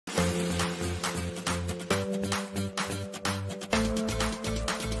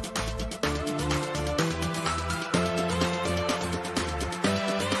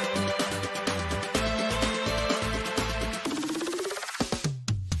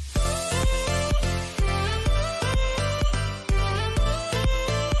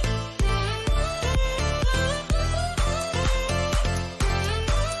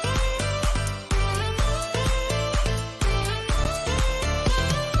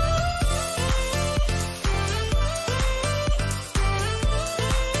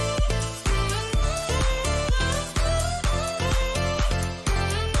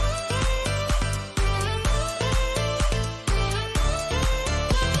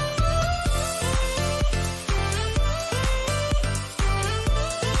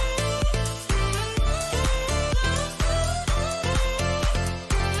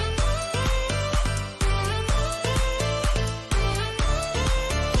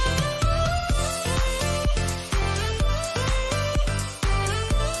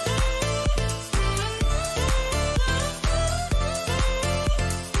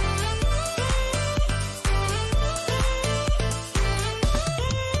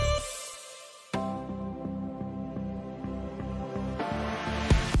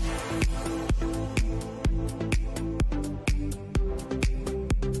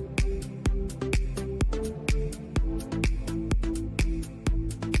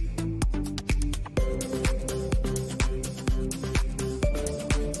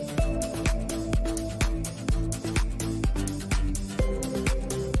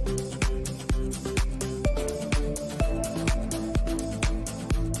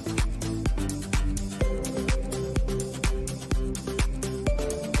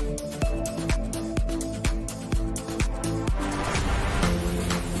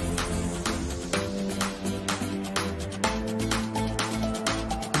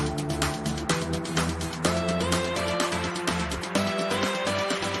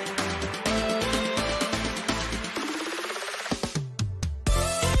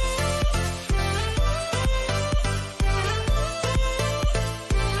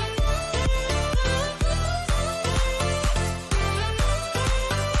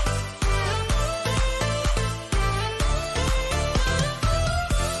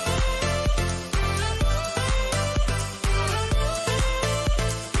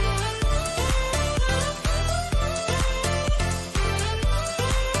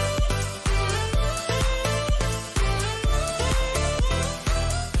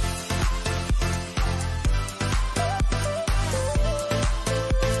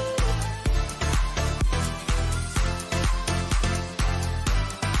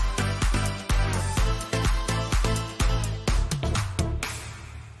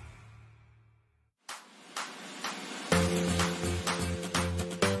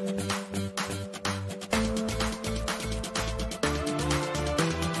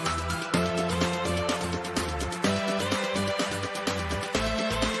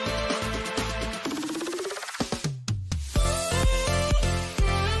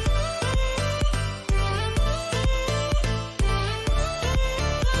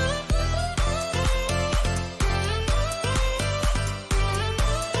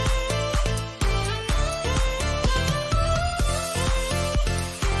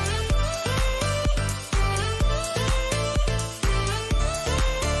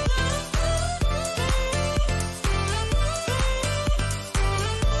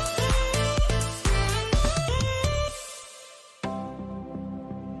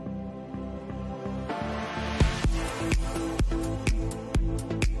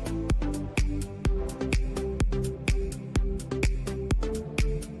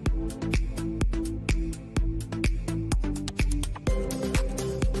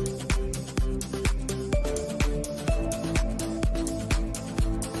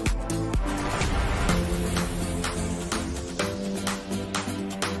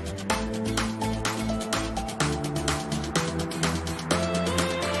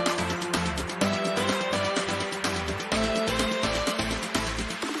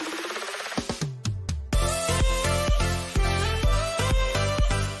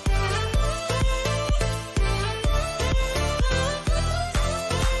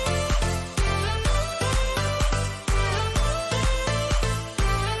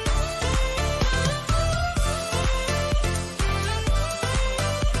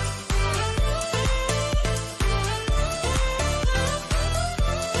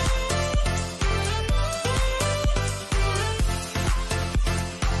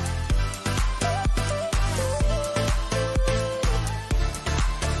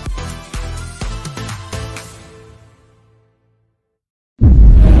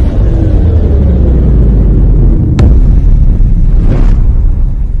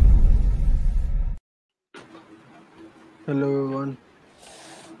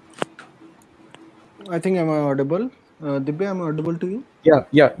think am I audible? Dibya, am I audible to you? Yeah,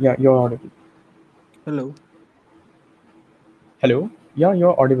 you're audible. Hello. Hello? Yeah,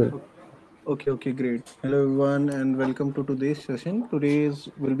 you're audible. Okay, great. Hello everyone and welcome to today's session. Today's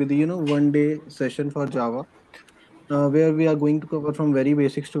will be the one day session for Java, where we are going to cover from very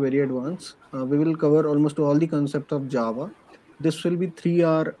basics to very advanced. We will cover almost all the concepts of Java. This will be 3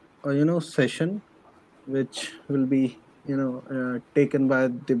 hour session, which will be taken by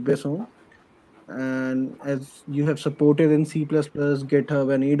Dibya soon. And as you have supported in C++,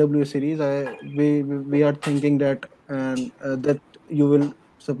 GitHub, and AWS series, we are thinking that that you will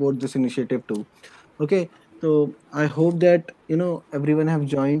support this initiative too. Okay, so I hope that everyone have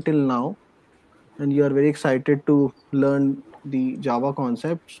joined till now, and you are very excited to learn the Java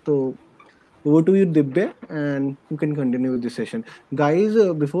concepts. So over to you, Dibya, and you can continue with the session, guys.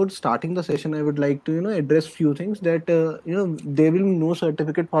 Before starting the session, I would like to address few things that there will be no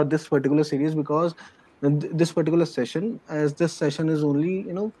certificate for this particular series, because this particular session, as this session is only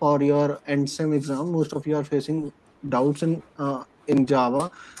for your end sem exam. Most of you are facing doubts in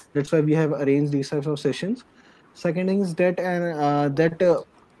Java. That's why we have arranged these types of sessions. Second thing is that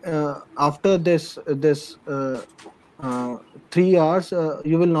after uh, 3 hours,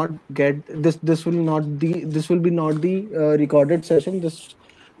 you will not get this will not the this will be not the recorded session. This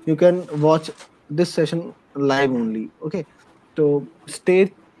you can watch this session live only. Okay, so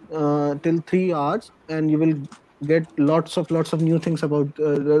stay till 3 hours, and you will get lots of new things about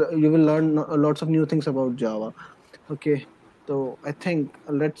you will learn lots of new things about Java. Okay, so I think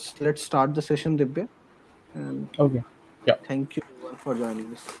let's start the session, Dibya, and Okay. Yeah. thank you everyone for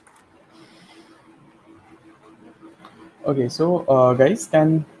joining us. Okay, so guys,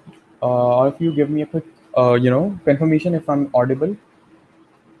 can all of you give me a quick, confirmation if I'm audible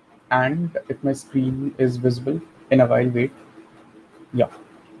and if my screen is visible in a while? Wait. Yeah.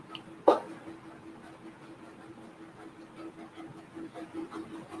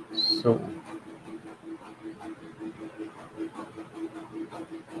 So.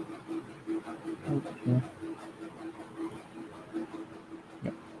 Okay.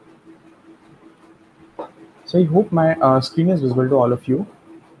 Yeah. So I hope my screen is visible to all of you.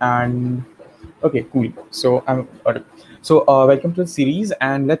 And okay, cool. So I'm audible. So welcome to the series,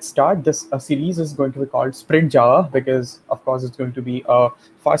 and let's start. This series is going to be called Sprint Java because, of course, it's going to be a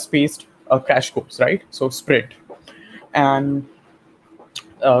fast-paced crash course, right? So Sprint, and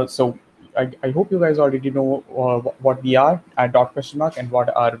so I hope you guys already know what we are at .𝑘 and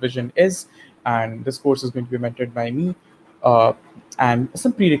what our vision is. And this course is going to be mentored by me, and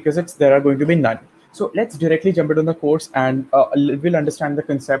some prerequisites. There are going to be none. So let's directly jump into the course, and we'll understand the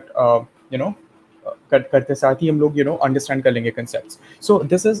concept. करते साथ ही हम लोग understand कर लेंगे concepts. So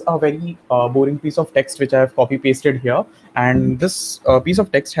this is a very boring piece of text which I have copy pasted here, and this piece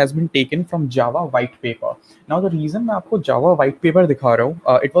of text has been taken from Java white paper. Now the reason मैं आपको Java white paper दिखा रहा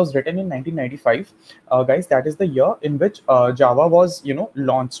हूँ, it was written in 1995, guys. That is the year in which Java was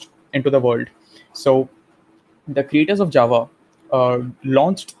launched into the world. So the creators of Java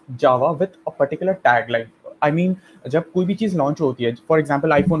launched Java with a particular tagline. I mean, जब कोई भी चीज़ launch होती है, for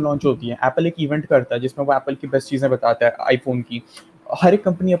example iPhone launch होती है, Apple एक event करता है जिसमें वो एप्पल की बेस्ट चीज़ें बताता है आईफोन की. हर एक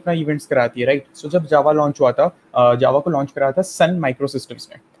कंपनी अपना इवेंट्स कराती है, राइट? सो जब जावा लॉन्च हुआ था, जावा को लॉन्च कराया था सन माइक्रोसिस्टम्स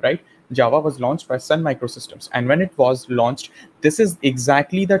ने, right? Java was launched by Sun Microsystems, and when it was launched, this is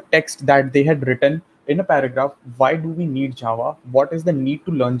exactly the text that they had written in a paragraph. Why do we need Java? What is the need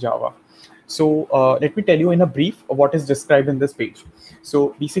to learn Java? So let me tell you in a brief what is described in this page.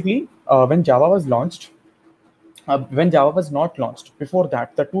 So basically, when Java was launched, when Java was not launched, before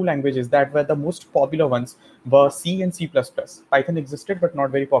that, the two languages that were the most popular ones were C and C++. Python existed, but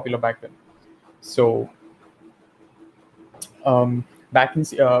not very popular back then. So back when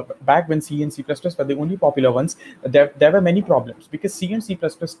C and C++ were the only popular ones, there were many problems, because C and C++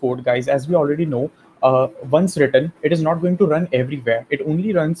 code, guys, as we already know, once written, it is not going to run everywhere. It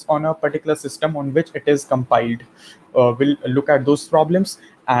only runs on a particular system on which it is compiled. We'll look at those problems.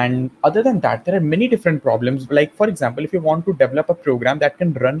 And other than that, there are many different problems. Like, for example, if you want to develop a program that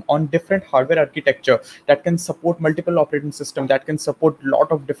can run on different hardware architecture, that can support multiple operating systems, that can support a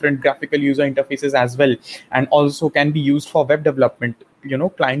lot of different graphical user interfaces as well, and also can be used for web development,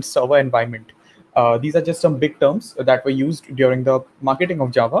 client server environment. These are just some big terms that were used during the marketing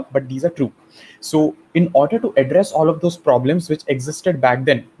of Java, but these are true. So in order to address all of those problems which existed back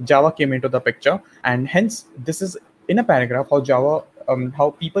then, Java came into the picture. And hence, this is in a paragraph how Java,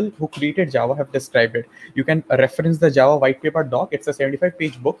 how people who created Java have described it. You can reference the Java white paper doc. It's a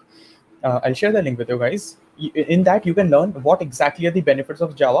 75-page book. I'll share the link with you guys. In that, you can learn what exactly are the benefits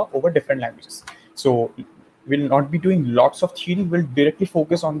of Java over different languages. So We'll not be doing lots of theory. We'll directly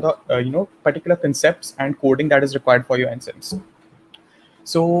focus on the particular concepts and coding that is required for your instance.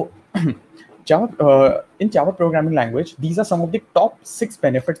 So Java, in Java programming language, these are some of the top 6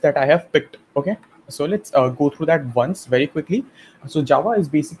 benefits that I have picked. Okay, so let's go through that once very quickly. So Java is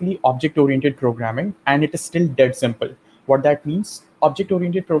basically object-oriented programming, and it is still dead simple. What that means,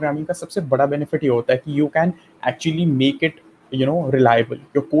 object-oriented programming का सबसे बड़ा benefit ये होता है कि you can actually make it reliable.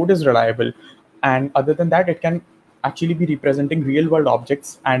 Your code is reliable, and other than that, it can actually be representing real-world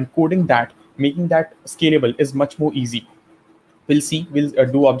objects, and coding that, making that scalable is much more easy. We'll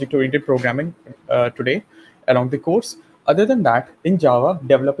do object-oriented programming today along the course. Other than that, in Java,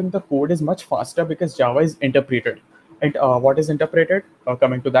 developing the code is much faster because Java is interpreted. And what is interpreted?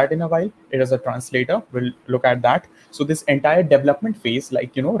 Coming to that in a while. It is a translator. We'll look at that. So this entire development phase,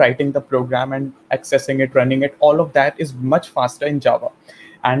 like writing the program and accessing it, running it, all of that is much faster in Java.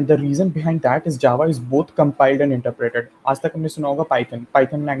 And the reason behind that is Java is both compiled and interpreted. आज तक हमने सुना होगा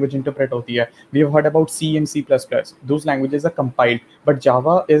Python language interpret होती है. We have heard about C and C++. Those languages are compiled, but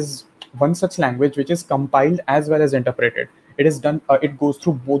Java is one such language which is compiled as well as interpreted. It is done. It goes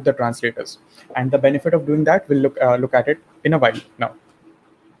through both the translators, and the benefit of doing that, we'll look at it in a while now.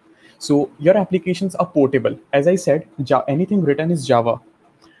 So your applications are portable. As I said, anything written is Java.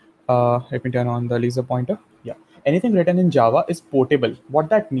 Let me turn on the laser pointer. Yeah. Anything written in Java is portable. What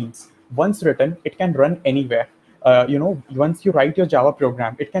that means, once written, it can run anywhere. Once you write your Java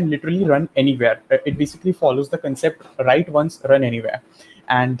program, it can literally run anywhere. It basically follows the concept, write once, run anywhere.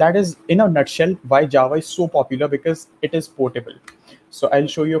 And that is, in a nutshell, why Java is so popular, because it is portable. So I'll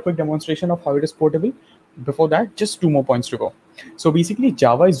show you a quick demonstration of how it is portable. Before that, just 2 more points to go. So basically,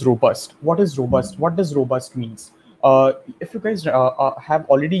 Java is robust. What is robust? What does robust means? If you guys have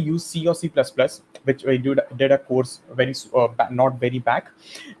already used C or C++, which we did a course not very back,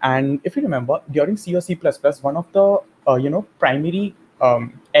 and if you remember, during C or C++, one of the primary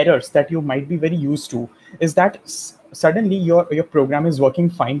errors that you might be very used to is that suddenly your program is working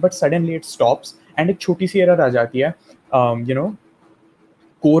fine, but suddenly it stops and एक छोटी सी error आ जाती है,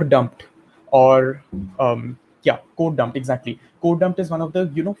 core dumped, or code dumped. Exactly, code dumped is one of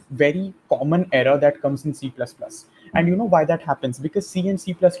the very common error that comes in C++. And you know why that happens? Because C and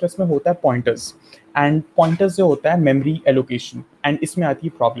C++ में होता है pointers, and pointers से होता है memory allocation, and इसमें आती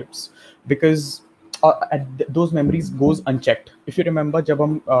है problems because those memories goes unchecked. If you remember, जब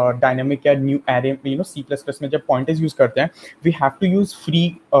हम dynamic या new array C++ में जब pointers use करते हैं, we have to use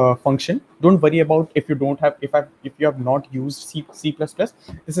free function. Don't worry about if you have not used C++.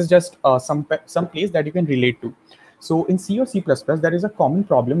 This is just some place that you can relate to. So in C or C++, there is a common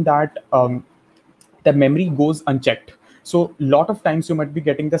problem that the memory goes unchecked. So a lot of times you might be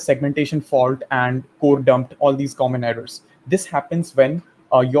getting the segmentation fault and core dumped, all these common errors. This happens when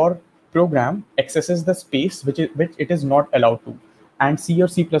your program accesses the space which it is not allowed to, and C or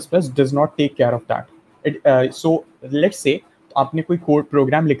C++ does not take care of that. So let's say आपने कोई code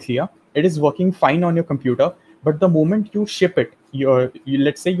program लिख लिया, it is working fine on your computer, but the moment you ship it,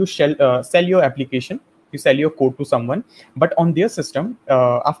 let's say you sell your application, you sell your code to someone, but on their system,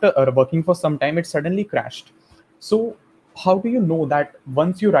 after working for some time, it suddenly crashed. So how do you know that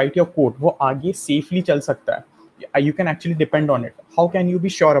once you write your code, वो आगे safely चल सकता है? You can actually depend on it. How can you be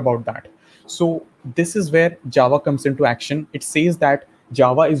sure about that? So this is where Java comes into action. It says that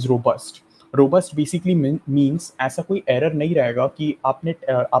Java is robust. Robust basically means ऐसा कोई error नहीं रहेगा कि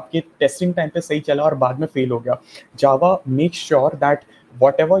आपके testing time पे सही चला और बाद में fail हो गया. Java makes sure that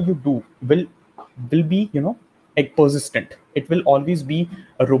whatever you do will be persistent. It will always be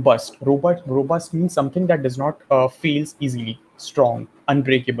robust. Robust means something that does not fails easily, strong,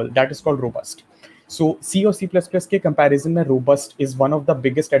 unbreakable. That is called robust. So C or C++ के comparison में robust is one of the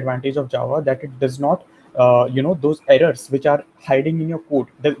biggest advantage of Java, that it does not those errors which are hiding in your code,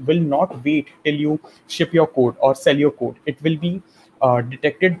 that will not wait till you ship your code or sell your code. It will be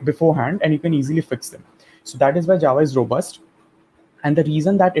detected beforehand and you can easily fix them. So that is why Java is robust. And the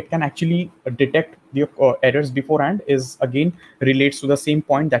reason that it can actually detect the errors beforehand is, again, relates to the same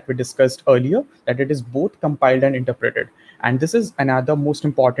point that we discussed earlier, that it is both compiled and interpreted. And this is another most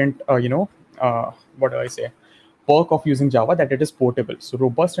important, perk of using Java, that it is portable. So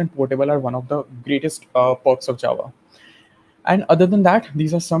robust and portable are one of the greatest perks of Java. And other than that,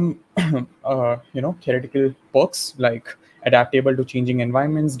 these are some, theoretical perks like adaptable to changing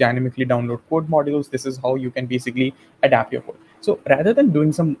environments, dynamically download code modules. This is how you can basically adapt your code. So rather than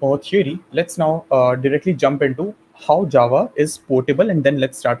doing some more theory, let's now directly jump into how Java is portable, and then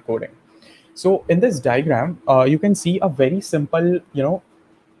let's start coding. So in this diagram, you can see a very simple,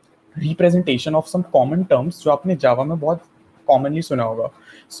 representation of some common terms जो आपने Java में बहुत commonly सुना होगा.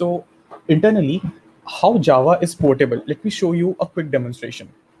 So internally, how Java is portable. Let me show you a quick demonstration.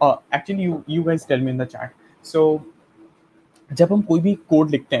 Actually, you guys tell me in the chat. So जब हम कोई भी कोड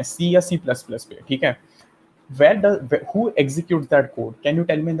लिखते हैं C या C++ पे, ठीक है, who executes that code? Can you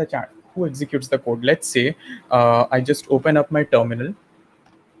tell me in the chat who executes the code? Let's say I just open up my terminal,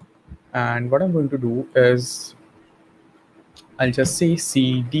 and what I'm going to do is I'll just say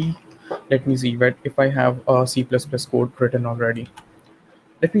cd. Let me see if I have a C++ code written already.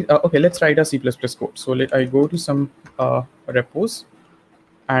 Let me okay, let's write a C++ code. So I go to some repos,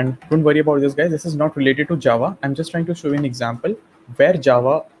 and don't worry about this, guys. This is not related to Java. I'm just trying to show you an example where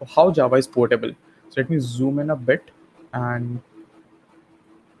how Java is portable. So let me zoom in a bit, and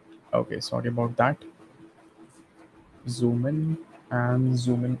okay, sorry about that. Zoom in and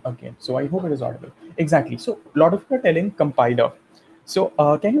zoom in again. So I hope it is audible. Exactly. So a lot of you are telling compiler. So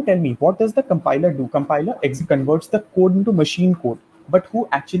can you tell me, what does the compiler do? Compiler converts the code into machine code, but who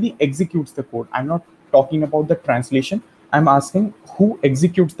actually executes the code? I'm not talking about the translation. I'm asking who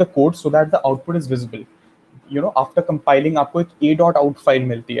executes the code so that the output is visible. You know, after compiling, आपको एक a.out file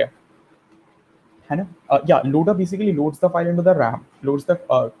मिलती है ना? Yeah, loader basically loads the file into the RAM, loads the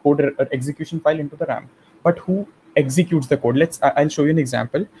code execution file into the RAM. But who executes the code? I'll show you an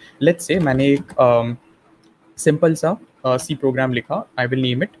example. Let's say मैंने एक simple सा C program लिखा. I will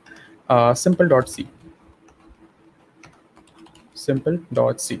name it simple.c.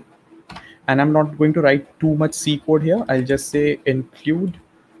 Simple.c. And I'm not going to write too much C code here. I'll just say include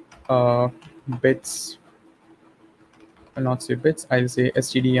bits. I'll not say bits. I'll say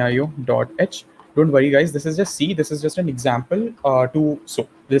stdio.h. Don't worry, guys. This is just C. This is just an example so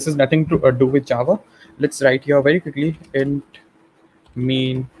this is nothing to do with Java. Let's write here very quickly int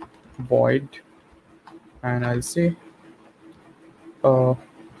main void, and I'll say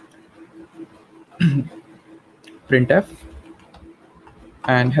printf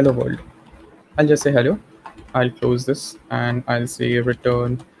and hello world. I'll just say hello. I'll close this, and I'll say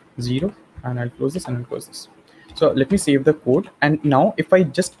return 0, and I'll close this, and I'll close this. So let me save the code. And now if I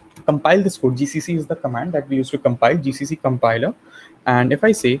just compile this code, GCC is the command that we use to compile, GCC compiler. And if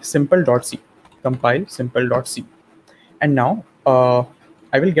I say simple.c, compile simple.c, and now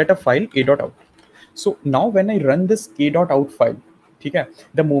I will get a file a.out. So now when I run this a.out file, okay,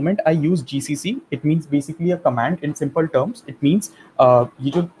 the moment I use GCC, it means basically a command in simple terms. It means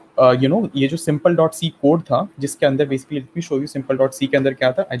ये जो simple.c code था जिसके अंदर basically, let me show you simple.c के अंदर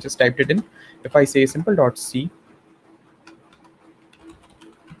क्या था. I just typed it in. If I say simple.c,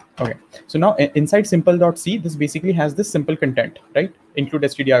 okay, so now inside simple.c, this basically has this simple content, right? Include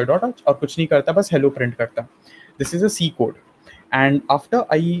stdio.h और कुछ नहीं करता, बस hello print करता. This is a C code. And after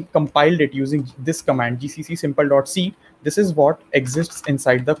I compiled it using this command gcc simple.c, this is what exists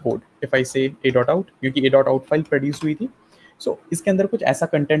inside the code. If I say a.out, क्योंकि a.out file produce हुई थी, so इसके अंदर कुछ ऐसा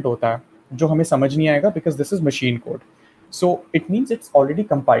content होता है जो हमें समझ नहीं आएगा because this is machine code. So it means it's already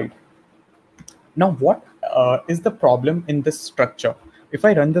compiled. Now what is the problem in this structure? If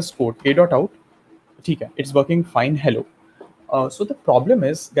I run this code a.out, ठीक है, it's working fine, hello. So the problem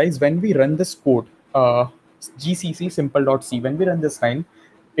is, guys, when we run this code gcc simple.c, when we run this line,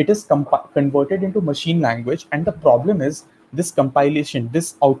 it is converted into machine language, and the problem is this compilation,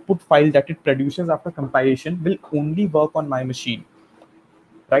 this output file that it produces after compilation will only work on my machine,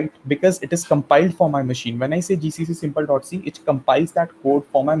 right? Because it is compiled for my machine. When I say gcc simple.c, it compiles that code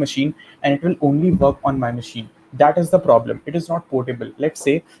for my machine, and it will only work on my machine. That is the problem. It is not portable. Let's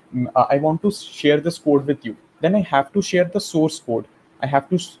say I want to share this code with you. Then I have to share the source code. I have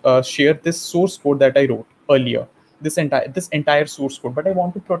to share this source code that I wrote earlier, this entire source code, but I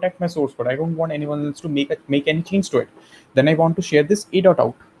want to protect my source code. I don't want anyone else to make any change to it. Then I want to share this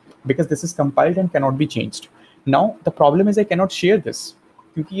a.out because this is compiled and cannot be changed. Now the problem is I cannot share this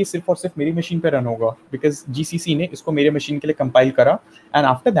क्योंकि ये सिर्फ और सिर्फ मेरी machine पे run होगा because GCC ने इसको मेरे मशीन के लिए compile करा, and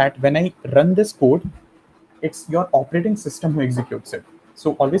after that when I run this code, it's your operating system who executes it.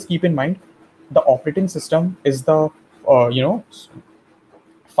 So always keep in mind, the operating system is the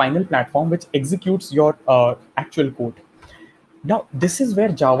final platform which executes your actual code. Now this is where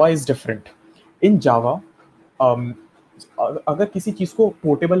Java is different. In Java, अगर किसी चीज को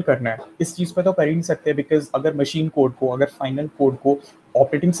portable करना है, इस चीज पे तो कर ही नहीं सकते बिकॉज अगर मशीन कोड को, अगर फाइनल कोड को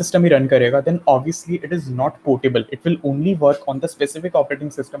ऑपरेटिंग सिस्टम ही रन करेगा, then obviously it is not portable. It will only work on the specific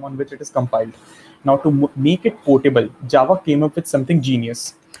operating system on which it is compiled. Now to make it portable, Java came up with something genius.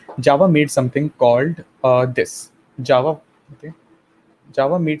 Java made something called this.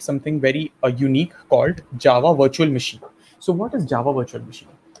 Java made something very unique called Java Virtual Machine. So what is Java Virtual Machine?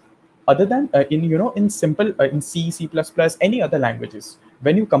 Other than in C, C++, any other languages,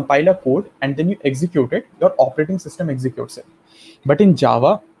 when you compile a code and then you execute it, your operating system executes it. But in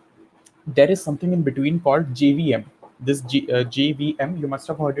Java, there is something in between called JVM. This JVM, you must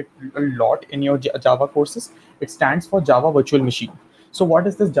have heard it a lot in your Java courses. It stands for Java Virtual Machine. So what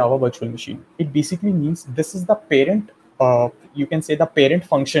is this Java Virtual Machine? It basically means this is the parent, you can say the parent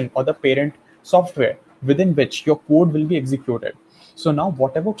function or the parent software within which your code will be executed. So now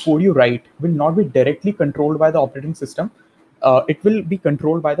whatever code you write will not be directly controlled by the operating system. It will be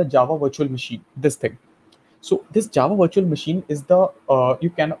controlled by the Java Virtual Machine, this thing. So this Java Virtual Machine is the you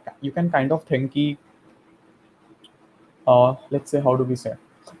can kind of think ki, let's say, how do we say?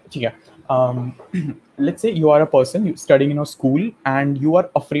 Yeah. Let's say you are a person studying in a school and you are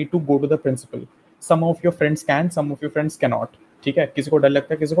afraid to go to the principal. Some of your friends can, some of your friends cannot. ठीक है, किसी को डर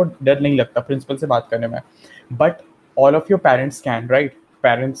लगता है, किसी को डर नहीं लगता प्रिंसिपल से बात करने में. But all of your parents can, right?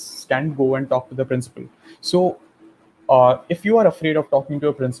 Parents can go and talk to the principal. So if you are afraid of talking to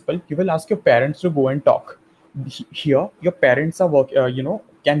a principal, you will ask your parents to go and talk. Here, your parents are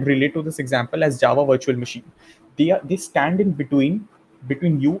can relate to this example as Java Virtual Machine. They stand in between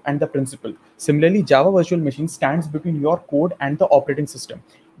you and the principal. Similarly, Java Virtual Machine stands between your code and the operating system.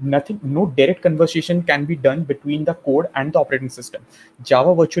 No direct conversation can be done between the code and the operating system.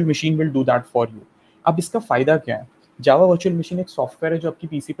 Java Virtual Machine will do that for you. अब इसका फायदा क्या है? Java Virtual Machine एक software है जो आपकी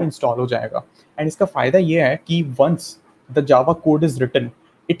PC पे इंस्टॉल हो जाएगा, एंड इसका फायदा ये है कि once the Java code is written,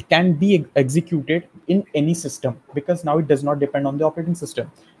 it can be executed in any system because now it does not depend on the operating system.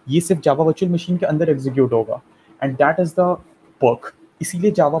 ये सिर्फ Java Virtual Machine के अंदर execute होगा, and that is the perk.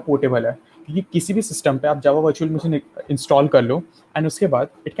 इसीलिए Java portable है, क्योंकि किसी भी सिस्टम पे आप Java Virtual Machine इंस्टॉल कर लो एंड उसके बाद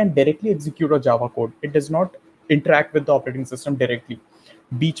it can directly execute a Java code. It does not interact with the operating system directly.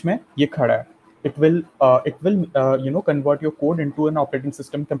 बीच में ये खड़ा है. It will convert your code into an operating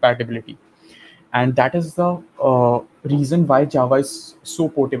system compatibility. And that is the reason why Java is so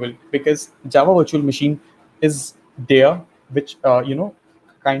portable, because Java Virtual Machine is there, which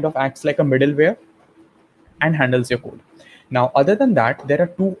kind of acts like a middleware and handles your code. Now, other than that, there are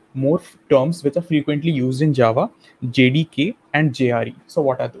two more terms which are frequently used in Java: JDK and JRE. So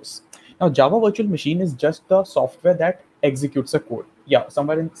what are those? Now, Java Virtual Machine is just the software that executes a code. Yeah,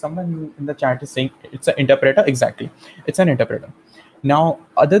 someone in the chat is saying it's an interpreter. Exactly, it's an interpreter. Now,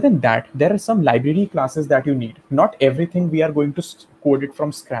 other than that, there are some library classes that you need. Not everything we are going to code it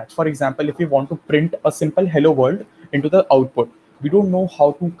from scratch. For example, if we want to print a simple hello world into the output, we don't know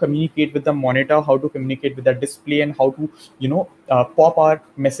how to communicate with the monitor, how to communicate with the display, and how to pop our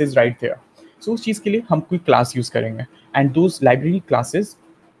message right there. So उस चीज के लिए हम कोई class use करेंगे, and those library classes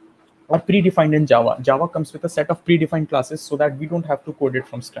are predefined in Java. Java comes with a set of predefined classes so that we don't have to code it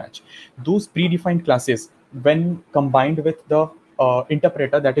from scratch. Those predefined classes, when combined with the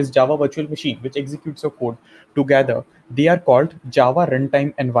interpreter, that is Java Virtual Machine, which executes your code together, they are called Java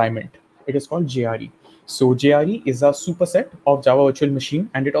Runtime Environment. It is called JRE. So JRE is a superset of Java Virtual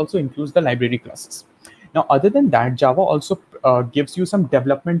Machine, and it also includes the library classes. Now, other than that, Java also gives you some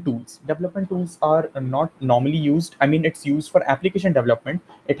development tools. Development tools are not normally used. I mean, it's used for application development.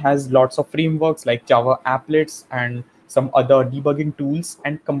 It has lots of frameworks like Java Applets and some other debugging tools.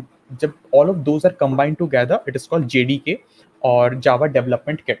 And all of those are combined together, it is called JDK, or Java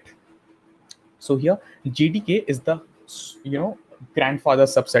Development Kit. So here, JDK is the grandfather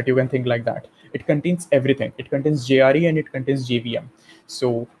subset. You can think like that. It contains everything. It contains JRE and it contains JVM.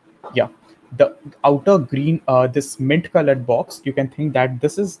 So yeah, the outer green, this mint colored box, you can think that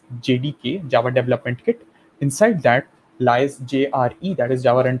this is JDK, Java Development Kit. Inside that lies JRE, that is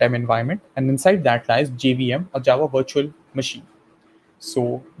Java Runtime Environment, and inside that lies JVM, or Java Virtual Machine.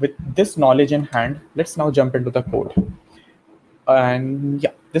 So with this knowledge in hand, let's now jump into the code. And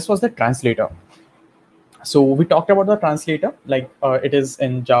yeah, this was the translator. So we talked about the translator, like it is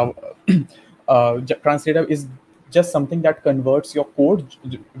in Java. Translator is just something that converts your code,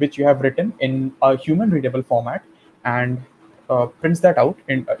 which you have written in a human readable format, and prints that out,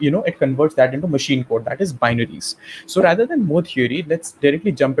 and it converts that into machine code, that is binaries. So rather than more theory, let's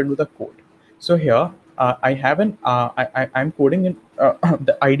directly jump into the code. So here I have I'm coding in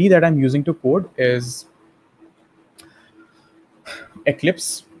the ID that I'm using to code is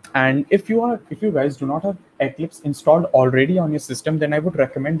Eclipse. And if you guys do not have Eclipse installed already on your system, then I would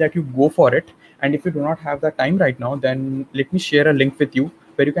recommend that you go for it. And if you do not have the time right now, then let me share a link with you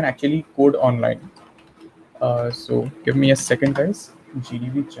where you can actually code online. So give me a second, guys.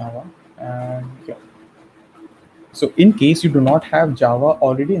 GDB Java, and yeah. So in case you do not have Java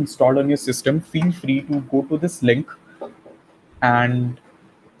already installed on your system, feel free to go to this link and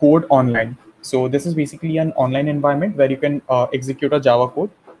code online. So this is basically an online environment where you can execute a Java code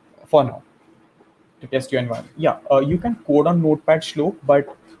for now to test your environment. Yeah, you can code on Notepad slow,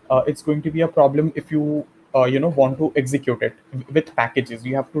 but it's going to be a problem if you want to execute it with packages,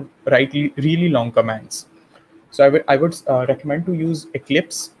 you have to write really long commands. So I would recommend to use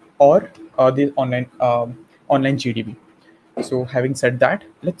Eclipse or the online GDB. So having said that,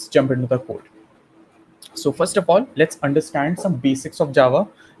 let's jump into the code. So first of all, let's understand some basics of Java.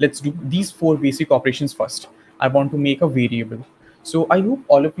 Let's do these 4 basic operations first. I want to make a variable. So I hope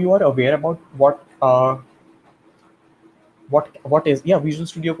all of you are aware about what is, yeah, Visual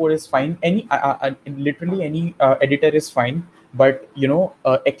Studio Code is fine. Any literally any editor is fine, but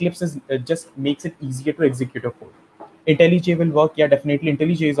Eclipse is just makes it easier to execute a code. IntelliJ will work, yeah, definitely.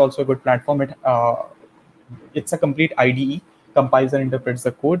 IntelliJ is also a good platform. It's a complete IDE, compiles and interprets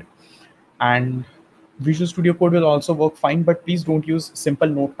the code. And Visual Studio Code will also work fine, but please don't use simple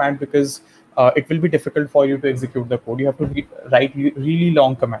Notepad because it will be difficult for you to execute the code. You have to write really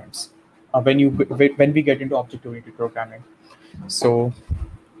long commands when we get into object-oriented programming. So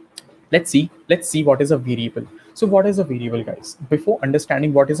let's see what is a variable. So what is a variable, guys? Before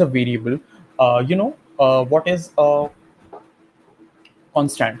understanding what is a variable, what is a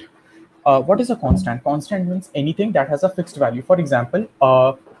constant? What is a constant? Constant means anything that has a fixed value. For example,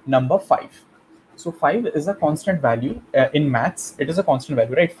 number 5. So 5 is a constant value. In maths, it is a constant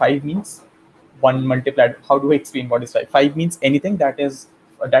value, right? 5 means 1 multiplied. How do I explain what is 5? 5 means anything that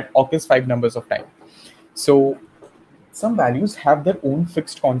occurs 5 numbers of time. So some values have their own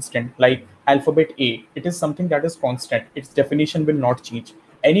fixed constant, like alphabet A. It is something that is constant. Its definition will not change.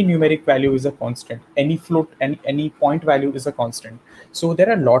 Any numeric value is a constant. Any float, any point value is a constant. So there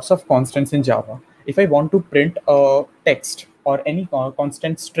are lots of constants in Java. If I want to print a text or any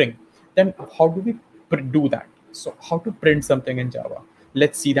constant string, then how do we do that? So how to print something in Java?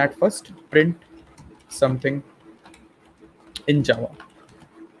 Let's see that first. Print something in Java.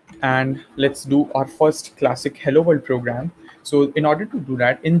 And let's do our first classic hello world program. So in order to do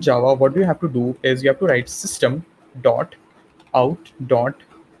that in Java, what you have to do is you have to write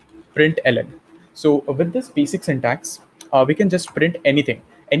system.out.println. So with this basic syntax, we can just print anything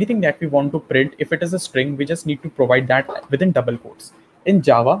that we want to print. If it is a string, we just need to provide that within double quotes. In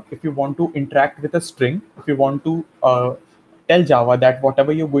Java, if you want to interact with a string, if you want to tell Java that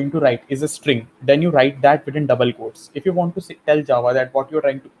whatever you're going to write is a string, then you write that within double quotes. If you want to tell Java that what you're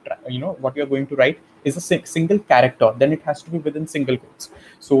trying to, what you're going to write is a single character, then it has to be within single quotes.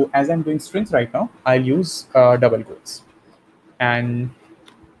 So as I'm doing strings right now, I'll use double quotes. And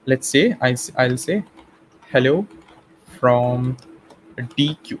let's say I'll say hello from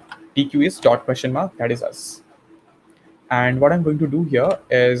DQ. DQ is dot question mark, that is us. And what I'm going to do here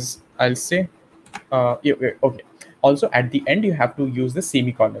is I'll say, okay. Also, at the end, you have to use the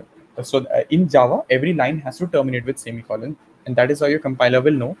semicolon. So in Java, every line has to terminate with semicolon. And that is how your compiler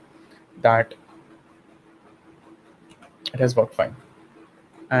will know that it has worked fine.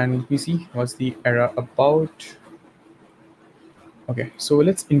 And we see what's the error about. Okay, so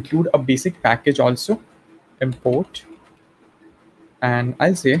let's include a basic package also. Import. And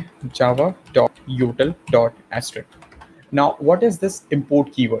I'll say java.util.asterisk. Now, what is this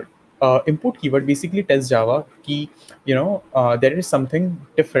import keyword? Import keyword basically tells Java ki, there is something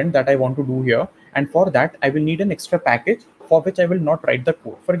different that I want to do here. And for that, I will need an extra package for which I will not write the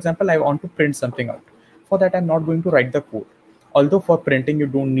code. For example, I want to print something out. For that, I'm not going to write the code. Although for printing, you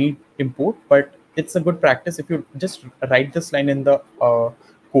don't need import, but it's a good practice if you just write this line in the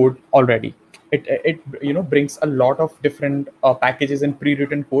code already. It brings a lot of different packages and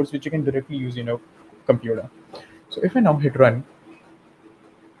pre-written codes which you can directly use in your computer. So if I now hit run,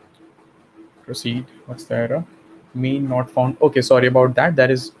 proceed, what's the error? Main not found. Okay, sorry about that. That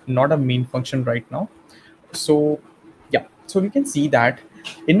is not a main function right now. So yeah, so we can see that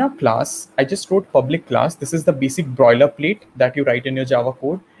in our class, I just wrote public class. This is the basic boilerplate that you write in your Java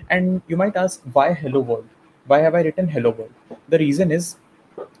code. And you might ask, why hello world? Why have I written hello world? The reason is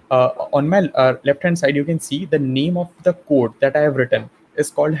on my left hand side, you can see the name of the code that I have written is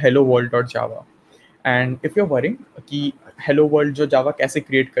called hello world.java. And if you're worrying कि hello world जो Java कैसे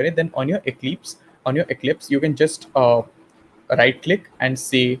create करे, then on your Eclipse, you can just right click and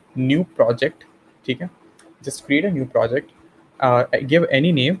say new project. ठीक है? Just create a new project. Give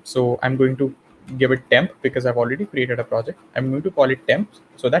any name. So I'm going to give it temp because I've already created a project. I'm going to call it temp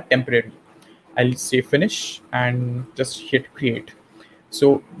so that temporary. I'll say finish and just hit create.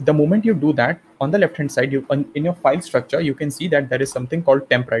 So the moment you do that, on the left hand side, in your file structure, you can see that there is something called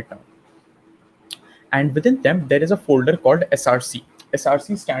temp right now. And within temp, there is a folder called SRC.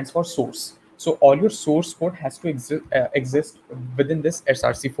 SRC stands for source. So all your source code has to exist within this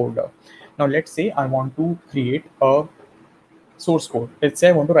SRC folder. Now let's say I want to create a source code. Let's say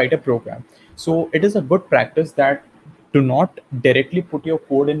I want to write a program. So it is a good practice that do not directly put your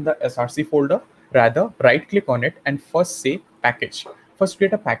code in the SRC folder. Rather, right click on it and first say package. First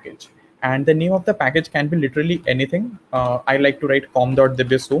create a package, and the name of the package can be literally anything. I like to write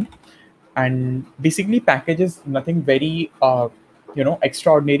com.𝑘𝑠𝑜𝑚, and basically package is nothing very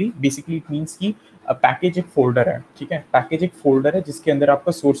extraordinary. Basically it means कि package एक folder है, ठीक है, package एक folder है जिसके अंदर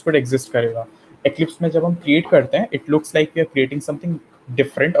आपका सोर्स कोड एग्जिस्ट करेगा. एक्लिप्स में जब हम क्रिएट करते हैं, it looks like we are creating something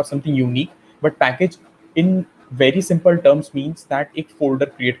different और something unique, but package in very simple terms means that एक फोल्डर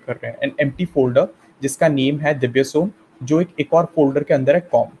क्रिएट कर रहे हैं, एन एम्प्टी फोल्डर जिसका नेम है 𝘬𝘫𝘠, जो एक और फोल्डर के अंदर है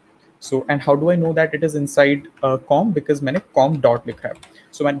com. So and how do I know that it is inside com, because मैंने कॉम डॉट लिखा है.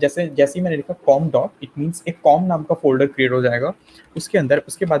 सो मैं जैसे ही मैंने लिखा कॉम डॉट, इट मीन्स एक कॉम नाम का फोल्डर क्रिएट हो जाएगा उसके अंदर.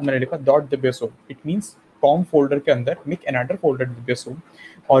 उसके बाद मैंने लिखा dot 𝘬𝘫𝘠, it means com folder के अंदर मेक अनदर फोल्डर 𝘬𝘫𝘠,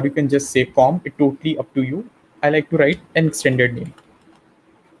 और you can just say com, it totally up to you. I like to right N extended name.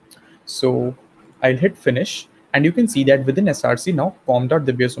 So I'll hit finish, and you can see that within src now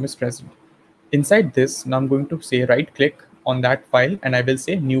com.𝘬𝘫𝘠 is present. Inside this, now I'm going to say right click on that file and I will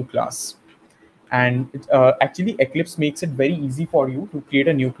say new class. And actually Eclipse makes it very easy for you to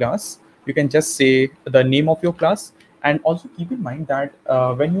create a new class. You can just say the name of your class, and also keep in mind that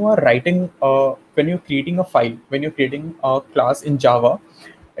when you are writing, when you're creating a file, when you're creating a class in Java,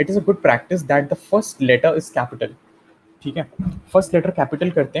 it is a good practice that the first letter is capital. ठीक है, first letter capital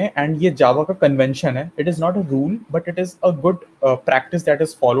करते हैं, and ये जावा का convention है. It is not a rule, but it is a good practice that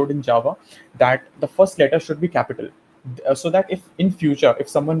is followed in Java, that the first letter should be capital, so that if in future if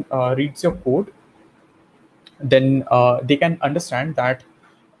someone reads your code, then they can understand that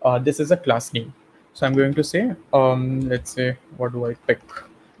this is a class name. So I'm going to say let's say, what do I pick?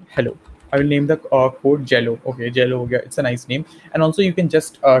 Hello. I will name the code Jello. Okay, Jello, it's a nice name. And also you can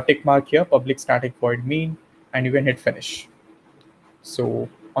just tick mark here public static void main, and you can hit finish. So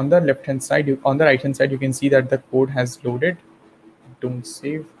on the left hand side, on the right hand side, you can see that the code has loaded. Don't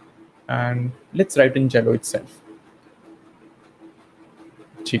save, and let's write in Jello itself.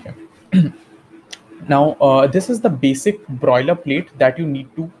 Okay. Now this is the basic boilerplate that you need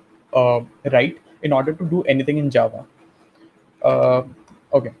to write in order to do anything in Java.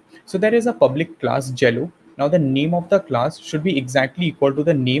 Okay, so there is a public class Jello. Now the name of the class should be exactly equal to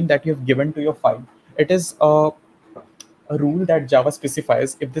the name that you have given to your file. It is a rule that Java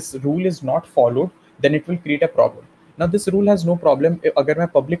specifies. If this rule is not followed, then it will create a problem. Now this rule has no problem. अगर मैं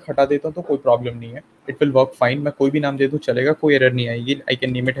public हटा देता हूँ तो कोई problem नहीं है. It will work fine. मैं कोई भी नाम दे दूँ चलेगा, कोई error नहीं आएगी. I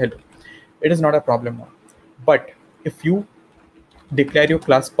can name it hello. It is not a problem now. But if you declare your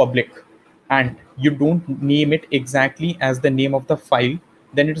class public and you don't name it exactly as the name of the file,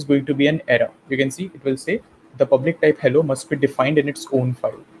 then it is going to be an error. You can see it will say the public type hello must be defined in its own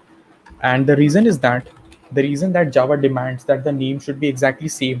file. And the reason is that Java demands that the name should be exactly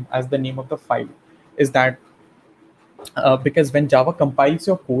same as the name of the file is that because when Java compiles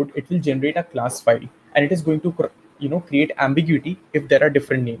your code, it will generate a class file, and it is going to create ambiguity if there are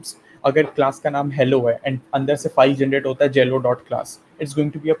different names. अगर class का नाम hello है and अंदर से file generate होता है jello.class, it's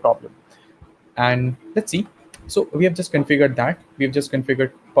going to be a problem. And let's see. So we have just configured that. We have just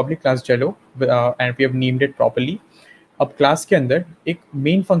configured public class Jello and we have named it properly. अब class के अंदर एक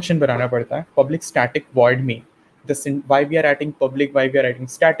main function बनाना पड़ता है, public static void main. Why we are adding public, why we are adding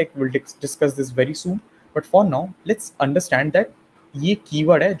static, we'll discuss this very soon. But for now, let's understand that ये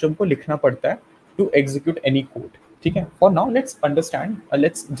keyword है जो हमको लिखना पड़ता है to execute any code. ठीक है? For now, let's understand.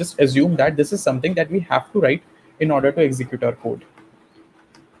 Let's just assume that this is something that we have to write in order to execute our code.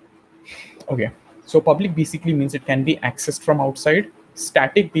 Okay. So public basically means it can be accessed from outside.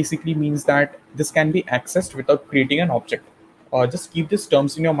 Static basically means that this can be accessed without creating an object. Just keep these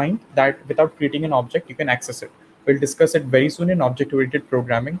terms in your mind that without creating an object, you can access it. We'll discuss it very soon in object-oriented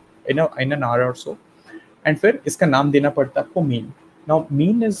programming in an hour or so. And फिर इसका नाम देना पड़ता है आपको main. Now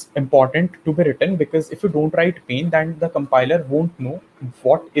main is important to be written because if you don't write main, then the compiler won't know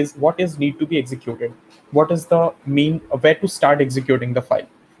what is need to be executed. What is the main, where to start executing the file.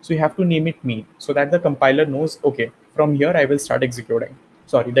 So you have to name it main so that the compiler knows, okay, from here I will start executing.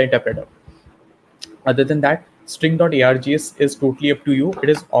 Sorry, the interpreter. Other than that, string.args is totally up to you. It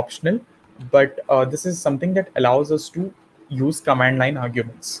is optional, but this is something that allows us to use command line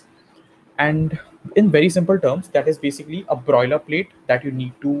arguments. And in very simple terms, that is basically a boilerplate that you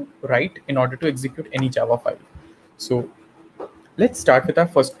need to write in order to execute any Java file. So let's start with our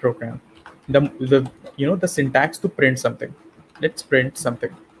first program. The syntax to print something. Let's print something.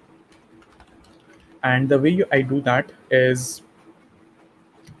 And the way I do that is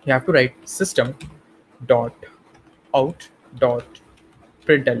you have to write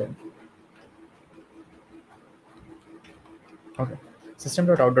system.out.println. Okay,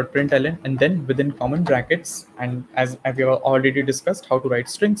 system.out.println, and then within common brackets, and as we have already discussed how to write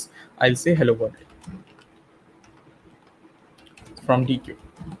strings, I'll say hello world from DQ.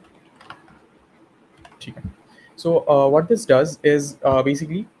 So what this does is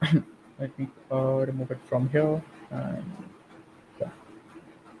basically, let me remove it from here.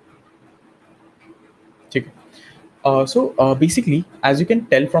 So basically, as you can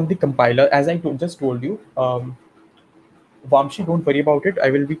tell from the compiler, as I just told you, Vamshi, don't worry about it. I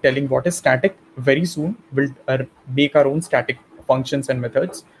will be telling what is static very soon. We'll make our own static functions and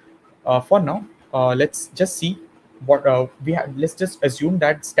methods. For now, let's just see what we have. Let's just assume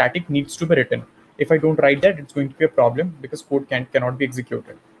that static needs to be written. If I don't write that, it's going to be a problem because code cannot be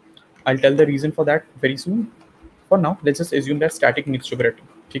executed. I'll tell the reason for that very soon. For now, let's just assume that static needs to be written.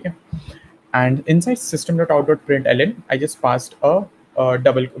 Okay? And inside system.out.println, I just passed a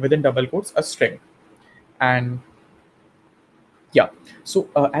within double quotes a string. And yeah, so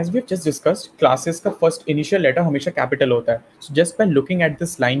as we have just discussed, classes ka first initial letter हमेशा capital होता है. So just by looking at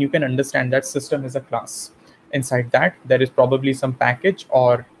this line, you can understand that system is a class. Inside that, there is probably some package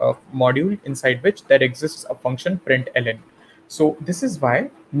or module inside which there exists a function println. So this is why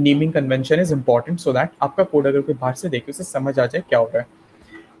naming convention is important, so that आपका code अगर कोई बाहर से देखे उसे समझ आ जाए क्या हो रहा है.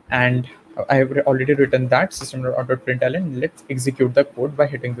 And I have already written that system.out.println. Let's execute the code by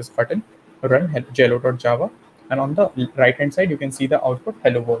hitting this button, run 𝘉𝘢.java, and on the right hand side you can see the output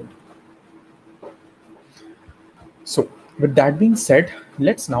hello world. So with that being said,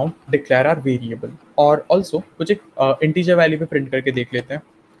 let's now declare our variable. और also कुछ एक integer value पे print करके देख लेते हैं.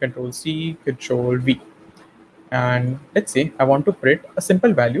 Control+C, Control+V, and let's say I want to print a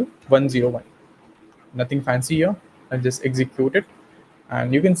simple value 101. Nothing fancy here. I'll just execute it,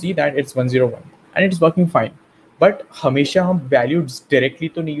 and you can see that it's 101 and it's working fine. But हमेशा हम values directly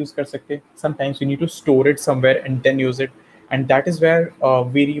तो नहीं use कर सकते. Sometimes you need to store it somewhere and then use it, and that is where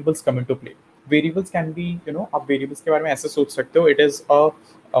variables come into play. Variables can be, आप variables के बारे में ऐसे सोच सकते हो. It is a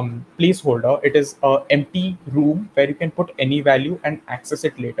placeholder. It is a empty room where you can put any value and access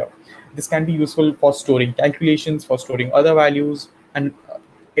it later. This can be useful for storing calculations, for storing other values, and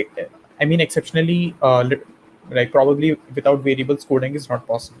I mean exceptionally, like probably without variables coding is not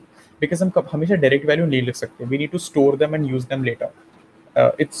possible, because हम हमेशा direct value नहीं लिख सकते. We need to store them and use them later.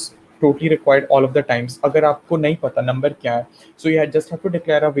 It's totally required all of the times. अगर आपको नहीं पता number क्या है, so you just have to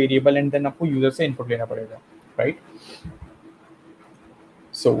declare a variable and then आपको user से input लेना पड़ेगा, right?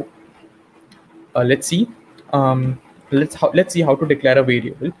 So let's see. Let's see how to declare a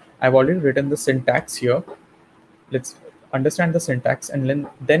variable. I've already written the syntax here. Let's understand the syntax, and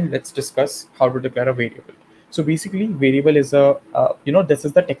then let's discuss how to declare a variable. So basically, variable is a this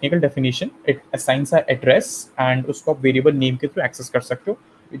is the technical definition. It assigns an address, and उसको आप variable name के through access कर सकते हो.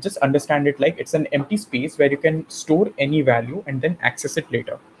 You just understand it like it's an empty space where you can store any value and then access it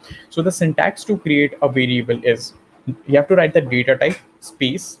later. So the syntax to create a variable is, you have to write the data type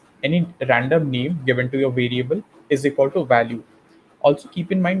space any random name given to your variable is equal to value. Also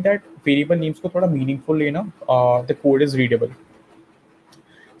keep in mind that variable names को थोड़ा meaningful लेना, the code is readable.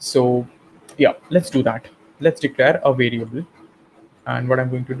 So yeah, let's do that. Let's declare a variable, and what I'm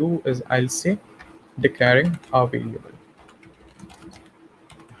going to do is I'll say declaring a variable.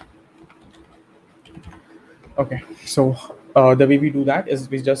 Okay, so the way we do that is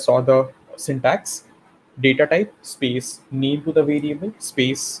we just saw the syntax, data type space name to the variable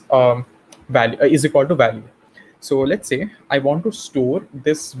space value is equal to value. So let's say I want to store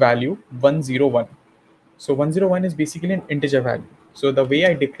this value 101. So 101 is basically an integer value. So the way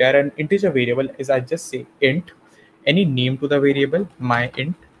I declare an integer variable is I just say int any name to the variable, my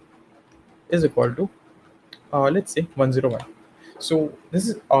int is equal to let's say 101. So this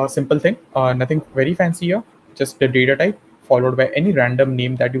is a simple thing, nothing very fancy here, just the data type followed by any random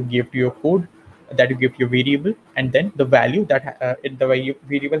name that you give to your code, that you give to your variable, and then the value that the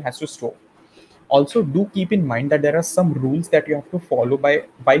variable has to store. Also do keep in mind that there are some rules that you have to follow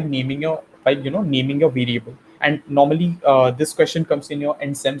by naming your naming your variable. And normally this question comes in your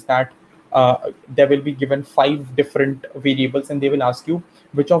NSEMs that there will be given 5 different variables, and they will ask you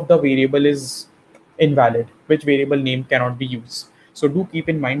which of the variable is invalid, which variable name cannot be used. So do keep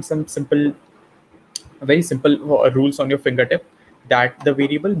in mind some very simple rules on your fingertip, that the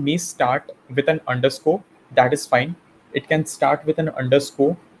variable may start with an underscore. That is fine. It can start with an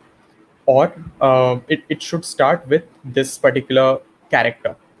underscore, or it should start with this particular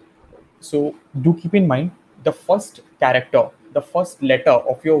character. So do keep in mind the first character, the first letter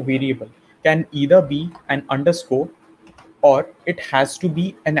of your variable can either be an underscore or it has to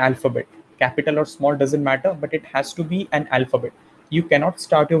be an alphabet. Capital or small doesn't matter, but it has to be an alphabet. You cannot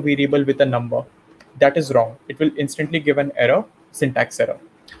start your variable with a number. That is wrong. It will instantly give an error. syntax error.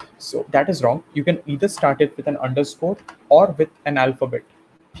 So that is wrong. You can either start it with an underscore or with an alphabet.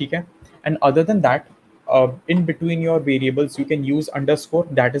 Okay? And other than that, in between your variables, you can use underscore.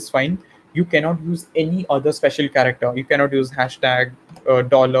 That is fine. You cannot use any other special character. You cannot use hashtag,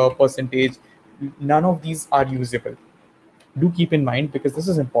 dollar, percentage. None of these are usable. Do keep in mind, because this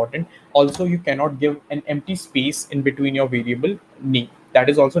is important. Also, you cannot give an empty space in between your variable name. That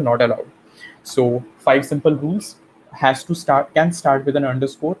is also not allowed. So 5 simple rules: can start with an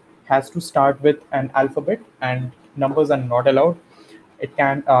underscore, has to start with an alphabet, and numbers are not allowed. It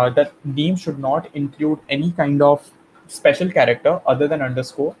can the name should not include any kind of special character other than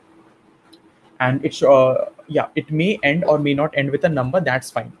underscore, and it may end or may not end with a number.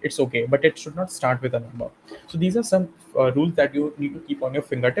 That's fine, it's okay, but it should not start with a number. So these are some rules that you need to keep on your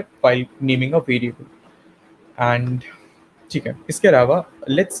fingertip while naming a variable. And ठीक है, इसके अलावा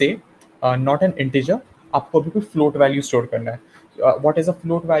let's say not an integer, आपको अभी कोई float value store करना है. What is a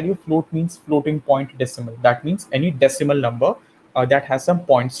float value? Float means floating point decimal. That means any decimal number that has some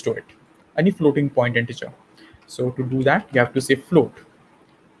points to it, any floating point integer. So to do that, you have to say float,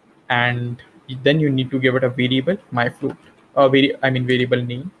 and then you need to give it a variable, my float, variable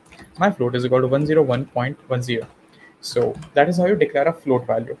name. My float is equal to 101.10. So that is how you declare a float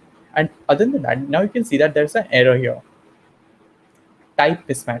value. And other than that, now you can see that there's an error here. Type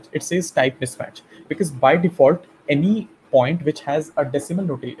mismatch. It says type mismatch because by default, any point which has a decimal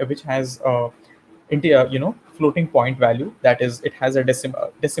notation, which has floating point value, that is, it has a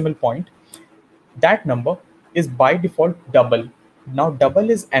decimal point, that number is by default double. Now double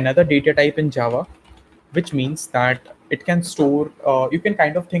is another data type in Java, which means that it can store, you can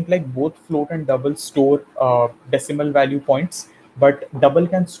kind of think like both float and double store decimal value points, but double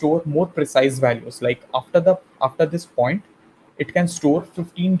can store more precise values. Like after this point, it can store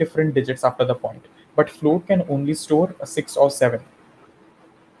 15 different digits after the point, but float can only store 6 or 7.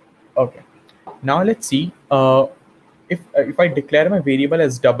 Okay, now let's see, if I declare my variable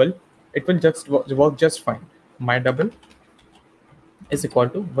as double, it will just work just fine. My double is equal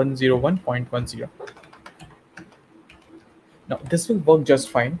to 101.10. Now this will work just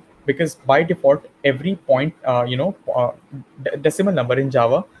fine because by default every point decimal number in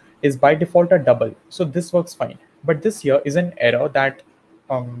Java is by default a double, so this works fine. But this here is an error that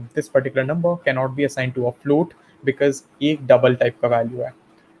this particular number cannot be assigned to a float because एक double type का value है.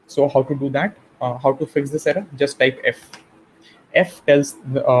 So how to do that? How to fix this error? Just type f. F tells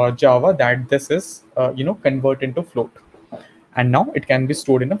Java that this is convert into float, and now it can be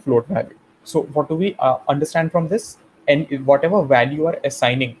stored in a float value. So what do we understand from this? And whatever value you are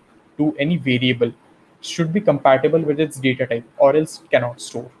assigning to any variable should be compatible with its data type, or else it cannot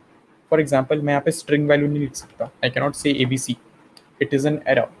store. For example, मैं यहाँ पे string value नहीं लिख सकता. I cannot say ABC. It is an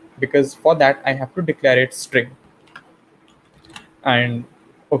error because for that I have to declare it string. And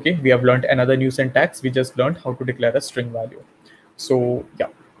okay, we have learned another new syntax. We just learned how to declare a string value. So yeah,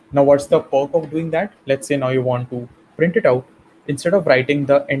 now what's the perk of doing that? Let's say now you want to print it out. Instead of writing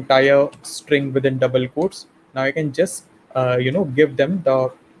the entire string within double quotes, now I can just give them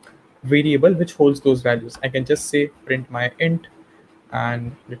the variable which holds those values. I can just say print my int,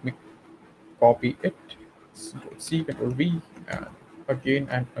 and let me copy it, C, Control V, and again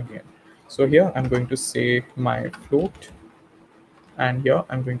and again. So here I'm going to say my float, and here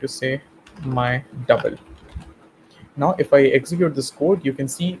I'm going to say my double. Now if I execute this code, you can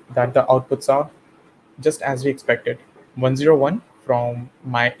see that the outputs are just as we expected. 101 from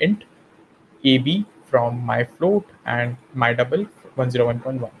my int, AB from my float, and my double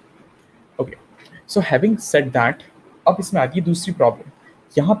 101.1. Okay, so having said that, अब इसमें आती है दूसरी problem.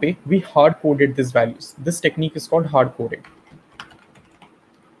 यहाँ पे we hard coded these values. This technique is called hard coding.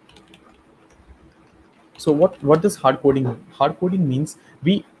 So what does hard coding mean? Hard coding means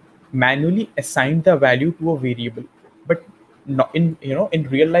we manually assign the value to a variable, but not in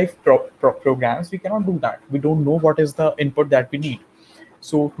real life programs we cannot do that. We don't know what is the input that we need.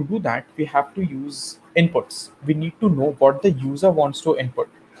 So to do that, we have to use inputs. We need to know what the user wants to input.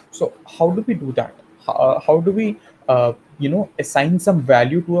 So how do we do that? How do we assign some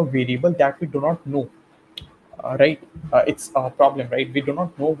value to a variable that we do not know? Right? It's a problem, right? We do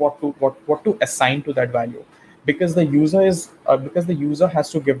not know what to assign to that value because the user has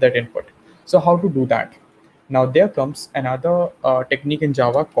to give that input. So how to do that? Now there comes another technique in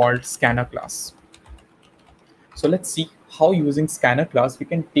Java called scanner class. So let's see how using scanner class we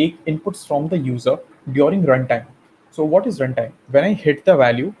can take inputs from the user during runtime. So what is runtime? When I hit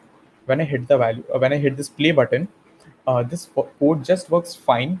this play button, this code just works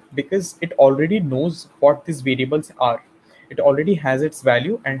fine because it already knows what these variables are. It already has its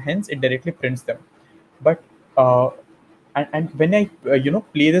value and hence it directly prints them. But And when I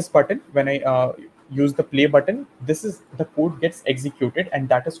play this button, when I use the play button, this is the code gets executed, and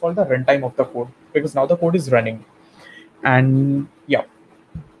that is called the runtime of the code, because now the code is running. And yeah,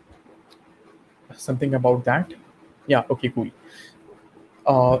 something about that. Yeah, okay, cool.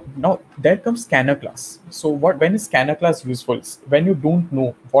 Now there comes scanner class. So when is scanner class useful? When you don't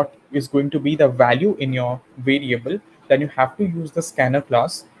know what is going to be the value in your variable, then you have to use the scanner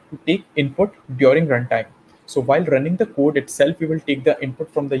class to take input during runtime. So while running the code itself, we will take the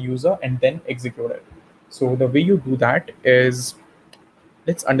input from the user and then execute it. So the way you do that is,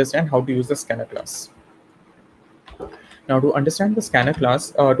 let's understand how to use the scanner class. Now to understand the scanner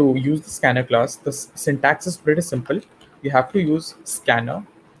class, to use the scanner class, the syntax is pretty simple. You have to use scanner.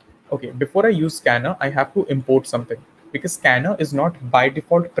 Okay, before I use scanner, I have to import something, because scanner is not by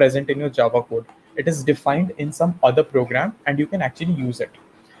default present in your Java code. It is defined in some other program and you can actually use it.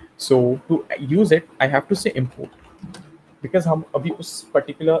 So to use it, I have to say import, because हम अभी उस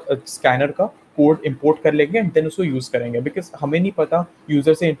particular scanner का code import कर लेंगे and then उसको use करेंगे, because हमें नहीं पता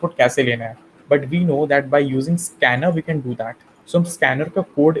user से input कैसे लेना है. But we know that by using scanner we can do that. So हम scanner का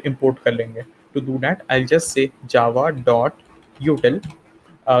code import कर लेंगे. To do that, I'll just say java.util.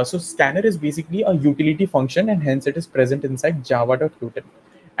 So scanner is basically a utility function, and hence it is present inside java.util.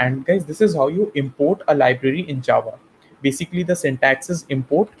 And guys, this is how you import a library in Java. Basically, the syntax is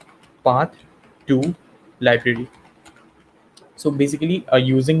import path to library. So basically,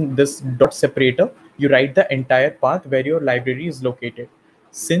 using this dot separator, you write the entire path where your library is located.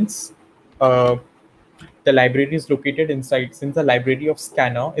 Since the library is located inside, since the library of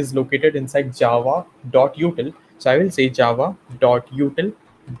scanner is located inside java.util, so I will say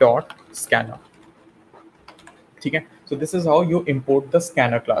java.util.scanner. Okay, so this is how you import the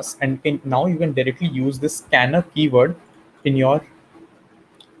scanner class, and now you can directly use this scanner keyword in your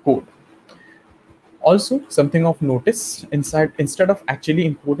code. Also, something of notice, instead of actually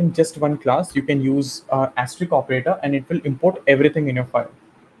importing just one class, you can use asterisk operator and it will import everything in your file.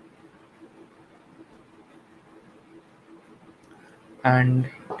 And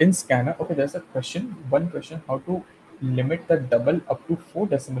in scanner, okay, there's one question, how to limit the double up to 4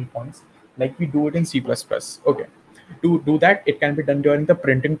 decimal points like we do it in C++. Okay, to do that, it can be done during the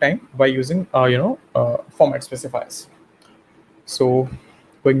printing time by using format specifiers. So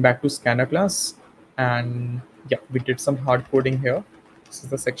going back to scanner class, and yeah, we did some hard coding here. This is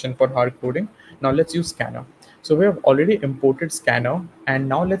the section for hard coding. Now let's use scanner. So we have already imported scanner, and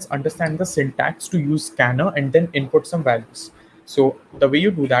now let's understand the syntax to use scanner and then input some values. So the way you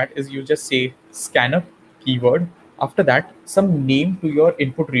do that is you just say scanner keyword, after that some name to your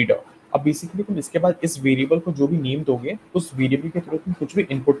input reader. अब basically तुम इसके बाद इस variable को जो भी name दोगे, उस वेरिएबल के थ्रू तुम कुछ भी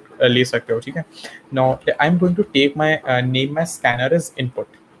इनपुट ले सकते हो. ठीक है. Now I am going to take my name my scanner is input,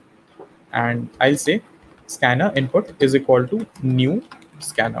 and I'll say scanner input is equal to new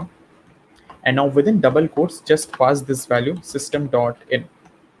scanner, and now within double quotes just pass this value system.in.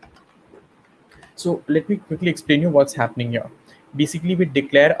 So let me quickly explain you what's happening here. Basically, we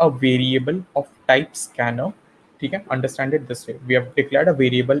declare a variable of type scanner. Okay, understand it this way. We have declared a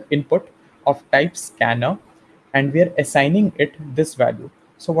variable input of type scanner, and we are assigning it this value.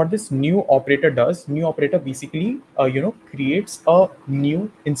 So what this new operator does, new operator basically creates a new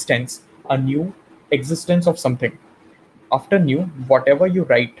instance, a new existence of something. After new, whatever you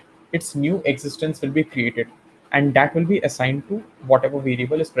write, its new existence will be created, and that will be assigned to whatever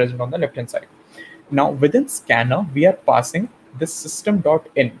variable is present on the left hand side. Now within scanner, we are passing this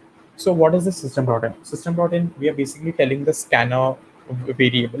system.in. So what is the system.in? System.in, we are basically telling the scanner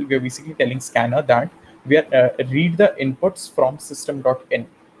variable, we are basically telling scanner that we are read the inputs from system.in.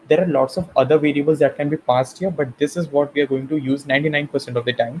 There are lots of other variables that can be passed here, but this is what we are going to use 99% of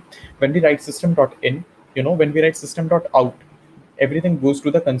the time. When we write system.in, when we write system.out, everything goes to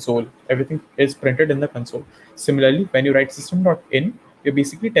the console. Everything is printed in the console. Similarly, when you write system.in, you're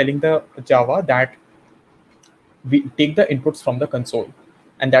basically telling the Java that we take the inputs from the console,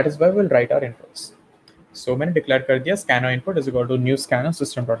 and that is why we'll write our inputs. So मैंने declare कर दिया scanner input is equal to new scanner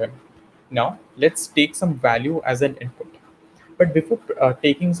system.in. Now let's take some value as an input. But before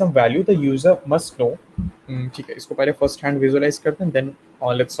taking some value, the user must know. ठीक है, इसको पहले first hand visualize करते हैं, then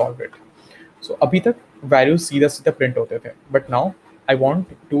let's solve it. So अभी तक values सीधा सीधा print होते थे, but now I want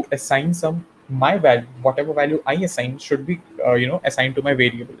to assign some my value. Whatever value I assign should be assigned to my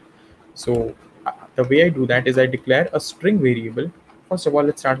variable. So the way I do that is I declare a string variable. First of all,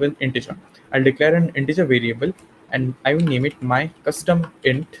 let's start with integer. I'll declare an integer variable, and I will name it my custom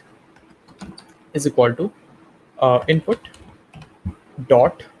int is equal to input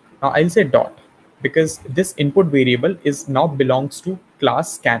dot. Now I'll say dot because this input variable is now belongs to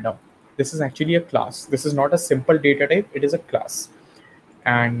class scanner. this is actually a class. This is not a simple data type, it is a class.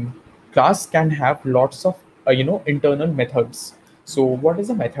 And class can have lots of internal methods. So what is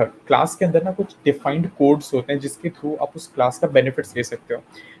a method? Class के अंदर ना कुछ defined codes होते हैं जिसके through आप उस class का benefits ले सकते हो.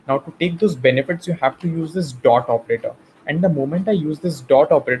 Now to take those benefits, you have to use this dot operator. And the moment I use this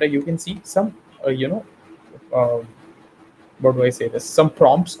dot operator, you can see some what do I say this? Some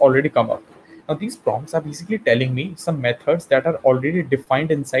prompts already come up. Now these prompts are basically telling me some methods that are already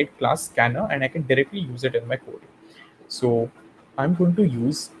defined inside class scanner, and I can directly use it in my code. So I'm going to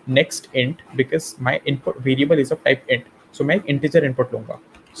use next int because my input variable is of type int. So मैं integer input लूँगा.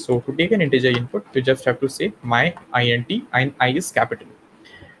 So to take an integer input, you just have to say my int and I is capital.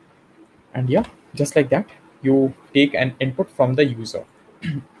 And yeah, just like that, you take an input from the user.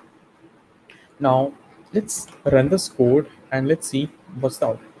 Now let's run this code and let's see what's the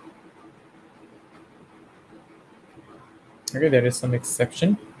output. Okay, there is some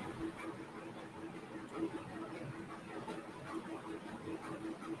exception.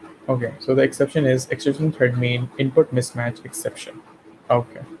 Okay, so the exception is exception thread main input mismatch exception.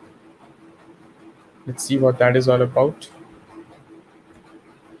 Okay, let's see what that is all about.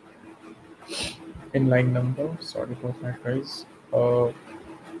 In line number, sorry about that, guys.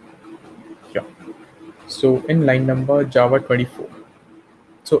 Yeah. So in line number Java 24.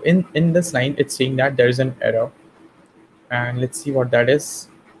 So in this line, it's saying that there is an error, and let's see what that is.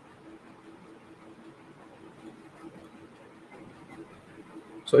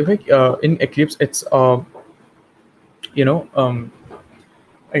 So if I in Eclipse, it's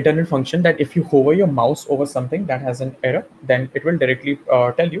internal function that if you hover your mouse over something that has an error, then it will directly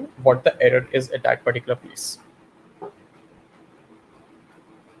tell you what the error is at that particular place.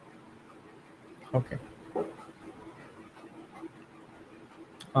 Okay.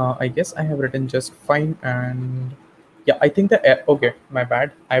 I guess I have written just fine, and yeah, I think okay, my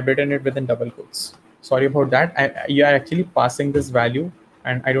bad. I've written it within double quotes. Sorry about that. You are actually passing this value,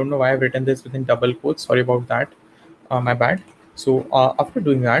 and I don't know why I've written this within double quotes. Sorry about that. My bad. So after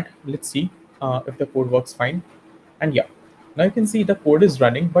doing that, let's see if the code works fine. And yeah, now you can see the code is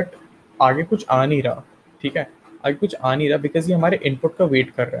running, but आगे कुछ आ नहीं रहा. ठीक है, आगे कुछ आ नहीं रहा because ये हमारे input का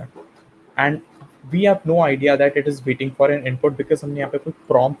wait कर रहा है. And we have no idea that it is waiting for an input because हमने यहाँ पे कोई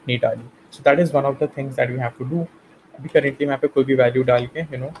prompt नहीं डाली. So that is one of the things that we have to do. अभी currently मैं यहाँ पे कोई भी value डाल के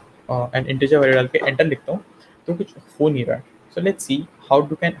an integer value डाल के enter लिखता हूँ, तो कुछ हो नहीं रहा है. So let's see how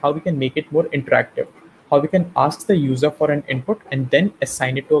we can make it more interactive. How we can ask the user for an input and then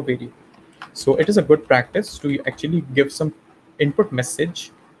assign it to a variable. So it is a good practice to actually give some input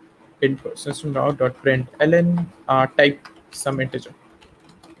message. Input system.out.println type some integer.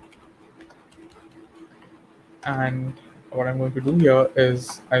 And what I'm going to do here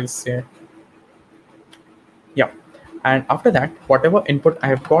is I'll say, yeah. And after that, whatever input I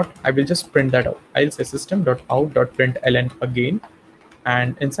have got, I will just print that out. I'll say system.out.println again.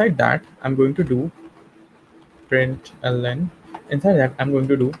 And inside that, I'm going to do println. Inside that, I'm going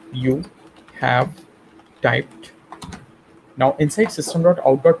to do you have typed. Now inside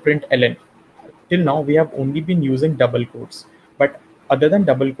system.out.println, till now we have only been using double quotes. But other than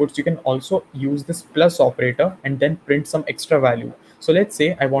double quotes, you can also use this plus operator and then print some extra value. So let's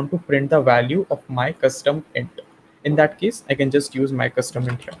say I want to print the value of my custom int. In that case, I can just use my custom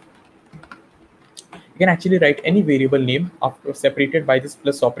int here. You can actually write any variable name after separated by this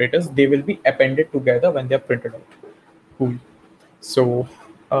plus operators. They will be appended together when they're printed out. Cool. So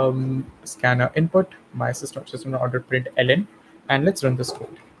scanner input, my system order print ln, and let's run this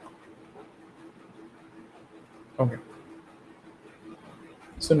code. Okay.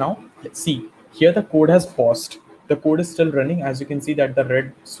 So now let's see. Here the code has paused. The code is still running. As you can see that the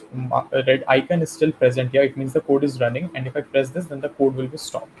red icon is still present here. It means the code is running. And if I press this, then the code will be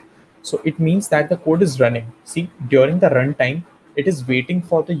stopped. So it means that the code is running. See, during the runtime, it is waiting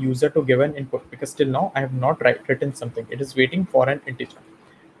for the user to give an input, because till now I have not written something. It is waiting for an integer.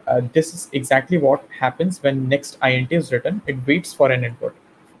 This is exactly what happens when next int is written. It waits for an input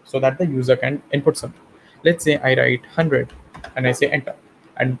so that the user can input something. Let's say I write 100 and I say enter,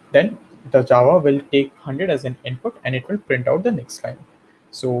 and then the Java will take 100 as an input and it will print out the next line.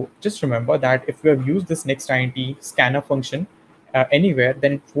 So just remember that if you have used this next int scanner function anywhere,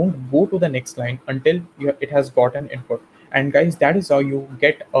 then it won't go to the next line until it has got an input. And guys, that is how you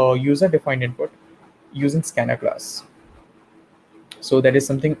get a user defined input using scanner class. So there is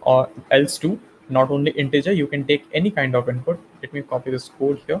something else too, not only integer, you can take any kind of input. Let me copy this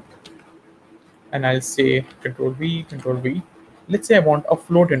code here and I'll say Control V. Let's say I want a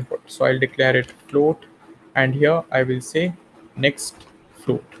float input. So I'll declare it float, and here I will say next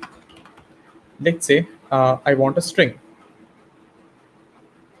float. Let's say I want a string.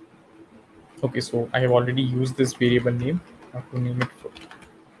 Okay, so I have already used this variable name. I have to name it float.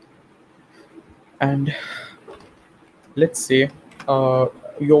 And let's say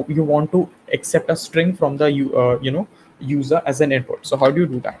you want to accept a string from the user as an input. So how do you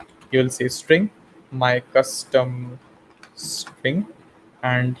do that? You'll say string my custom string,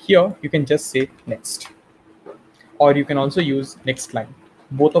 and here you can just say next, or you can also use next line.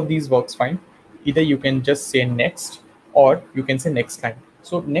 Both of these works fine. Either you can just say next or you can say next line.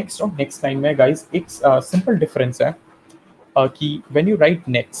 So next or next line mein guys एक simple difference है कि when you write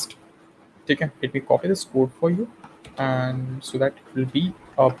next, ठीक है, let me copy this code for you and so that it will be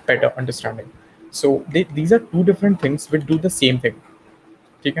a better understanding. So these are two different things which do the same thing,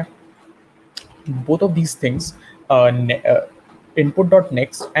 ठीक है. Both of these things,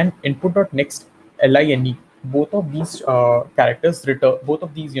 input.next and input.next line, both of these characters return, both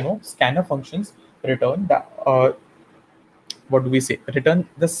of these scanner functions return the what do we say, return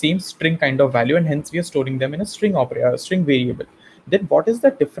the same string kind of value, and hence we are storing them in a string operator, string variable. Then what is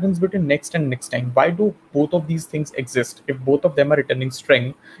the difference between next and next line? Why do both of these things exist? If both of them are returning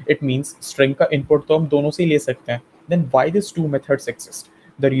string, it means string ka input to hum dono se hi le sakte hain. Then why these two methods exist?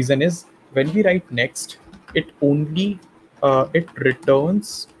 The reason is when we write next, it only it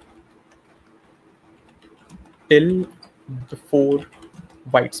returns till before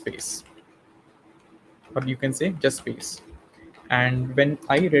white space, or you can say just space. And when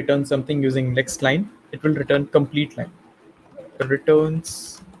I return something using next line, it will return complete line.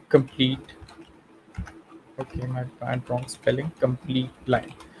 Returns complete. Okay, my bad, wrong spelling. Complete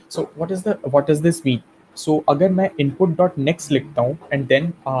line. So what does this mean? So अगर मैं input dot next लिखता हूँ and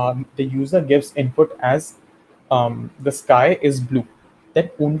then the user gives input as the sky is blue, then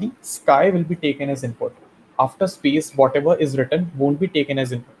only sky will be taken as input. After space, whatever is written won't be taken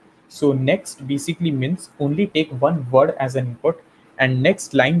as input. So next basically means only take one word as an input, and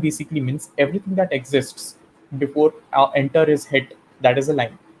next line basically means everything that exists before our enter is hit, that is a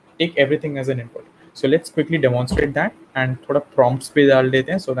line. Take everything as an input. So let's quickly demonstrate that and थोड़ा prompts पे डाल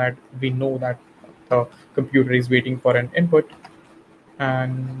देते हैं so that we know that the computer is waiting for an input.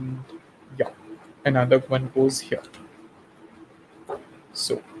 And yeah, another one goes here.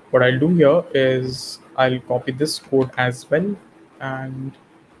 So what I'll do here is I'll copy this code as well, and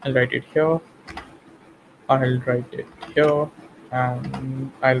I'll write it here. I'll write it here,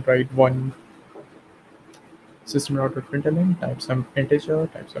 and I'll write one system.println, type some integer,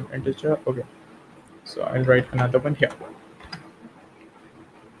 okay. So I'll write another one here.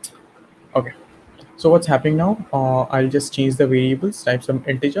 Okay, so what's happening now, I'll just change the variables, type some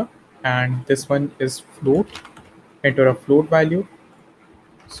integer, and this one is float, enter a float value.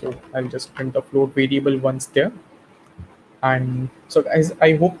 So I'll just print the float variable once there. And so guys,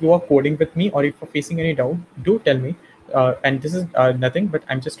 I hope you are coding with me, or if you're facing any doubt, do tell me. And this is nothing, but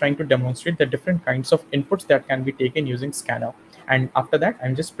I'm just trying to demonstrate the different kinds of inputs that can be taken using scanner. And after that,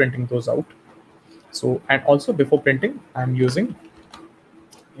 I'm just printing those out. So, and also before printing, I'm using,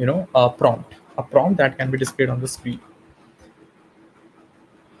 a prompt that can be displayed on the screen.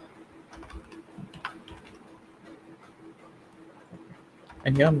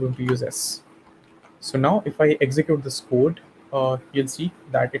 And here I'm going to use S. So now if I execute this code, you'll see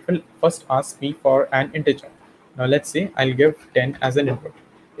that it will first ask me for an integer. Now let's say I'll give 10 as an input.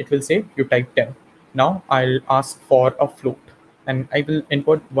 It will say you type 10. Now I'll ask for a float, and I will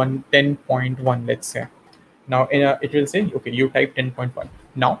input 10.1, let's say. Now it will say, okay, you type 10.1.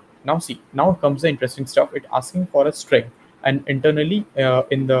 Now see, now comes the interesting stuff. It's asking for a string, and internally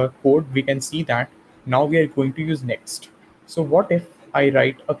in the code we can see that now we are going to use next. So what if I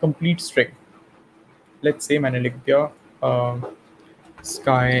write a complete string? Let's say मैंने लिख दिया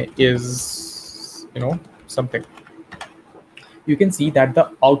sky is something. You can see that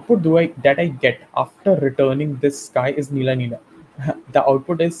the output that I get after returning this sky is Neela Neela. The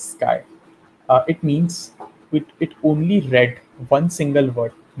output is sky. It means it only read one single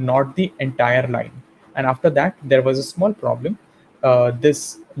word, not the entire line. And after that, there was a small problem.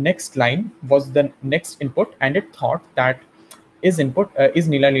 This next line was the next input, and it thought that is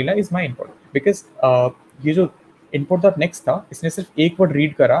Neela Neela is my input, because ये जो input dot next था, इसने सिर्फ एक word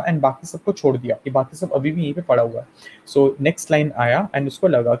read करा and बाकी सबको छोड़ दिया, ये बाकी सब अभी भी यहीं पे पड़ा हुआ है. So next line आया and उसको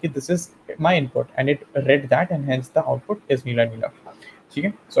लगा कि this is my input, and it read that, and hence the output is Neela Neela. ठीक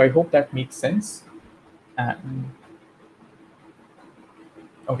है? So I hope that makes sense. And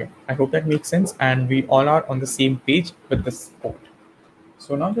okay, I hope that makes sense, and we all are on the same page with this code.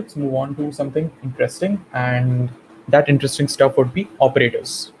 So now let's move on to something interesting, and that interesting stuff would be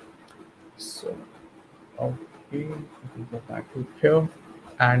operators. So okay, we'll go back to here,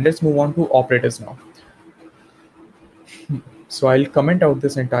 and let's move on to operators now. So I'll comment out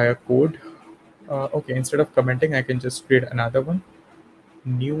this entire code. Okay, instead of commenting, I can just create another one,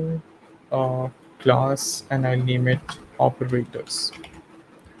 new class, and I'll name it operators.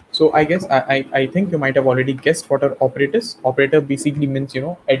 So I guess I think you might have already guessed what are operators. Operator basically means, you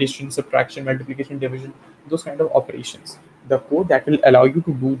know, addition, subtraction, multiplication, division, those kind of operations. The code that will allow you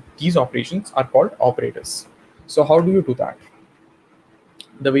to do these operations are called operators. So how do you do that?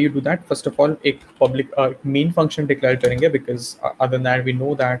 The way you do that, first of all, a public main function declare करेंगे, because other than that we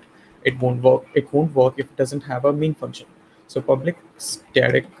know that it won't work. It won't work if it doesn't have a main function. So public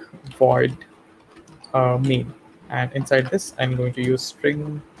static void main, and inside this I'm going to use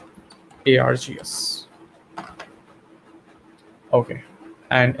string args. Okay,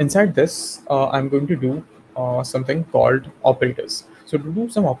 and inside this I'm going to do something called operators. So to do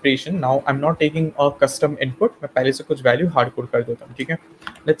some operation, now I'm not taking a custom input. मैं पहले से कुछ value hard code कर देता हूँ, ठीक है?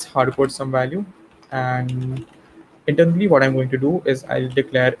 Let's hard code some value, and internally what I'm going to do is I'll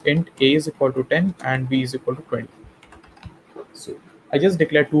declare int a is equal to 10 and b is equal to 20. So I just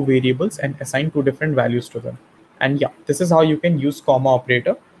declare two variables and assign two different values to them. And yeah, this is how you can use comma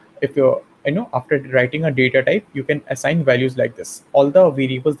operator. If you're, you know, after writing a data type, you can assign values like this. All the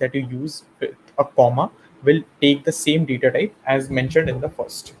variables that you use with a comma will take the same data type as mentioned in the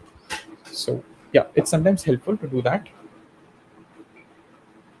first. So yeah, it's sometimes helpful to do that.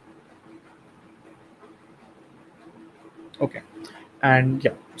 Okay, and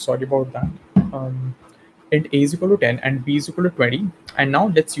yeah, sorry about that. Int a is equal to 10 and b is equal to 20. And now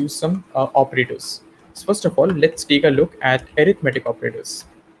let's use some operators. So first of all, let's take a look at arithmetic operators.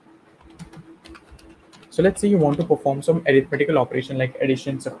 So let's say you want to perform some arithmetical operation like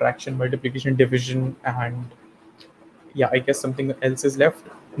addition, subtraction, multiplication, division, and yeah, I guess something else is left,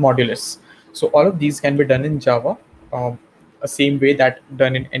 modulus. So all of these can be done in Java, a same way that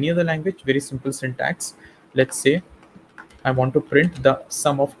done in any other language. Very simple syntax. Let's say I want to print the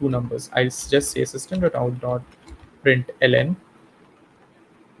sum of two numbers. I'll just say system.out.println.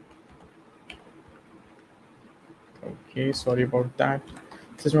 Okay, sorry about that.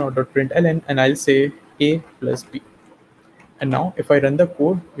 System.out.println, and I'll say a plus b. And now if I run the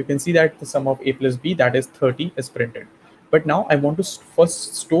code, you can see that the sum of a plus b, that is 30, is printed. But now I want to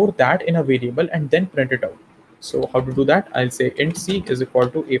first store that in a variable and then print it out. So how to do that? I'll say int c is equal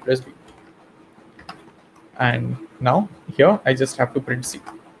to a plus b. And now here I just have to print c.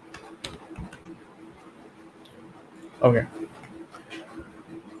 Okay.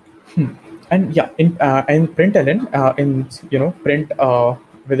 And yeah, in println, print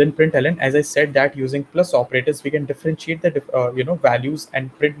within println, as I said that using plus operators, we can differentiate the values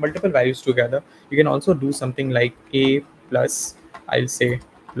and print multiple values together. You can also do something like a plus, I'll say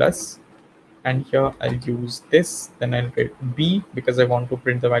plus, and here I'll use this, then I'll write b because I want to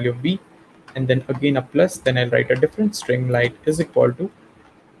print the value of b, and then again a plus, then I'll write a different string like is equal to,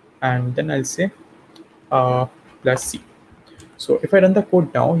 and then I'll say plus c. So if I run the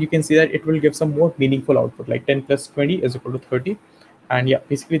code now, you can see that it will give some more meaningful output, like 10 plus 20 is equal to 30. And yeah,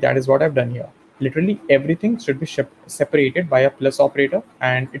 basically that is what I've done here. Literally everything should be separated by a plus operator,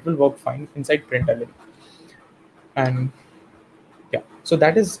 and it will work fine inside println. And yeah, so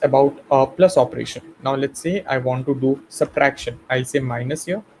that is about a plus operation. Now let's say I want to do subtraction. I'll say minus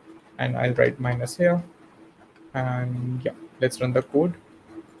here, and I'll write minus here. And yeah, let's run the code.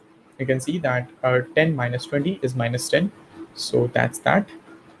 You can see that 10 minus 20 is minus 10. So that's that.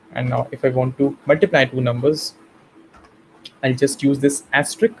 And now if I want to multiply two numbers, I'll just use this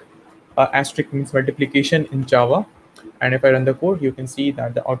asterisk. Asterisk means multiplication in Java. And if I run the code, you can see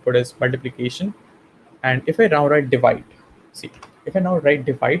that the output is multiplication. And if I now write divide, see, if I now write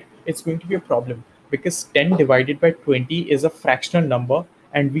divide, it's going to be a problem because 10 divided by 20 is a fractional number,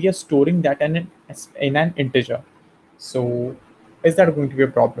 and we are storing that in an integer. So is that going to be a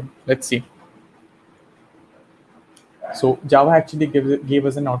problem? Let's see. So Java actually gave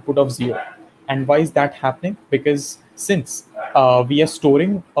us an output of 0. And why is that happening? Because since we are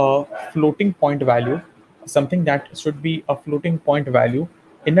storing a floating point value, something that should be a floating point value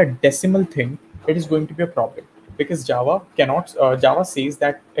in a decimal thing, it is going to be a problem because Java cannot. Java says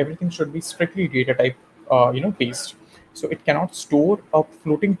that everything should be strictly data type, based. So it cannot store a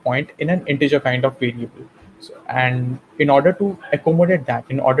floating point in an integer kind of variable. So, and in order to accommodate that,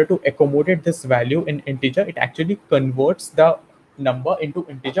 in order to accommodate this value in integer, it actually converts the number into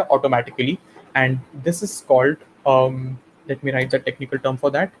integer automatically. And this is called, let me write the technical term for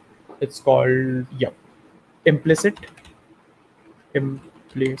that. It's called, implicit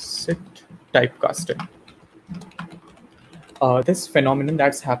typecasting. This phenomenon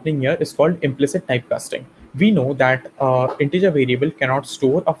that's happening here is called implicit typecasting. We know that integer variable cannot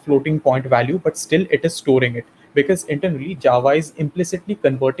store a floating point value, but still it is storing it because internally Java is implicitly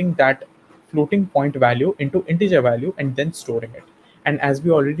converting that floating point value into integer value and then storing it. And as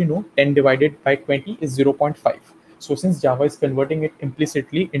we already know, 10 divided by 20 is 0.5. So since Java is converting it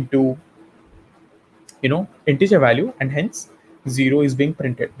implicitly into integer value, and hence 0 is being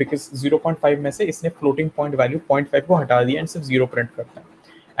printed because 0.5 में से इसने floating point value 0.5 को हटा दिया and सिर्फ 0 print करता है.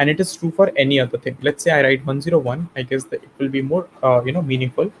 And it is true for any other thing. Let's say I write 101. I guess that it will be more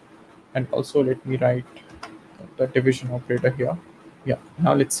meaningful. And also let me write the division operator here. Yeah.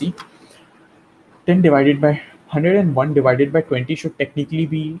 Now let's see. 10 divided by 101 divided by 20 should technically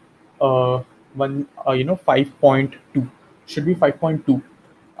be 5.2. Should be 5.2.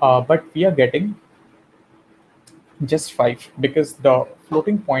 But we are getting just 5 because the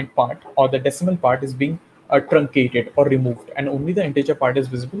floating point part or the decimal part is being truncated or removed, and only the integer part is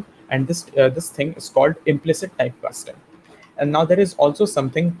visible. And this thing is called implicit typecasting. And now there is also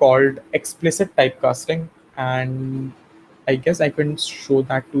something called explicit typecasting, and I guess I can show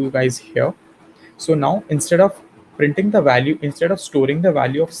that to you guys here. So now instead of printing the value, instead of storing the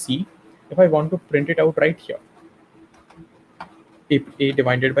value of C, if I want to print it out right here, A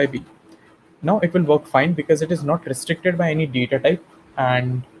divided by B. Now it will work fine because it is not restricted by any data type,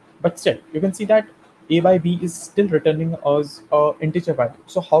 but still you can see that A by B is still returning as a integer value.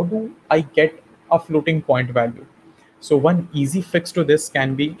 So how do I get a floating point value? So one easy fix to this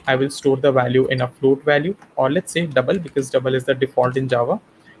can be, I will store the value in a float value, or let's say double, because double is the default in Java,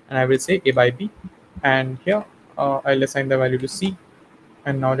 and I will say A by B, and here I'll assign the value to C,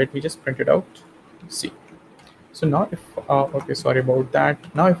 and now let me just print it out, C. So now if, okay, sorry about that.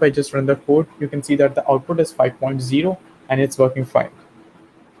 Now if I just run the code, you can see that the output is 5.0 and it's working fine.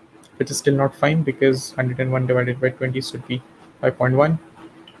 It is still not fine because 101 divided by 20 should be 5.1,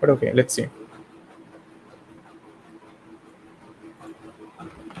 but okay, let's see.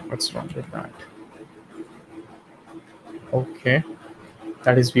 What's wrong with that? Okay,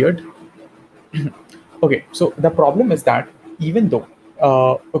 that is weird. Okay, so the problem is that even though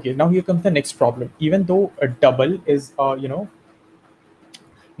okay, now here comes the next problem. Even though a double is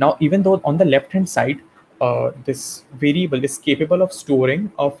now even though on the left hand side this variable is capable of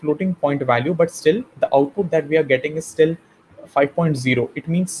storing a floating point value, but still the output that we are getting is still 5.0. It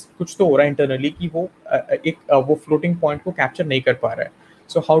means कुछ तो हो रहा है internally कि वो floating point को capture नहीं कर पा रहा है.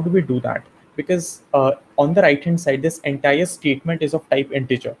 So how do we do that? Because on the right hand side, this entire statement is of type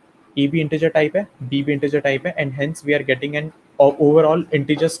integer. A भी integer type है, B भी integer type है, and hence we are getting an overall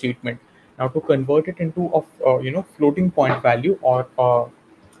integer statement. Now to convert it into floating point value, or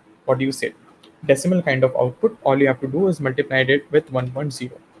what do you say, decimal kind of output, all you have to do is multiply it with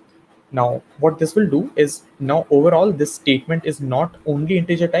 1.0. Now what this will do is, now overall this statement is not only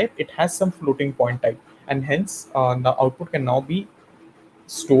integer type, it has some floating point type, and hence the output can now be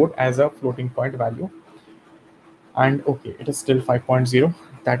stored as a floating point value. And okay, it is still 5.0.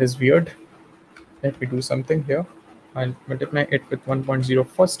 That is weird. Let me do something here. I'll multiply it with 1.0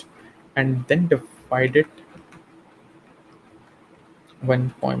 first and then divide it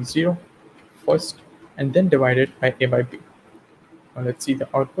 1.0 first and then divide it by A by B. Now let's see the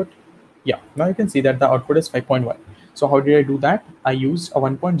output. Yeah, now you can see that the output is 5.1. So how did I do that? I used a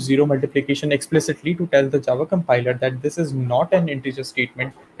 1.0 multiplication explicitly to tell the Java compiler that this is not an integer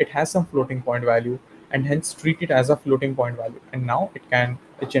statement. It has some floating point value, and hence treat it as a floating point value. And now it can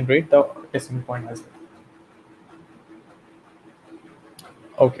generate the decimal point as well.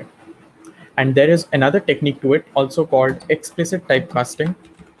 Okay. And there is another technique to it also called explicit typecasting.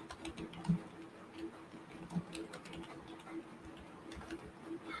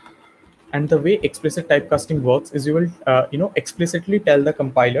 And the way explicit typecasting works is you will explicitly tell the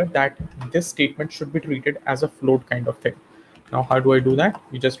compiler that this statement should be treated as a float kind of thing. Now how do I do that?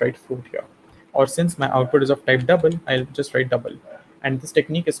 You just write float here. Or since my output is of type double, I'll just write double. And this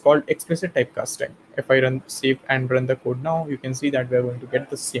technique is called explicit typecasting. If I save and run the code now, you can see that we're going to get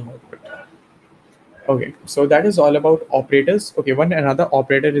the same output. Okay, so that is all about operators. Okay, another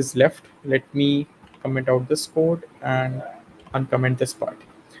operator is left. Let me comment out this code and uncomment this part.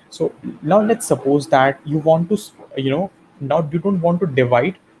 So now let's suppose that you want to, now you don't want to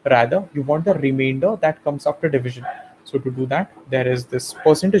divide, rather you want the remainder that comes after division. So to do that, there is this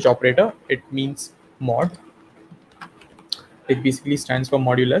percentage operator. It means mod. It basically stands for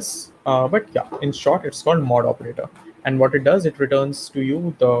modulus, but yeah, in short, it's called mod operator. And what it does, it returns to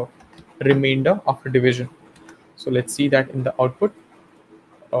you the remainder after division. So let's see that in the output.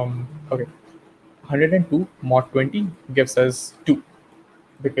 Okay, 102 mod 20 gives us 2,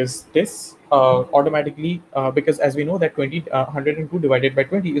 because this automatically, because as we know that 102 divided by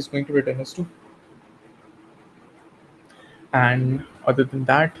 20 is going to return us 2. And other than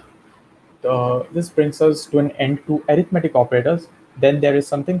that, this brings us to an end to arithmetic operators. Then there is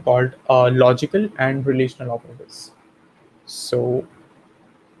something called logical and relational operators. So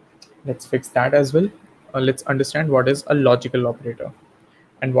let's fix that as well. Let's understand what is a logical operator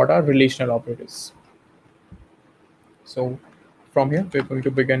and what are relational operators. So from here, we're going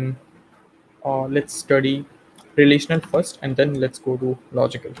to begin. Let's study relational first, and then let's go to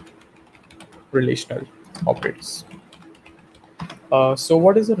logical. Relational operators. So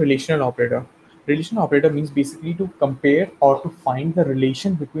what is a relational operator? Relational operator means basically to compare or to find the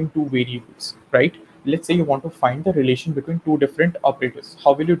relation between two variables, right? Let's say you want to find the relation between two different operators.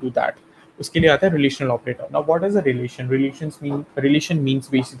 How will you do that? उसके लिए आता है relational operator. Now, what is a relation? Relation means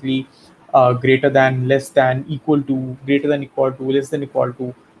basically greater than, less than, equal to, greater than equal to, less than equal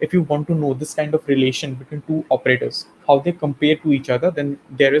to. If you want to know this kind of relation between two operators, how they compare to each other, then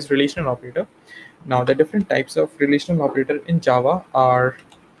there is relational operator. Now, the different types of relational operator in Java are,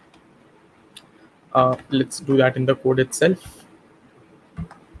 let's do that in the code itself.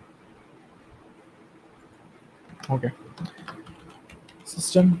 Okay.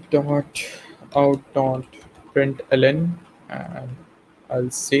 System.out.println, and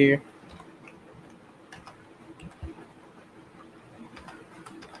I'll say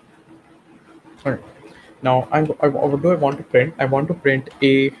all right. Now, what do I want to print? I want to print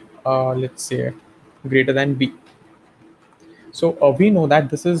a, let's say, greater than b. So we know that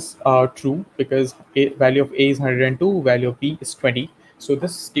this is true because value of a is 102, value of b is 20. So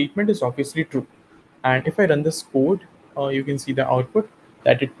this statement is obviously true. And if I run this code, you can see the output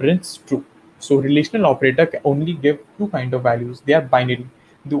that it prints true. So relational operator can only give two kind of values. They are binary.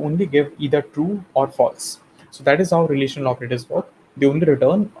 They only give either true or false. So that is how relational operators work. They only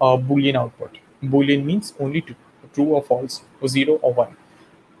return a Boolean output. Boolean means only two, true or false, or 0 or 1.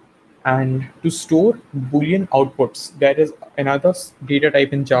 And to store Boolean outputs, there is another data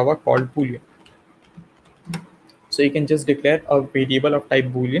type in Java called Boolean. So you can just declare a variable of type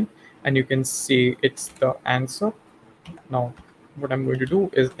Boolean and you can say it's the answer. Now, what I'm going to do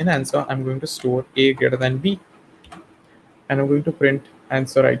is in answer, I'm going to store a greater than b, and I'm going to print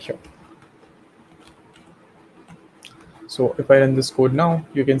answer right here. So if I run this code now,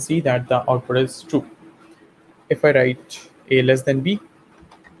 you can see that the output is true. If I write a less than b,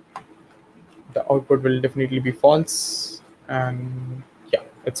 the output will definitely be false, and yeah,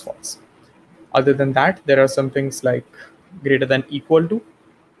 it's false. Other than that, there are some things like greater than equal to,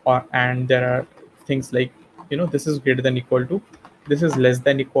 and there are things like, this is greater than equal to, this is less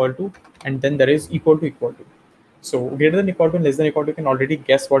than equal to, and then there is equal to equal to. So greater than equal to and less than equal to, you can already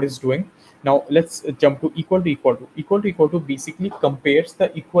guess what it's doing. Now let's jump to equal to equal to. Equal to equal to basically compares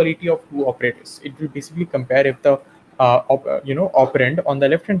the equality of two operators. It will basically compare if the operand on the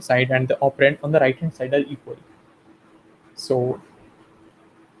left hand side and the operand on the right hand side are equal. So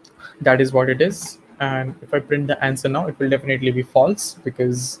that is what it is. And if I print the answer now, it will definitely be false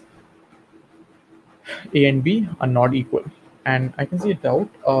because a and b are not equal. And I can see it out.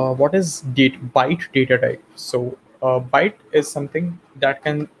 What is byte data type? So byte is something that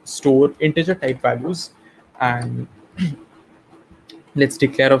can store integer type values, and let's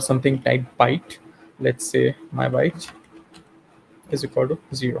declare of something type byte. Let's say my byte is equal to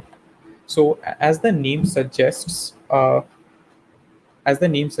 0. So as the name suggests,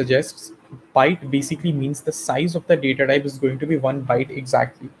 byte basically means the size of the data type is going to be 1 byte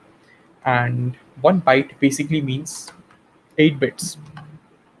exactly, and 1 byte basically means 8 bits.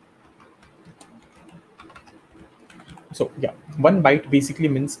 So yeah, 1 byte basically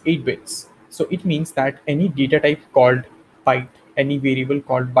means 8 bits. So it means that any data type called byte, any variable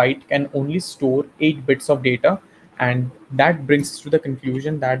called byte can only store 8 bits of data, and that brings us to the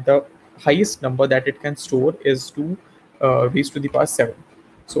conclusion that the highest number that it can store is 2 raised to the power 7.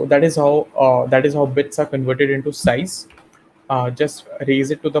 So that is how bits are converted into size. Just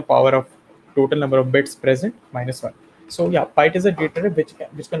raise it to the power of total number of bits present minus 1. So yeah, byte is a data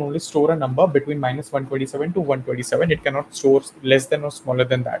type which can only store a number between minus 127 to 127. It cannot store less than or smaller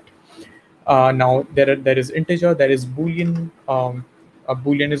than that. Now there is integer, there is Boolean. A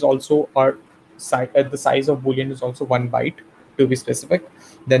Boolean is also the size of Boolean is also 1 byte to be specific.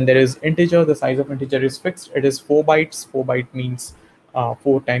 Then there is integer. The size of integer is fixed. It is 4 bytes. 4 byte means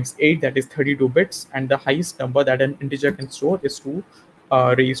 4 times 8, that is 32 bits, and the highest number that an integer can store is 2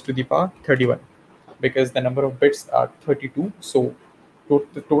 raised to the power 31, because the number of bits are 32. So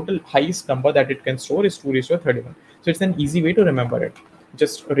the total highest number that it can store is 2 raised to 31. So it's an easy way to remember it.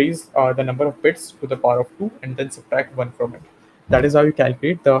 Just raise the number of bits to the power of 2 and then subtract 1 from it. That is how you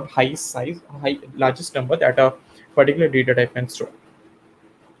calculate the largest number that a particular data type can store.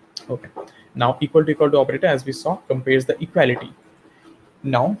 Okay. Now equal to operator, as we saw, compares the equality.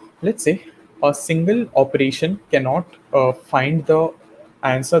 Now let's say a single operation cannot find the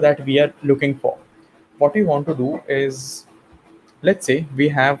answer that we are looking for. What we want to do is, let's say we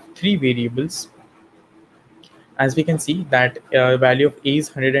have three variables. As we can see that value of A is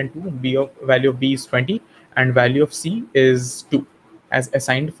 102, value of B is 20, and value of C is 2 as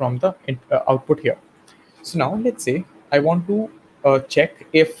assigned from the output here. So now let's say I want to check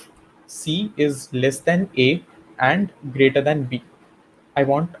if C is less than A and greater than B. I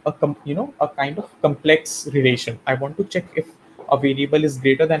want a a kind of complex relation. I want to check if a variable is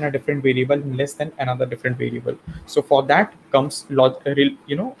greater than a different variable and less than another different variable. So for that comes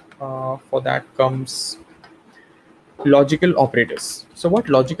logical operators. So what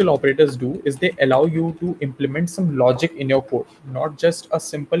logical operators do is they allow you to implement some logic in your code, not just a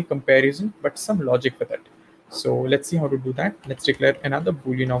simple comparison, but some logic with it. So let's see how to do that. Let's declare another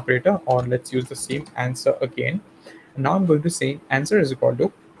Boolean operator, or let's use the same answer again. Now I'm going to say answer is equal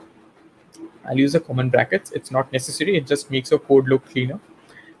to, I'll use the common brackets. It's not necessary. It just makes your code look cleaner.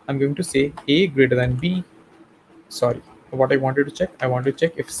 I'm going to say A greater than B. Sorry, what I wanted to check. I want to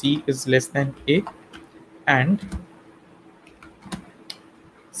check if C is less than A and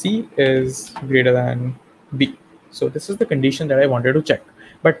C is greater than B. So this is the condition that I wanted to check.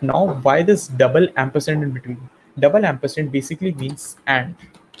 But now why this double ampersand in between? Double ampersand basically means and.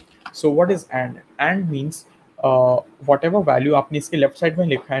 So what is and? And means whatever value आपने इसके left side में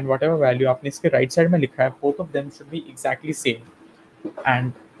लिखा है and whatever value आपने इसके right side में लिखा है, both of them should be exactly same.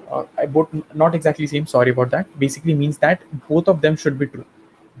 And both not exactly same, sorry about that. Basically means that both of them should be true.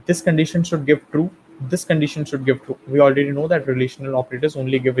 This condition should give true. This condition should give true. We already know that relational operators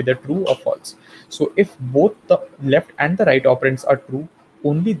only give either true or false. So if both the left and the right operands are true,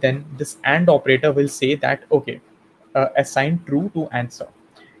 only then this AND operator will say that, okay, assign true to answer.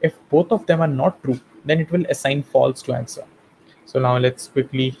 If both of them are not true, then it will assign false to answer. So now let's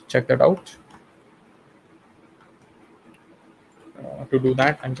quickly check that out. To do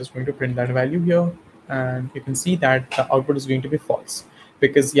that, I'm just going to print that value here, and you can see that the output is going to be false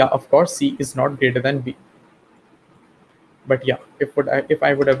because, yeah, of course, C is not greater than B. But yeah, if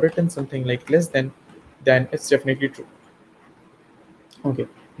I would have written something like less than, then it's definitely true. Okay,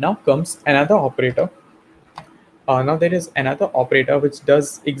 now comes another operator. Now there is another operator which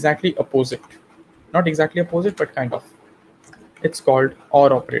does exactly opposite. Not exactly opposite, but kind of. It's called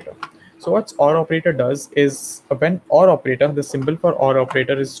OR operator. So what OR operator does is, when OR operator, the symbol for OR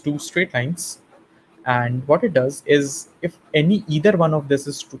operator is two straight lines. And what it does is, if either one of this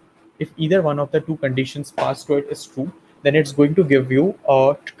is true, if either one of the two conditions passed to it is true, then it's going to give you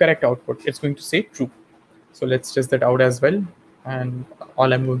a correct output. It's going to say true. So let's test that out as well. And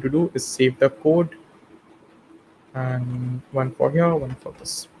all I'm going to do is save the code. And one for here, one for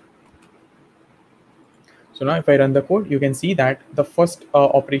this. So now if I run the code, you can see that the first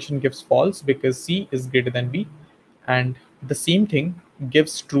operation gives false because C is greater than B. And the same thing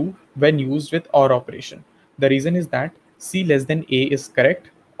gives true when used with OR operation. The reason is that C less than A is correct.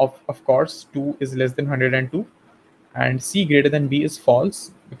 Of course, 2 is less than 102. And C greater than B is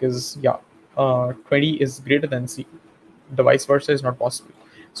false because, yeah, 20 is greater than C. The vice versa is not possible.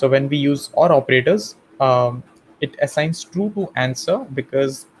 So when we use OR operators, it assigns true to answer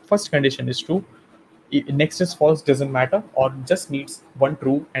because first condition is true. Next is false, doesn't matter, or just needs one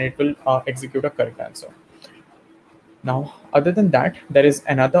true and it will execute a correct answer. Now, other than that, there is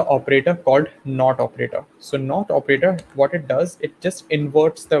another operator called NOT operator. So NOT operator, what it does, it just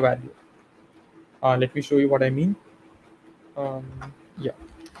inverts the value. Let me show you what I mean. Yeah.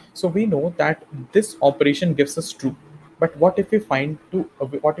 So we know that this operation gives us true, but what if we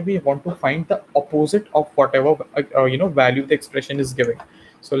what if we want to find the opposite of whatever value the expression is giving?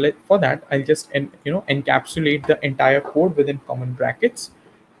 So for that, I'll just encapsulate the entire code within common brackets,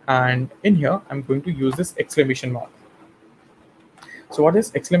 and in here I'm going to use this exclamation mark. So what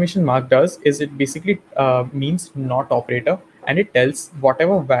this exclamation mark does is it basically means not operator, and it tells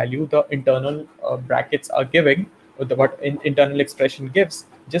whatever value the internal brackets are giving, or what internal expression gives,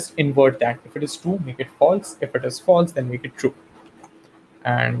 just invert that. If it is true, make it false. If it is false, then make it true.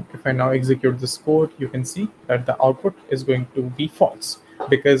 And if I now execute this code, you can see that the output is going to be false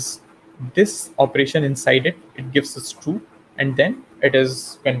because this operation inside it gives us true, and then it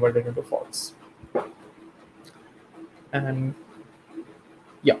is converted into false. And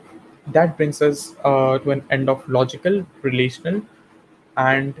yeah, that brings us to an end of logical, relational,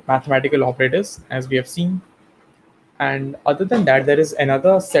 and mathematical operators, as we have seen. And other than that, there is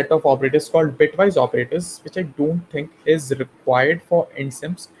another set of operators called bitwise operators, which I don't think is required for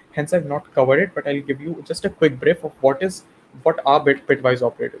insims. Hence, I've not covered it, but I'll give you just a quick brief of what are bitwise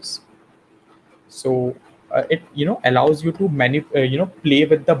operators. So it allows you to play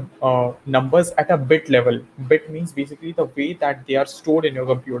with the numbers at a bit level. Bit means basically the way that they are stored in your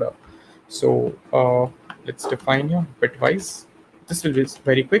computer. So let's define here bitwise. This will be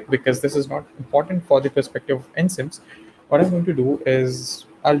very quick because this is not important for the perspective of ensims. What I'm going to do is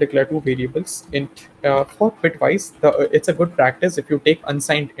I'll declare two variables. Int for bitwise, it's a good practice if you take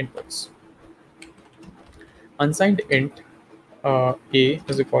unsigned inputs. Unsigned int a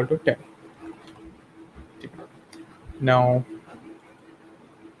is equal to 10. Now,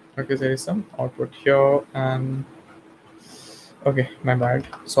 okay, there is some output here, and okay, my bad.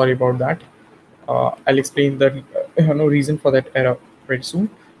 Sorry about that. I'll explain the reason for that error very soon.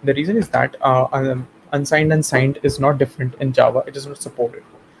 The reason is that unsigned and signed is not different in Java. It is not supported.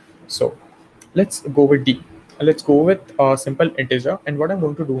 So let's go with D. Let's go with a simple integer. And what I'm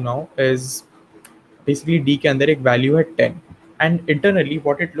going to do now is basically D के अंदर एक value है 10. And internally,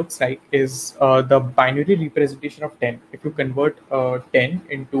 what it looks like is the binary representation of 10. If you convert 10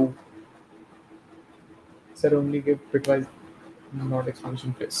 into, sir, only give bitwise, not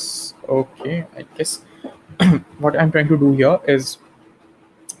expansion place. Okay, I guess what I'm trying to do here is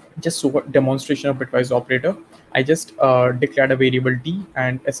just so demonstration of bitwise operator. I just declared a variable D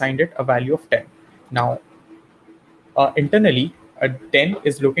and assigned it a value of 10. Now, internally, 10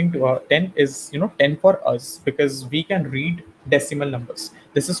 is looking to 10 is 10 for us because we can read decimal numbers.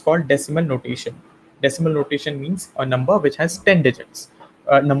 This is called decimal notation. Decimal notation means a number which has 10 digits.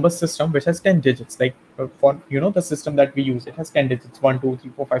 A number system which has 10 digits, like for the system that we use, it has 10 digits: 1 2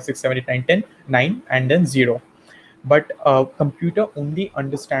 3 4 5 6 7 8 9 10, 9 and then 0. But computer only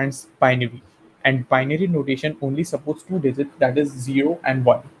understands binary, and binary notation only supports 2 digits, that is 0 and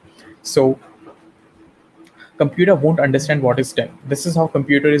 1. So computer won't understand what is 10. This is how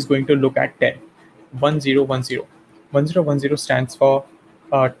computer is going to look at 10. 1010. 1010 stands for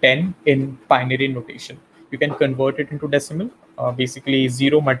 10 in binary notation. You can convert it into decimal. Basically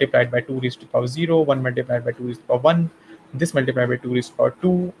 0 multiplied by 2 raised to the power 0, 1 multiplied by 2 raised to the power 1, this multiplied by 2 raised to the power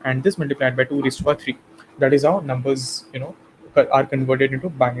 2, and this multiplied by 2 raised to the power 3. That is how numbers are converted into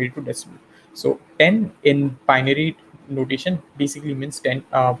binary to decimal. So 10 in binary notation basically means 10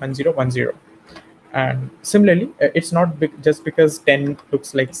 1010. And similarly, it's not just because 10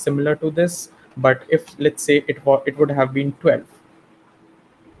 looks like similar to this, but if let's say it would have been 12.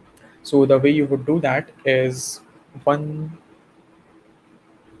 So the way you would do that is 1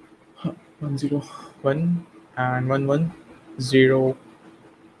 0 1 and 1 1 0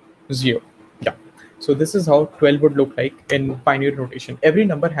 0. Yeah. So this is how 12 would look like in binary notation. Every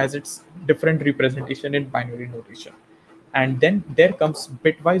number has its different representation in binary notation. And then there comes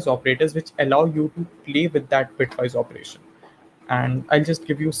bitwise operators which allow you to play with that bitwise operation. And I'll just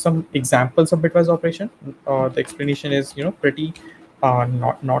give you some examples of bitwise operation. The explanation is pretty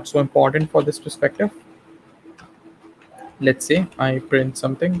not so important for this perspective. Let's say I print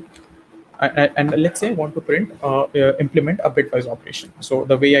something, and let's say I want to print implement a bitwise operation. So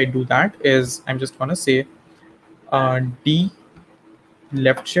the way I do that is I'm just gonna say D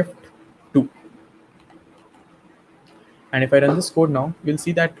left shift 2. And if I run this code now, you'll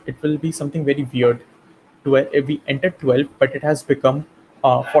see that it will be something very weird. We entered 12, but it has become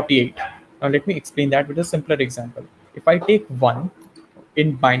 48. Now let me explain that with a simpler example. If I take 1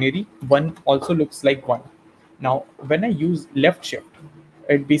 in binary, 1 also looks like 1. Now, when I use left shift,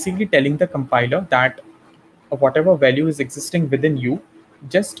 it basically telling the compiler that whatever value is existing within you,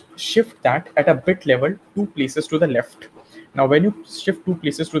 just shift that at a bit level 2 places to the left. Now, when you shift 2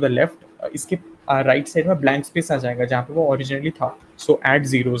 places to the left, इसके right side में blank space आ जाएगा जहाँ पे वो originally था. So add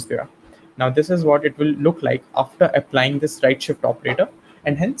zeros there. Now this is what it will look like after applying this right shift operator,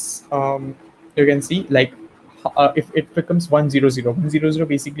 and hence you can see like if it becomes 100, 100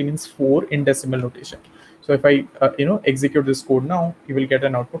 basically means 4 in decimal notation. So if I execute this code now, you will get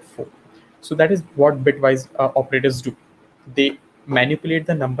an output 4. So that is what bitwise operators do. They manipulate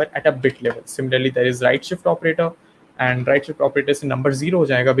the number at a bit level. Similarly, there is right shift operator, and right shift operator से number 0 हो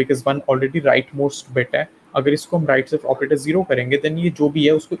जाएगा because 1 already rightmost bit है. अगर इसको हम right shift operator 0 करेंगे, then ये जो भी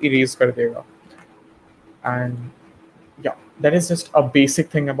है उसको erase कर देगा. And yeah, that is just a basic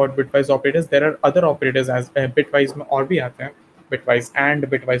thing about bitwise operators. There are other operators as bitwise में और भी आते हैं, bitwise and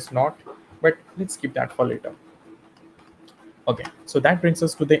bitwise not, but let's keep that for later. Okay, so that brings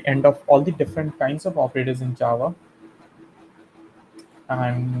us to the end of all the different kinds of operators in Java.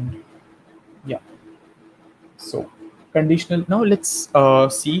 And yeah, so conditional. Now let's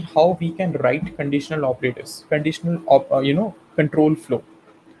see how we can write conditional operators, conditional control flow.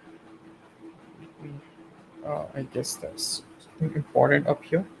 I guess that's something important up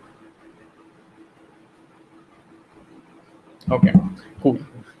here. Okay, cool.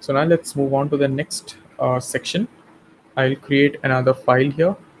 So now let's move on to the next section. I'll create another file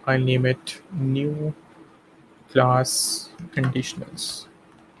here. I'll name it new class conditionals.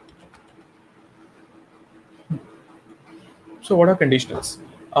 So what are conditionals?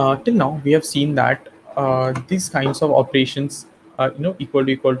 Till now, we have seen that these kinds of operations, equal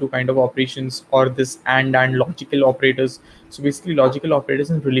to kind of operations, or this and logical operators. So basically, logical operators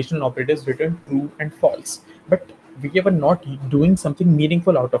and relational operators return true and false. But we are not doing something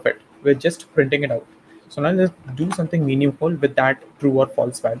meaningful out of it. We're just printing it out. So now let's do something meaningful with that true or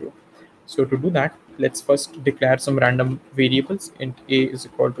false value. So to do that, let's first declare some random variables. Int a is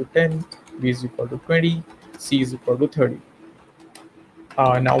equal to 10, b is equal to 20, c is equal to 30.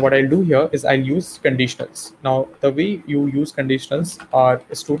 Now what I'll do here is I'll use conditionals. Now the way you use conditionals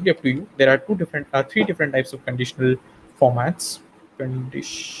is totally up to you. There are three different types of conditional formats.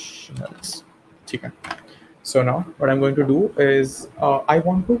 Conditionals. Okay. So now what I'm going to do is I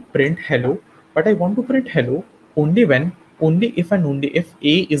want to print hello, but I want to print hello only if and only if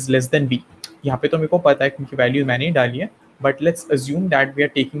a is less than b. यहाँ पे तो मेरे को पता है क्योंकि value मैंने ही डाली है, but let's assume that we are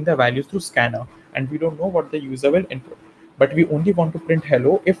taking the values through scanner and we don't know what the user will input. But we only want to print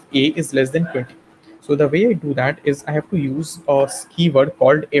hello if a is less than 20. So the way I do that is I have to use a keyword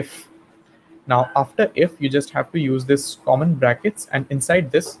called if. Now after if, you just have to use this common brackets, and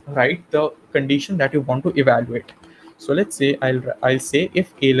inside this write the condition that you want to evaluate. So let's say I'll say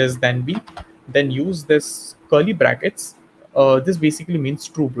if a less than b, then use this curly brackets. This basically means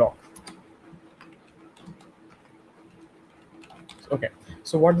true block. Okay,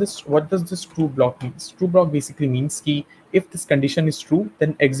 so what does this true block means? True block basically means key if this condition is true,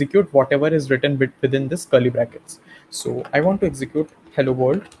 then execute whatever is written within this curly brackets. So I want to execute hello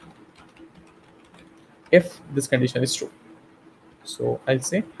world if this condition is true. So I'll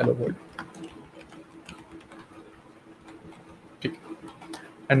say hello world. Okay.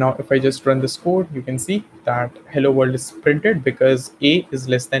 And now if I just run this code, you can see that hello world is printed because a is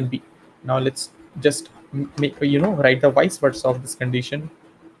less than b. Now let's just write the vice versa of this condition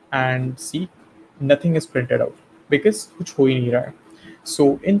and see nothing is printed out because kuch ho hi nahi raha hai.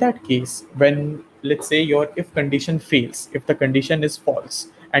 So in that case, when let's say your if condition fails, if the condition is false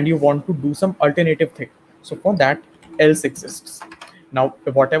and you want to do some alternative thing, so for that else exists. Now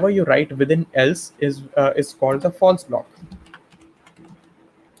whatever you write within else is called the false block,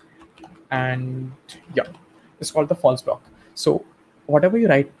 and yeah, it's called the false block. So whatever you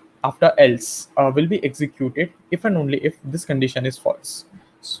write after else will be executed if and only if this condition is false.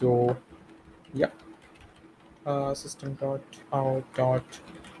 So yeah,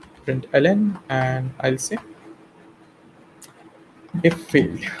 system.out.println, and I'll say if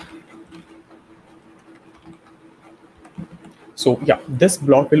failed. So yeah, this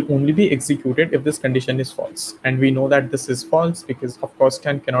block will only be executed if this condition is false, and we know that this is false because of course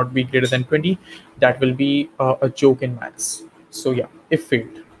 10 cannot be greater than 20. That will be a joke in maths. So yeah, if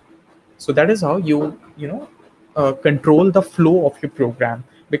failed. So that is how you control the flow of your program,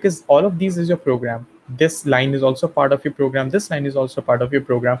 because all of these is your program. This line is also part of your program. This line is also part of your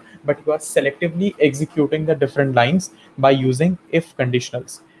program, but you are selectively executing the different lines by using if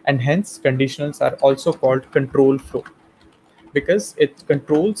conditionals, and hence conditionals are also called control flow because it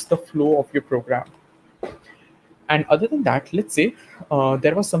controls the flow of your program. And other than that, let's say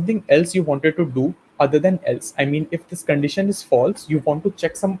there was something else you wanted to do other than else. I mean, if this condition is false, you want to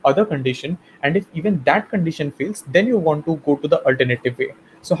check some other condition, and if even that condition fails, then you want to go to the alternative way.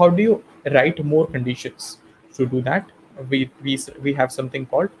 So how do you write more conditions? To do that, we have something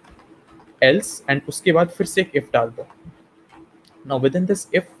called else, and uske baad fir se if dal do. Now within this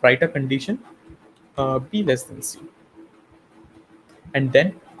if, write a condition b less than c, and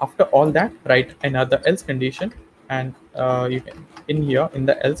then after all that write another else condition, and you can in here in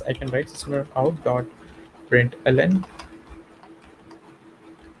the else I can write system.out.println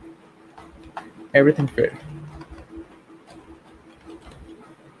everything failed.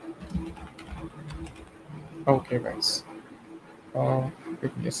 Okay guys,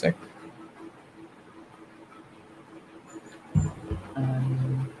 give me a sec.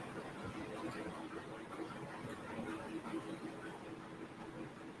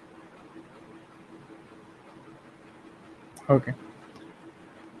 Okay.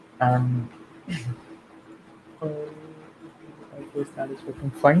 I guess that is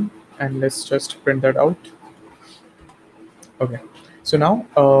working fine, and let's just print that out. Okay. So now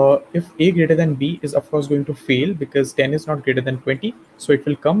if a greater than b is of course going to fail because 10 is not greater than 20. So it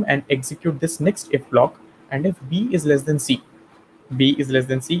will come and execute this next if block. And if b is less than c, b is less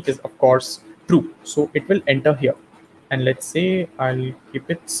than c is of course true. So it will enter here. And let's say I'll keep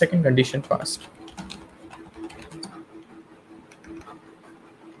it second condition first.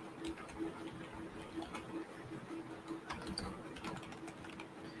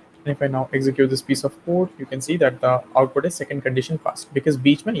 And if I now execute this piece of code, you can see that the output is second condition passed because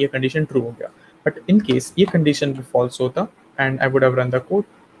बीच में ये condition true हो गया. But in case ये condition false होता and I would have run the code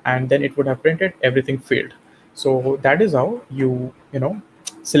and then it would have printed everything failed. So that is how you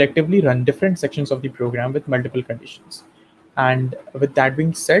selectively run different sections of the program with multiple conditions. And with that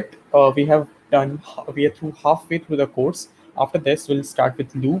being said, we are through halfway through the course. After this, we'll start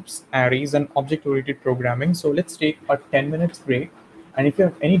with loops, arrays, and object-oriented programming. So let's take a 10 minutes break. And if you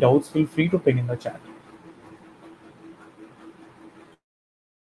have any doubts, feel free to ping in the chat.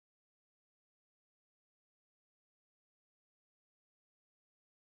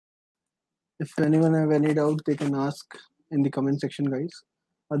 If anyone have any doubt, they can ask in the comment section, guys.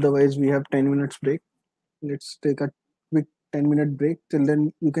 Otherwise, we have 10 minutes break. Let's take a quick 10-minute break. Till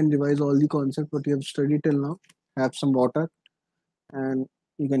then, you can revise all the concepts what you have studied till now. Have some water, and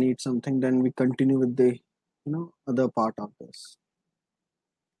you can eat something. Then we continue with the other part of this.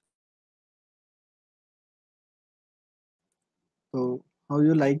 So, how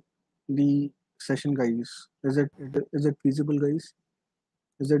you like the session, guys? Is it feasible, guys?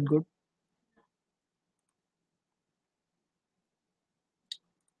 Is it good?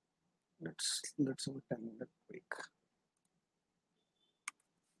 Let's have a 10-minute break.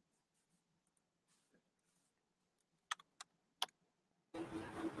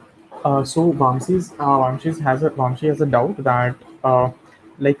 So Vamshi has a doubt that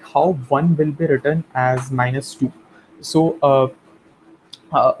like how 1 will be written as -2. So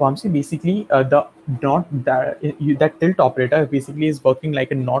Vamsi, basically the not that tilt operator basically is working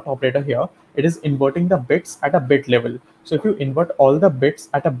like a not operator here. It is inverting the bits at a bit level. So if you invert all the bits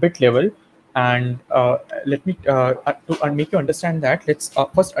at a bit level, and let me to make you understand that, let's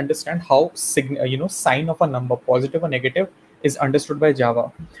first understand how sign of a number, positive or negative, is understood by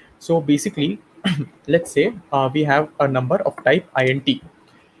Java. So basically, let's say we have a number of type int,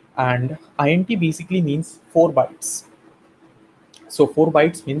 and int basically means 4 bytes. So 4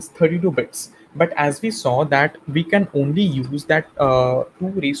 bytes means 32 bits. But as we saw that we can only use that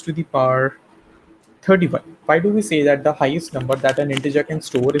 2 raised to the power 31. Why do we say that the highest number that an integer can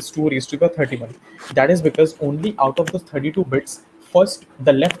store is 2 raised to the 31? That is because only out of those 32 bits, first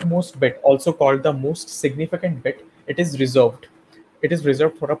the leftmost bit, also called the most significant bit, it is reserved. It is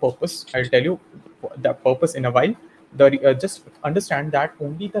reserved for a purpose. I'll tell you the purpose in a while. Just understand that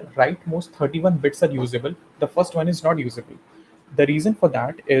only the rightmost 31 bits are usable. The first one is not usable. The reason for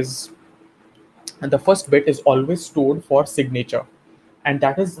that is the first bit is always stored for signature, and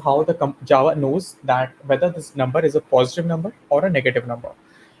that is how the Java knows that whether this number is a positive number or a negative number.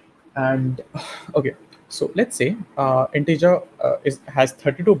 And okay, so let's say integer has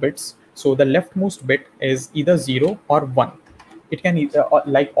 32 bits, so the leftmost bit is either 0 or 1. It can either,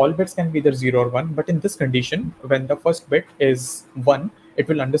 like all bits can be either 0 or 1, but in this condition, when the first bit is 1, it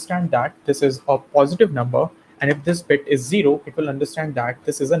will understand that this is a positive number, and if this bit is 0, it will understand that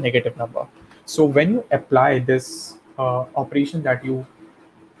this is a negative number. So when you apply this operation that you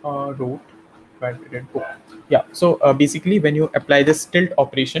wrote, where did it go? Yeah, so basically when you apply this tilt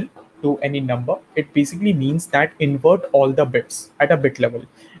operation to any number, it basically means that invert all the bits at a bit level.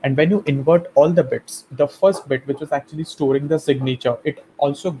 And when you invert all the bits, the first bit, which was actually storing the signature, it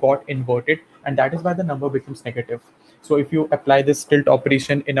also got inverted, and that is why the number becomes negative. So if you apply this tilt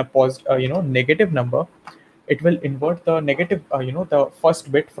operation in a negative number, it will invert the negative, the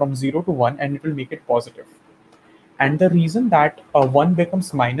first bit from 0 to 1, and it will make it positive. And the reason that 1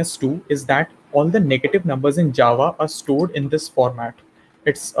 becomes -2 is that all the negative numbers in Java are stored in this format.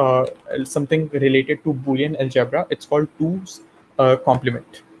 It's something related to Boolean algebra. It's called 2's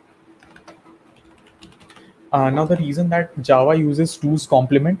complement. Now, the reason that Java uses 2's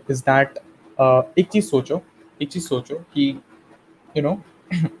complement is that एक चीज सोचो कि you know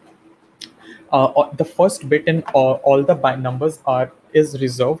the first bit in all the numbers is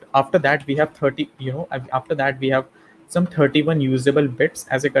reserved. After that we have 30, after that we have some 31 usable bits,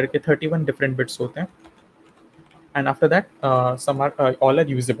 ऐसे करके 31 different bits होते हैं, and after that some are all are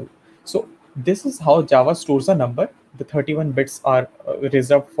usable. So this is how Java stores a number. The 31 bits are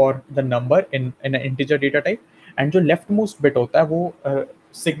reserved for the number in an integer data type, and जो leftmost bit होता है वो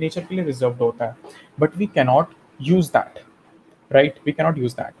signature के लिए reserved होता है. But we cannot use that, right? We cannot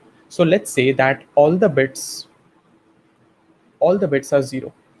use that. So let's say that all the bits are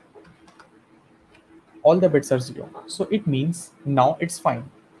 0. All the bits are 0. So it means now it's fine.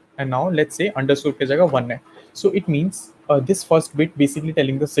 And now let's say underscore ke jagah 1 hai. So it means this first bit basically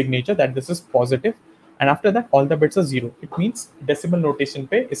telling the signature that this is positive, and after that all the bits are 0. It means decimal notation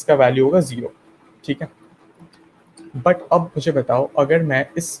पे इसका value होगा 0. ठीक है? But अब मुझे बताओ, अगर मैं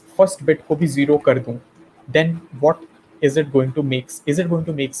इस first bit को भी 0 कर दूं, then what is it going to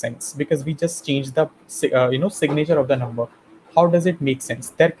make sense? Because we just changed the signature of the number. How does it make sense?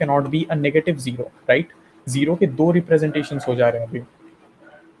 There cannot be a negative zero, right? Zero के दो representations हो जा रहे हैं अभी.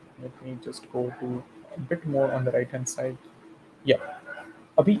 Let me just go to a bit more on the right hand side. Yeah,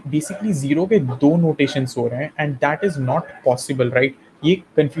 अभी basically zero के दो नोटेशंस हो रहे हैं and that is not possible, right? ये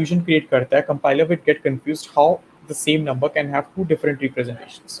कंफ्यूजन क्रिएट करता है. Compiler will get confused how the same number can have to different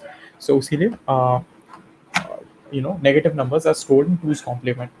representations. सो इसीलिए negative numbers are stored in twos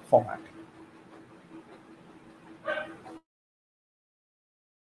complement format.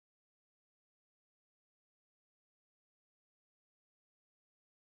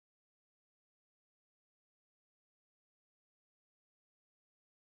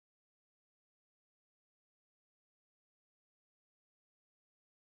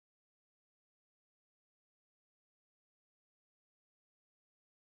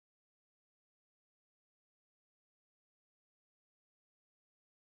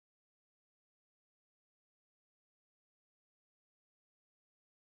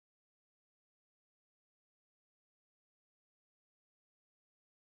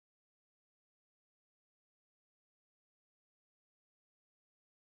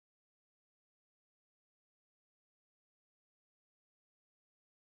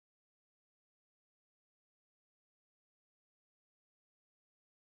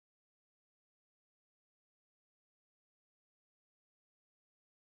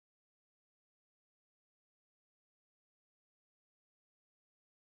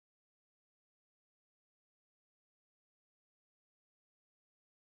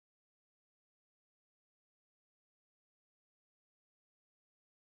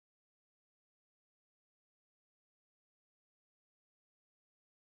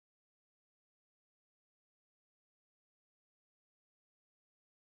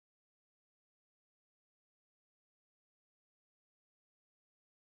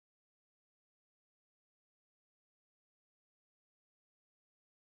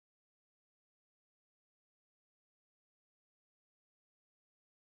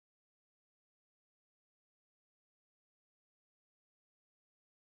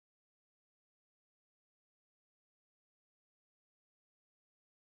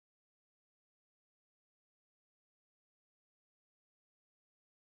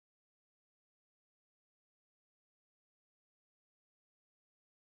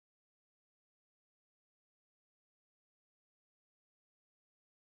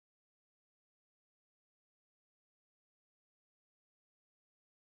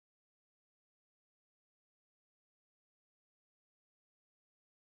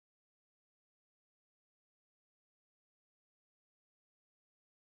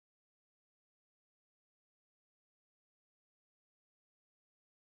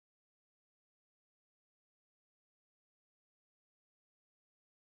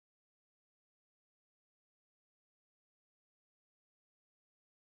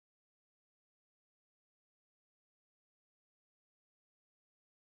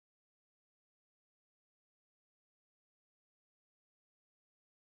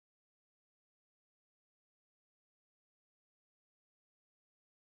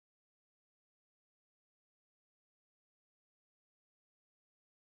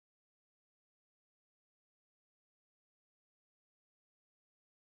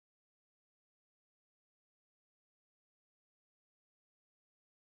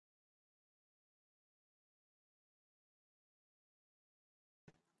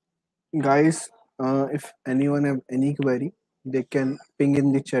 Guys, if anyone have any query, they can ping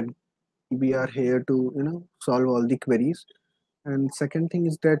in the chat. We are here to solve all the queries. And second thing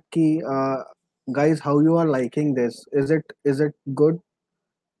is that guys, how you are liking this? Is it good?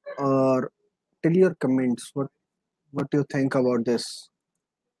 Or tell your comments. What do you think about this?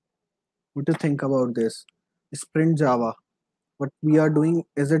 What do you think about this? Sprint Java. What we are doing,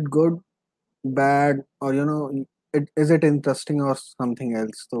 is it good, bad, or is it interesting or something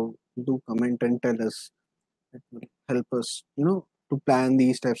else? So do comment and tell us. It will help us, to plan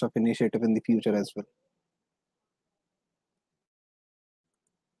these types of initiative in the future as well.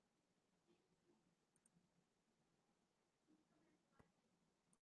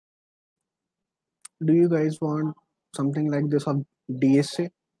 Do you guys want something like this of DSA,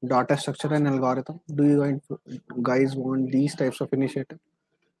 data structure and algorithm? Do you guys want these types of initiative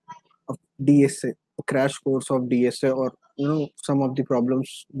of DSA, a crash course of DSA, or some of the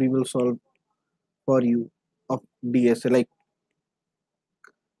problems we will solve for you of DSA? Like,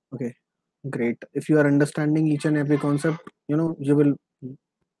 okay, great. If you are understanding each and every concept, you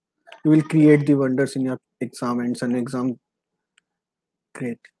will create the wonders in your exam and exam.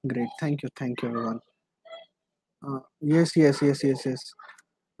 Great, great. Thank you, everyone. Yes, yes, yes, yes, yes.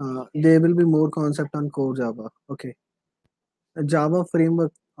 There will be more concept on core Java. Okay. Java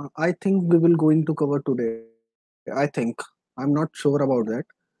framework. I think we will going to cover today. I'm not sure about that,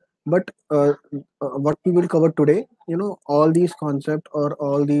 but what we will cover today, all these concept or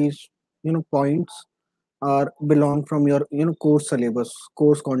all these points are belong from your course syllabus,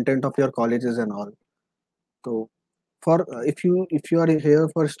 course content of your colleges and all. So for if you are here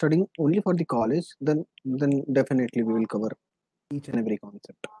for studying only for the college, then definitely we will cover each and every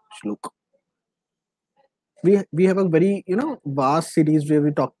concept. Shlok. We have a very vast series where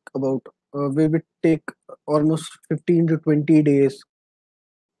we talk about where we take almost 15 to 20 days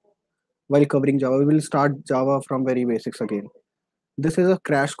while covering Java. We will start Java from very basics again. This is a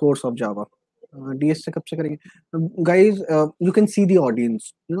crash course of Java. DS से कब से करेंगे? Guys, you can see the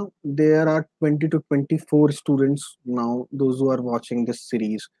audience. There are 20 to 24 students now, those who are watching this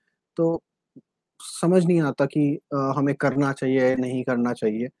series. तो समझ नहीं आता कि हमें करना चाहिए नहीं करना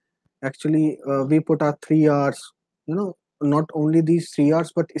चाहिए. Actually, we put our 3 hours. Not only these 3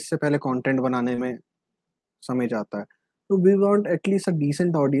 hours, but इससे पहले content बनाने में समय जाता है. So we want at least a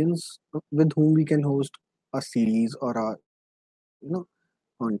decent audience with whom we can host a series or a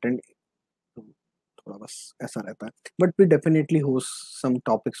content. तो थोड़ा बस ऐसा रहता है. But we definitely host some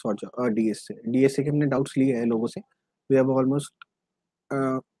topics for DS से. DS से के हमने doubts लिए हैं लोगों से. We have almost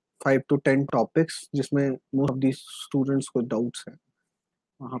 5 to 10 topics जिसमें most of these students को doubts हैं.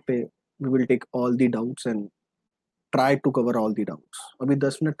 वहाँ पे we will take all the doubts and try to cover all the doubts. अभी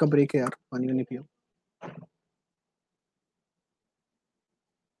 10 मिनट का break है यार, पानी वानी पियो.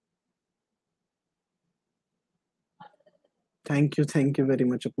 Thank you very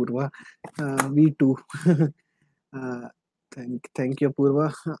much, Apurva. We too. uh, thank you,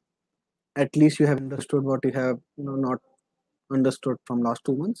 Apurva. At least you have understood what you have not understood from last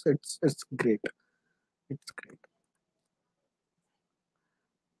 2 months. It's great. It's great.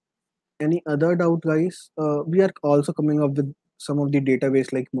 Any other doubt, guys? We are also coming up with some of the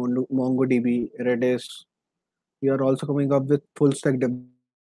database like MongoDB, Redis. We are also coming up with full stack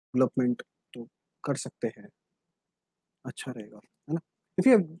development. तो कर सकते हैं. अच्छा रहेगा, है ना?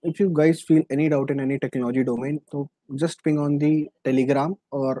 If you guys feel any doubt in any technology domain, so just ping on the Telegram,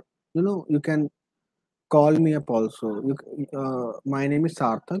 or you can call me up also. My name is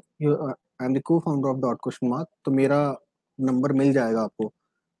Sarthak. I'm the co-founder of .𝘾𝙤𝙪𝘧। तो मेरा number मिल जाएगा आपको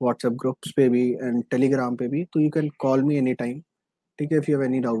WhatsApp groups पे भी and Telegram पे भी. तो you can call me any time. ठीक है, if you have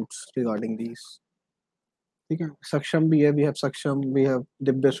any doubts regarding these. ठीक है, सक्षम भी है. वी हैव सक्षम, we have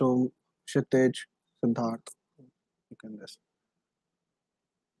Divya Som, Kshitij, Siddharth. You can just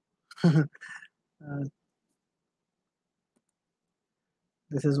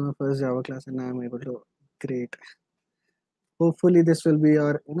this is my first Java class and I am able to create. Hopefully, this will be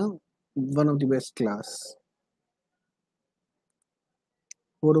our, one of the best class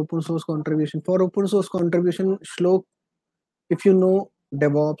for open source contribution. For open source contribution, Shlok, if you know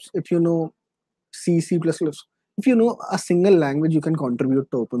DevOps, if you know C, C++, if you know a single language, you can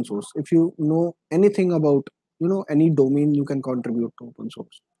contribute to open source. If you know anything about, any domain, you can contribute to open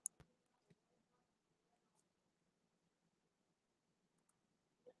source.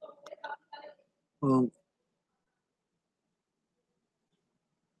 Um,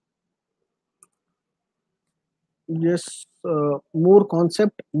 yes, more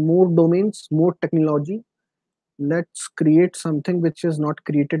concept, more domains, more technology. Let's create something which is not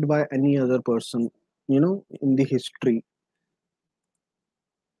created by any other person, in the history.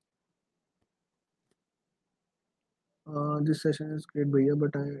 This session is great, bhaiya,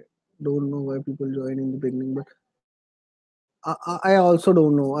 but I don't know why people join in the beginning. But I also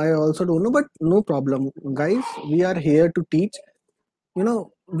don't know. But no problem, guys. We are here to teach.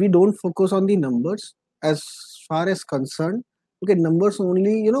 We don't focus on the numbers as far as concerned. Okay, numbers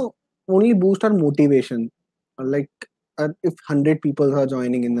only, only boost our motivation. Like if 100 people are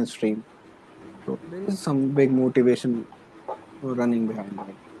joining in the stream, so there is some big motivation running behind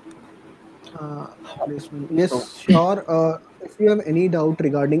that. Placement. So, Yes, sure. If you have any doubt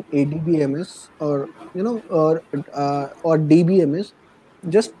regarding ADBMS or or DBMS,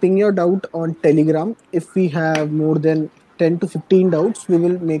 just ping your doubt on Telegram. If we have more than 10 to 15 doubts, we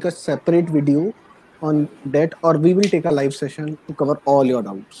will make a separate video on that, or we will take a live session to cover all your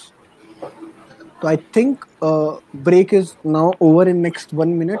doubts. So I think break is now over in next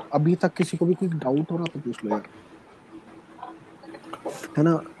 1 minute. अभी तक किसी को भी कोई doubt हो रहा तो पूछ लो यार, है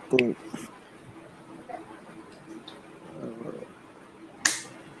ना? तो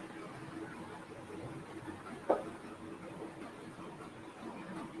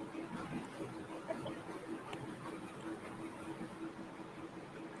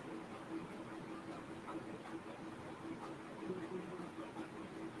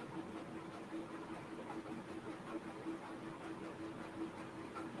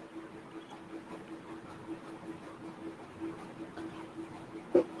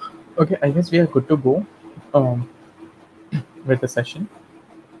Okay, I guess we are good to go um, with the session.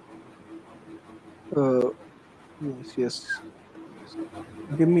 Yes, yes.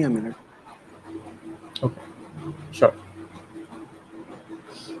 Give me a minute. Okay, sure.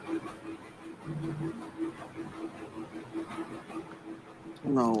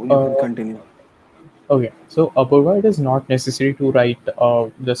 Now you can Uh, continue. okay, so Apurva, it is not necessary to write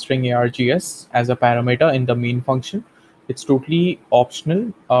the string args as a parameter in the main function. It's totally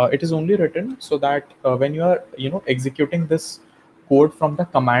optional. It is only written so that when you are executing this code from the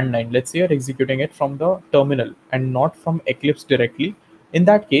command line, let's say you're executing it from the terminal and not from Eclipse directly. In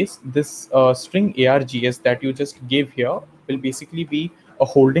that case, this string args that you just gave here will basically be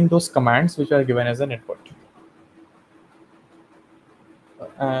holding those commands which are given as an input.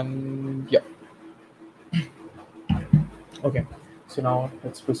 And yeah, okay. So now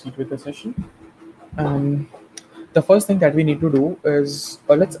let's proceed with the session. Um, the first thing that we need to do is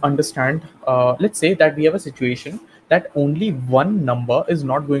let's understand. Let's say that we have a situation that only one number is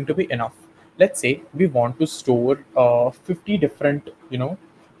not going to be enough. Let's say we want to store 50 different,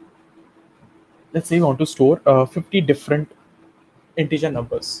 let's say we want to store 50 different integer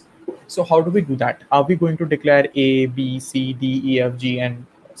numbers. So how do we do that? Are we going to declare A, B, C, D, E, F, G, and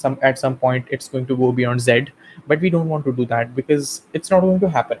some at some point it's going to go beyond Z? But we don't want to do that because it's not going to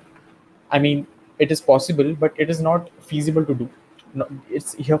happen. I mean, it is possible, but it is not feasible to do. No,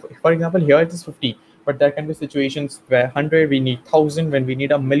 it's here, for example, here it is 50, but there can be situations where 100 we need 1,000 when we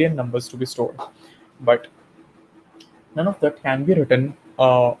need a million numbers to be stored. But none of that can be written.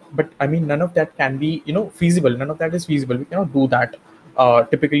 But I mean, none of that can be feasible. None of that is feasible. We cannot do that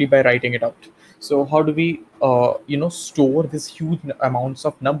typically by writing it out. So how do we store this huge amounts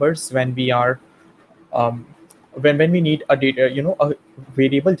of numbers when we are um, when we need a data, a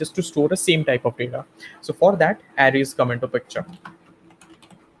variable just to store the same type of data? So for that, arrays come into picture.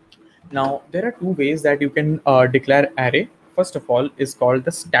 Now there are two ways that you can declare array. First of all is called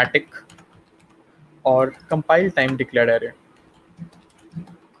the static or compile time declared array.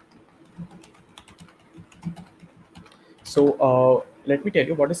 So let me tell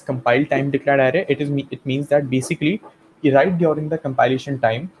you what is compile time declared array. It means that basically right during the compilation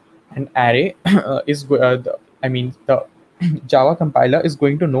time, an array the Java compiler is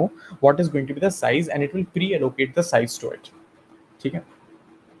going to know what is going to be the size, and it will pre-allocate the size to it. Okay?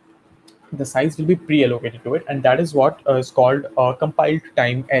 The size will be pre-allocated to it, and that is what is called a compiled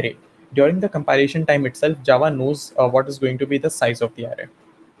time array. During the compilation time itself, Java knows what is going to be the size of the array,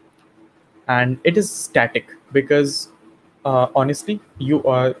 and it is static because honestly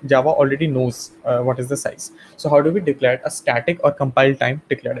Java already knows what is the size. So how do we declare a static or compile time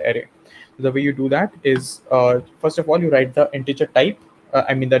declared array? The way you do that is first of all you write the integer type,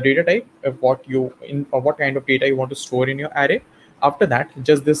 the data type of what kind of data you want to store in your array. After that,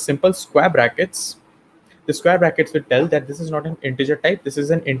 just this simple square brackets. The square brackets will tell that this is not an integer type, this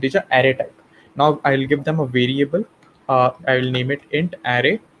is an integer array type. Now I'll give them a variable. I will name it int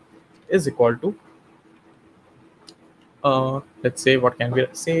array is equal to let's say, what can we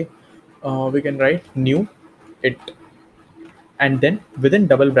say? We can write new it, and then within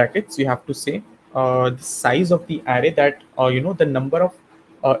double brackets you have to say the size of the array, that the number of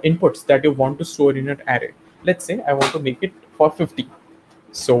inputs that you want to store in an array. Let's say I want to make it for 50,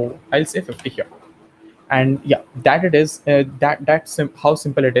 so I'll say 50 here. And yeah, that it is how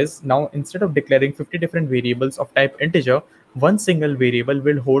simple it is. Now instead of declaring 50 different variables of type integer, one single variable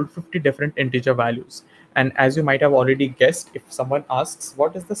will hold 50 different integer values. And as you might have already guessed, if someone asks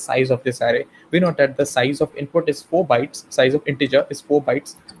what is the size of this array, we know that the size of input is 4 bytes, size of integer is 4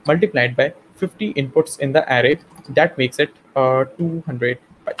 bytes multiplied by 50 inputs in the array. That makes it 200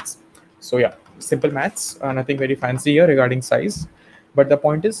 bytes. So yeah, simple maths, nothing very fancy here regarding size. But the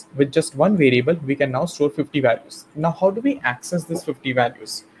point is, with just one variable, we can now store 50 values. Now, how do we access this 50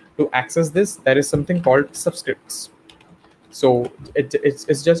 values? To access this, there is something called subscripts. So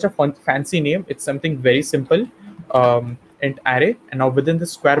it's just a fancy name. It's something very simple, int array. And now within the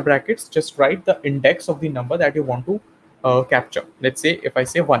square brackets, just write the index of the number that you want to capture. Let's say if I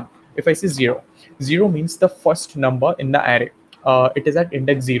say 1, if I say 0, 0 means the first number in the array. It is at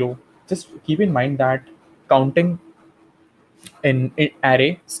index 0. Just keep in mind that counting an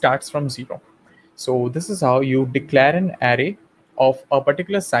array starts from 0. So this is how you declare an array of a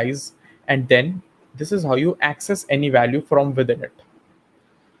particular size, and then this is how you access any value from within it.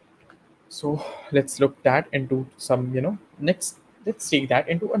 So let's look that into some, next, let's take that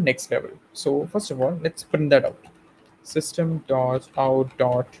into a next level. So first of all, let's print that out.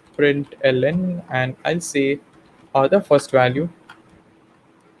 System.out.println, and I'll say the first value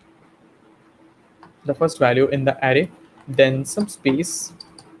in the array, then some space,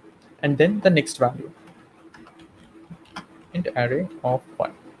 and then the next value, int array of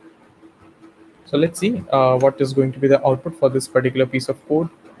 1. So let's see what is going to be the output for this particular piece of code,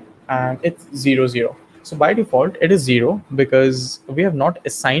 and it's 0 0. So by default it is 0 because we have not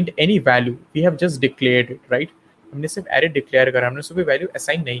assigned any value, we have just declared it, right? हमने सिर्फ array declare करा, हमने कोई value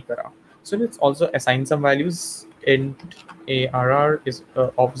assign नहीं करा. So let's also assign some values. Int arr is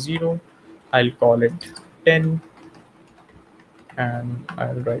of 0. I'll call it 10, and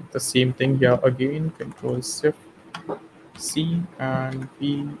I'll write the same thing here again. Control Shift C and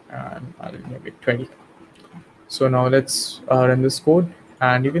P, and I'll make it 20. So now let's run this code,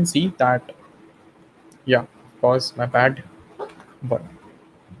 and you can see that, yeah, of course, my bad, but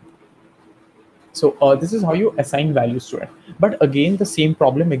so this is how you assign values to it. But again, the same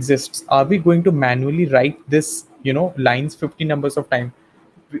problem exists. Are we going to manually write this, lines 50 numbers of time?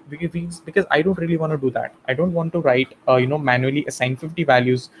 Because I don't really want to do that. I don't want to write, manually assign 50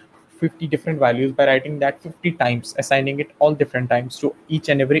 values, 50 different values by writing that 50 times, assigning it all different times to each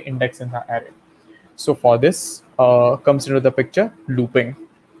and every index in the array. So for this comes into the picture looping.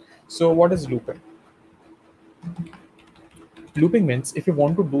 So what is looping? Looping means if you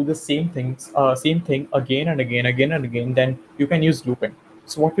want to do the same thing again and again, then you can use looping.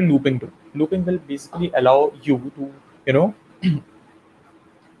 So what will looping do? Looping will basically allow you to,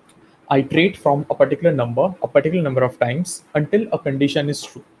 iterate from a particular number of times until a condition is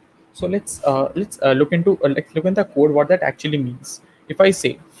true. So let's look into look in the code what that actually means. If I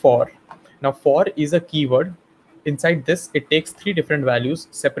say for, now for is a keyword. Inside this, it takes 3 different values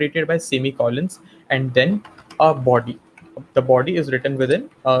separated by semicolons and then a body. The body is written within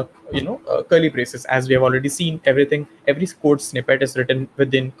curly braces, as we have already seen. Every code snippet is written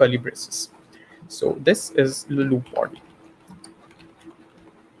within curly braces. So this is the loop body.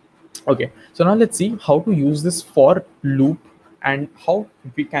 Okay, so now let's see how to use this for loop and how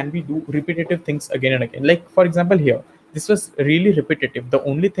we do repetitive things again and again. Like for example here, this was really repetitive. The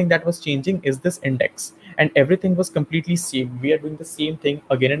only thing that was changing is this index, and everything was completely same. We are doing the same thing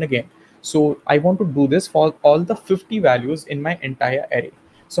again and again. So I want to do this for all the 50 values in my entire array.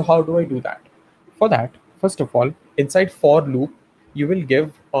 So how do I do that? For that, first of all, inside for loop, you will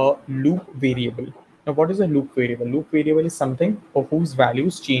give a loop variable. Now, what is a loop variable? Loop variable is something whose value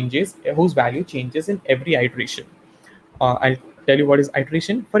changes in every iteration. I'll tell you what is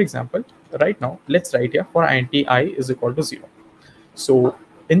iteration. For example, right now, let's write here for int I is equal to 0. So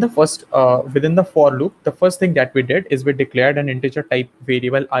in the first, within the for loop, the first thing that we did is we declared an integer type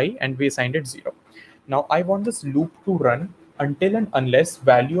variable I and we assigned it 0. Now I want this loop to run until and unless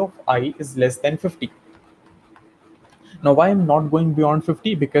value of I is less than 50. Now why I'm not going beyond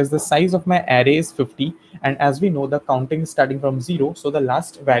 50? Because the size of my array is 50, and as we know, the counting is starting from 0, so the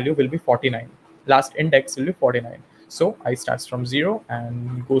last value will be 49. Last index will be 49. So I starts from 0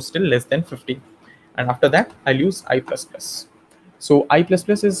 and goes till less than 50. And after that, I'll use I++. So I++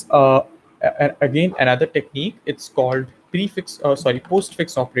 is again another technique. It's called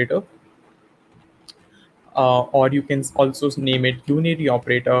postfix operator. Or you can also name it unary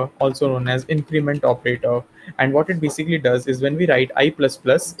operator, also known as increment operator. And what it basically does is when we write I++,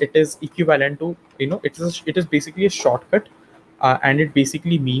 it is equivalent to, it is basically a shortcut, and it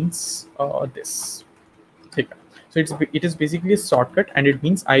basically means this. Okay. So it is basically a shortcut, and it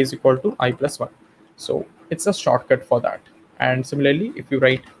means I is equal to I plus 1. So it's a shortcut for that. And similarly, if you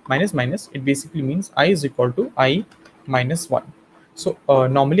write minus minus, it basically means I is equal to I minus 1. So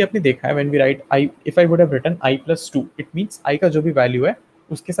normally आपने देखा है when we write I, if I would have written I plus 2, it means I का जो भी value है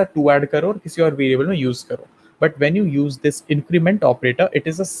उसके साथ 2 add करो और किसी और variable में use करो. But when you use this increment operator, it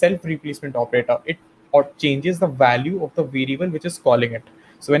is a self-replacement operator. It changes the value of the variable which is calling it.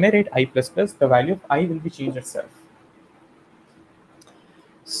 So when I write I++, the value of I will be changed itself.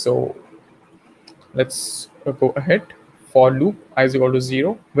 So let's go ahead. For loop I is equal to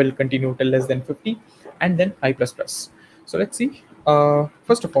 0 will continue till less than 50, and then I++. So let's see.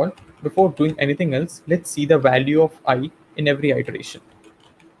 First of all, before doing anything else, let's see the value of I in every iteration.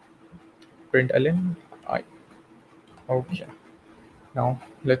 Println I. Okay. Now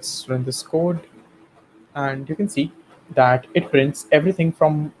let's run this code, and you can see that it prints everything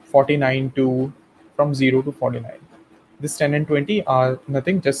from 49 to from 0 to 49. This 10 and 20 are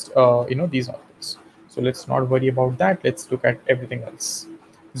nothing, just these outputs. So let's not worry about that. Let's look at everything else.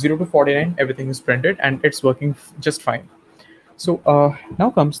 0 to 49, everything is printed and it's working just fine. So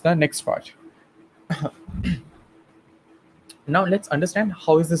now comes the next part. Now let's understand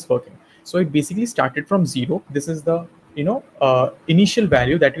how is this working. So it basically started from 0. This is the initial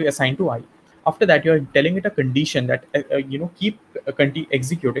value that we assign to I. After that, you are telling it a condition that keep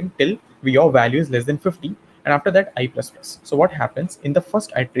executing till your value is less than 50, and after that I plus plus. So what happens in the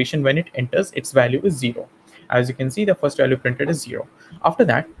first iteration, when it enters, its value is 0. As you can see, the first value printed is 0. After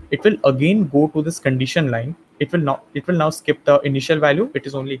that, it will again go to this condition line. It will now skip the initial value. It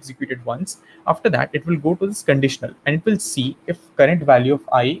is only executed once. After that, it will go to this conditional, and it will see if current value of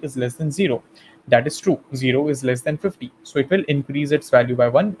I is less than 0. That is true. 0 is less than 50. So it will increase its value by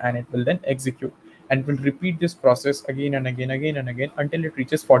 1, and it will then execute, and will repeat this process again and again until it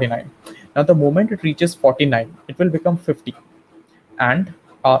reaches 49. Now the moment it reaches 49, it will become 50, and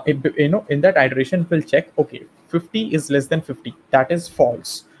in that iteration it will check, okay, 50 is less than 50. That is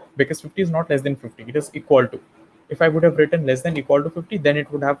false, because 50 is not less than 50. It is equal to. If I would have written less than equal to 50, then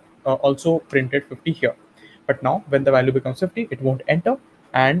it would have also printed 50 here. But now when the value becomes 50, it won't enter,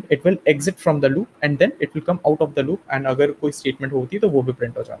 and it will exit from the loop, and then it will come out of the loop, and अगर कोई statement होती तो वो भी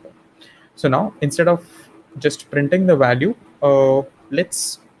print हो जाता. So now instead of just printing the value,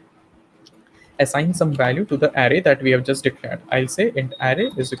 let's assign some value to the array that we have just declared. I'll say int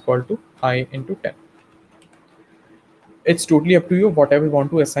array is equal to I into 10. It's totally up to you whatever you want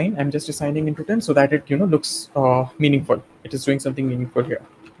to assign. I'm just assigning into 10 so that it looks meaningful. It is doing something meaningful here.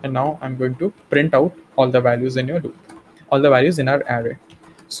 And now I'm going to print out all the values in your loop, all the values in our array.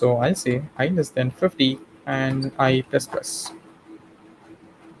 So I'll say I less than 50 and I plus plus.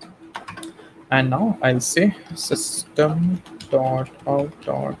 And now I'll say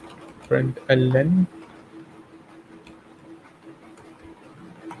system.out.println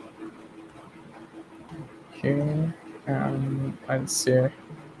okay, and I'll say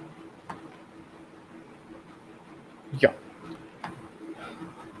yeah,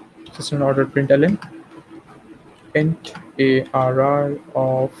 system.out.println int arr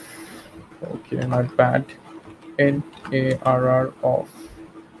of, okay, not bad, int arr of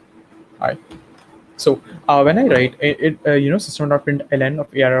I. So when I write it, system.println of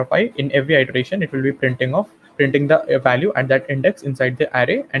arr of I, in every iteration it will be printing the value at that index inside the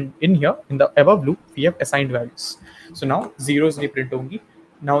array, and in here in the above loop we have assigned values. So now zeros नहीं print होंगी.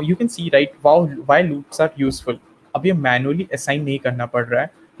 Now you can see, right, why loops are useful. अब ये manually assign नहीं करना पड़ रहा है.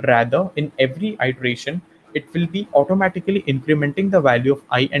 Rather, in every iteration it will be automatically incrementing the value of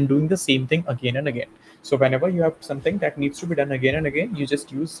I and doing the same thing again and again. So whenever you have something that needs to be done again and again, you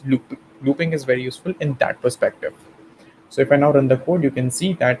just use looping. Looping is very useful in that perspective. So if I now run the code, you can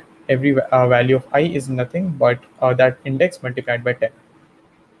see that every value of I is nothing but that index multiplied by 10.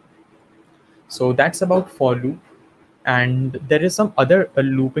 So that's about for loop. And there is some other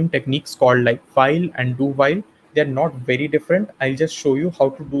looping techniques called like while and do while. They're not very different. I'll just show you how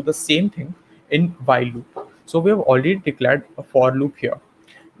to do the same thing in while loop. So we have already declared a for loop here.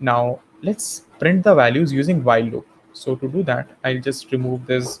 Now let's print the values using while loop. So to do that, I'll just remove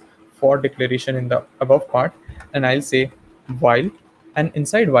this for declaration in the above part, and I'll say while, and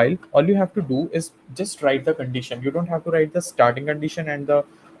inside while all you have to do is just write the condition. You don't have to write the starting condition and the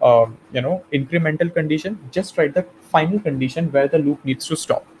incremental condition. Just write the final condition where the loop needs to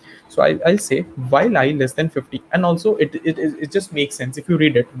stop. So I'll say while I less than 50, and also it just makes sense if you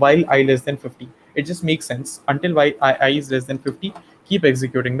read it. While I less than 50, it just makes sense. Until I is less than 50, keep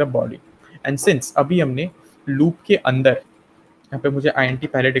executing the body. And since अभी हमने loop के अंदर, यहाँ पे मुझे int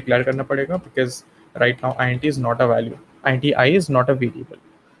पहले declare करना पड़ेगा, because right now int is not a value. int I is not a variable.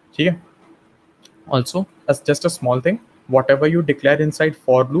 ठीक है? Also, as just a small thing, whatever you declare inside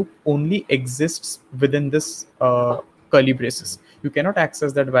for loop only exists within this curly braces. You cannot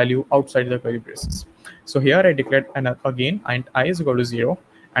access that value outside the curly braces. So here I declared again int I is equal to 0,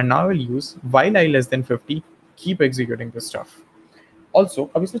 and now I will use while I less than 50, keep executing this stuff. Also,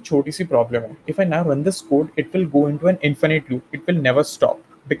 अब इसमें छोटी सी problem है. If I now run this code, it will go into an infinite loop. It will never stop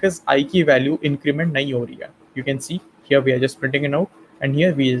because I की value increment नहीं हो रही है. You can see here we are just printing it out, and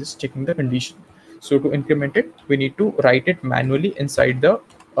here we are just checking the condition. So to increment it, we need to write it manually inside the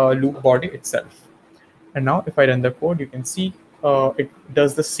loop body itself. And now if I run the code, you can see it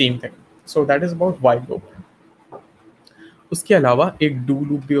does the same thing. So that is about while loop. उसके अलावा एक do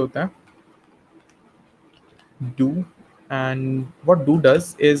loop भी होता है. Do, and what do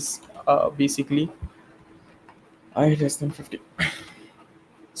does is basically I less than 50.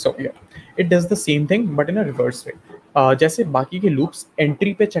 So yeah, it does the same thing but in a reverse way. जैसे बाकी के loops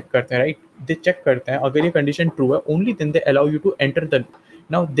entry पे check करते हैं, right? They check करते हैं अगर ये condition true है, only then they allow you to enter the loop.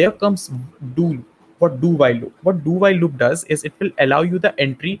 Now there comes do loop. What do while loop? What do while loop does is it will allow you the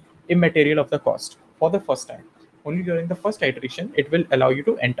entry immaterial of the cost for the first time. Only during the first iteration it will allow you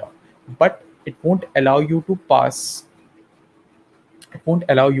to enter, but it won't allow you to pass. It won't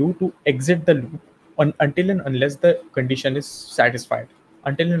allow you to exit the loop until and unless the condition is satisfied.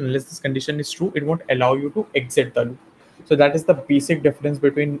 Until and unless this condition is true, it won't allow you to exit the loop. So that is the basic difference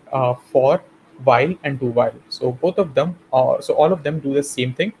between for, while and do while. So both of them are, so all of them do the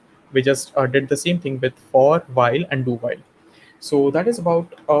same thing. We just did the same thing with for, while, and do while. So that is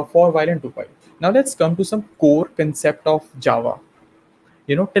about for, while, and do while. Now let's come to some core concept of Java.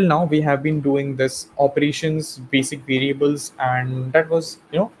 Till now we have been doing this operations, basic variables, and that was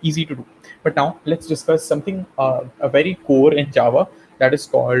easy to do. But now let's discuss something a very core in Java, that is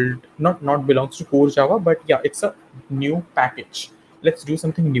called, not belongs to core Java, but yeah, it's a new package. Let's do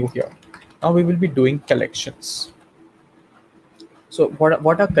something new here. Now we will be doing collections. So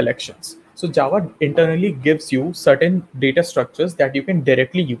what are collections? So Java internally gives you certain data structures that you can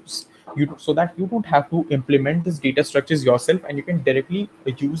directly use, so that you don't have to implement these data structures yourself, and you can directly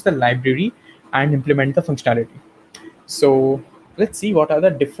use the library and implement the functionality. So let's see what are the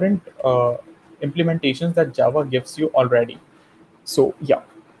different implementations that Java gives you already. So yeah,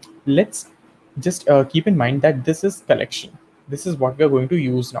 let's just keep in mind that this is collection. This is what we are going to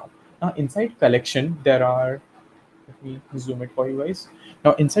use now. Now inside collection, there are, let me zoom it for you guys.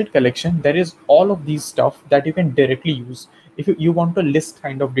 Now inside collection, there is all of these stuff that you can directly use. If you want to list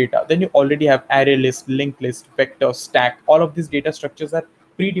kind of data, then you already have array list, linked list, vector, stack. All of these data structures are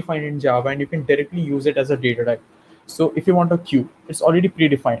predefined in Java, and you can directly use it as a data type. So if you want a queue, it's already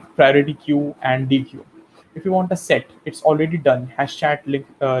predefined, priority queue and DQ. If you want a set, it's already done, hash chat,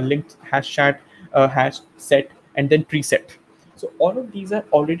 linked hash chat, hash set, and then preset. So all of these are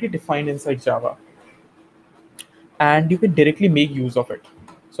already defined inside Java, and you can directly make use of it.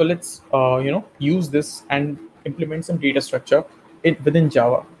 So let's use this and implement some data structure within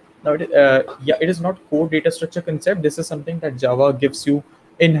Java. Now it is not core data structure concept. This is something that Java gives you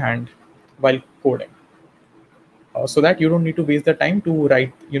in hand while coding, so that you don't need to waste the time to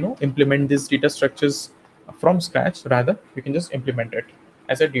write, implement these data structures from scratch. Rather, you can just implement it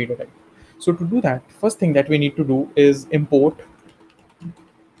as a data type. So to do that, first thing that we need to do is import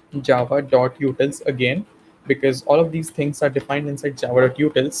java.utils again, because all of these things are defined inside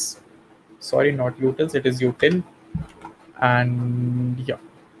java.utils. Sorry, not utils, it is util. And yeah,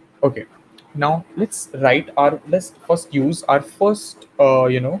 okay. Now let's first use our first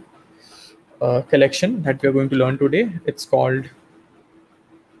collection that we are going to learn today. It's called,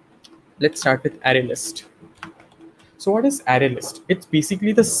 let's start with array list. So what is array list? It's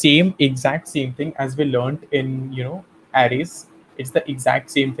basically the exact same thing as we learned in arrays. It's the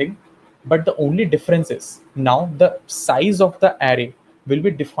exact same thing, but the only difference is now the size of the array will be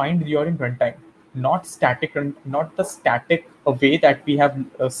defined during runtime, not the static way that we have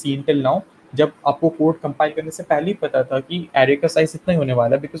seen till now. जब आपको code compile करने से पहले ही पता था कि array का size इतना ही होने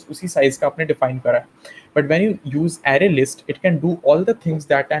वाला है, because उसी size का आपने define करा है. But when you use array list, it can do all the things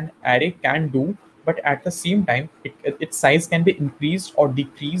that an array can do, but at the same time, its size can be increased or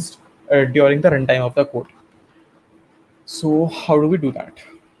decreased during the runtime of the code. So how do we do that?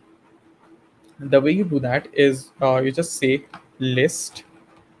 The way you do that is you just say list.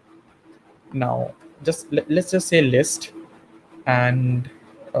 Now let's just say list, and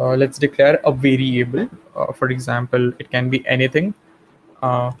let's declare a variable. For example, it can be anything.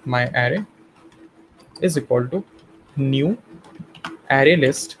 My array is equal to new array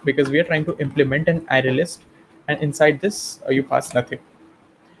list, because we are trying to implement an array list, and inside this you pass nothing.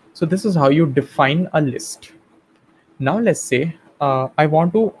 So this is how you define a list. Now let's say I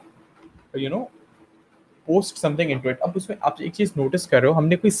want to post something into it. अब उसमें आप एक चीज notice कर रहे हो,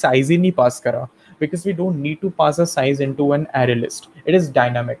 हमने कोई साइज ही नहीं पास करा, because we don't need to pass a size into an array list. It is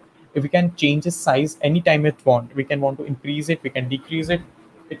dynamic. If we can change its size anytime it want, we can want to increase it, we can decrease it.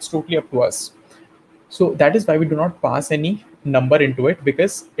 It's totally up to us. So that is why we do not pass any number into it,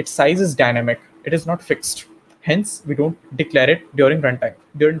 because its size is dynamic. It is not fixed. Hence, we don't declare it during runtime.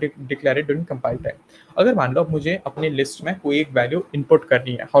 Declare it during compile time. अगर मान लो अब मुझे अपने list में कोई एक value input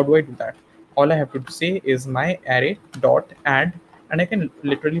करनी है, how do I do that? All I have to say is my array dot add, and I can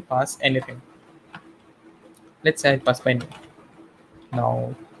literally pass anything. Let's say I pass my name.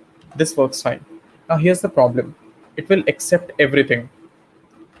 Now this works fine. Now here's the problem. It will accept everything.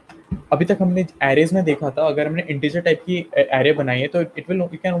 अभी तक हमने arrays में देखा था, अगर हमने integer type की array बनाई है तो it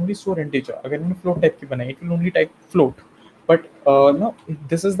can only store integer. अगर हमने फ्लोट टाइप की बनाई, it will only type float. But no,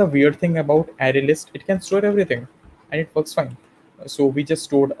 this is the weird thing about array list. It can store everything and it works fine. So we just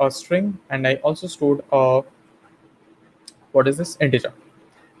stored a string, and I also stored a, what is this, integer.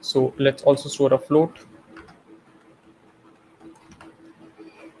 So let's also store a float.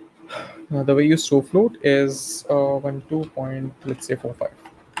 Now the way you store float is 1 2 point, let's say 4 5.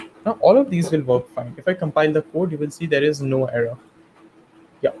 Now all of these will work fine. If I compile the code, you will see there is no error.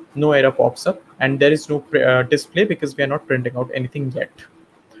 Yeah, no error pops up, and there is no display, because we are not printing out anything yet.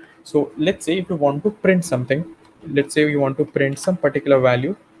 So let's say if you want to print something, let's say we want to print some particular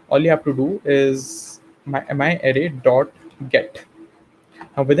value all you have to do is my array dot get.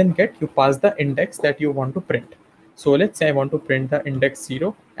 Now within get, you pass the index that you want to print. So let's say I want to print the index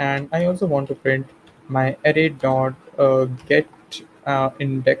 0, and I also want to print my array dot get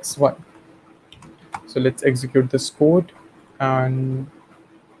index 1. So let's execute this code. And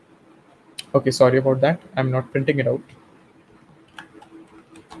okay, sorry about that, I'm not printing it out.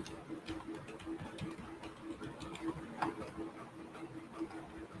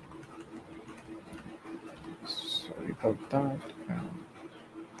 Sorry about that.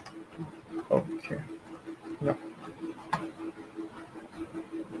 Okay, yeah.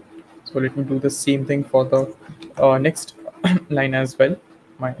 So let me do the same thing for the next line as well.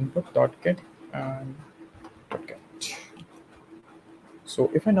 My input dot get and dot get. So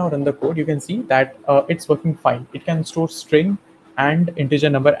if I now run the code, you can see that it's working fine. It can store string and integer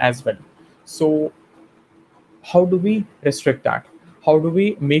number as well. So how do we restrict that? How do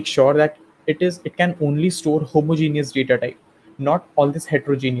we make sure that it can only store homogeneous data type, not all this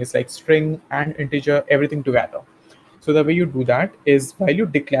heterogeneous like string and integer, everything together? So the way you do that is while you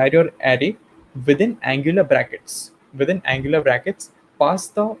declare your array within angular brackets, pass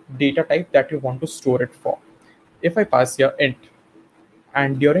the data type that you want to store it for. If I pass here int,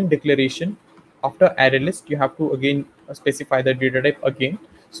 and during declaration after array list, you have to again specify the data type again,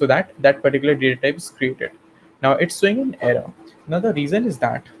 so that that particular data type is created. Now it's showing an error. Now the reason is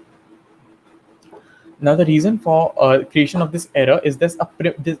that for creation of this error is this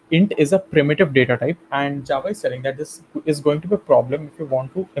int is a primitive data type, and Java is telling that this is going to be a problem if you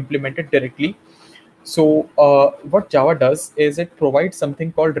want to implement it directly. So what Java does is it provides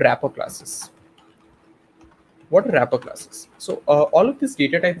something called wrapper classes. What are wrapper classes? So all of these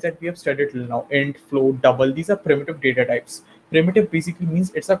data types that we have studied till now, int, float, double, these are primitive data types. Primitive basically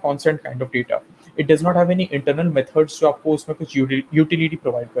means it's a constant kind of data. It does not have any internal methods to आपको उसमें कुछ utility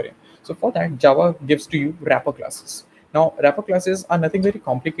provide करें. So for that, Java gives to you wrapper classes. Now wrapper classes are nothing very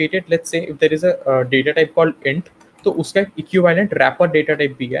complicated. Let's say if there is a data type called int, तो उसका equivalent wrapper data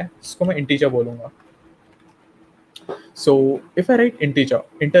type भी है, जिसको मैं integer बोलूँगा. So if I write integer,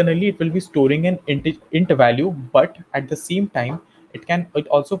 internally it will be storing an int value, but at the same time it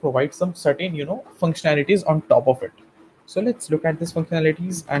also provides some certain functionalities on top of it. So let's look at these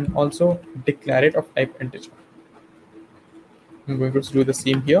functionalities and also declare it of type integer. I'm going to do the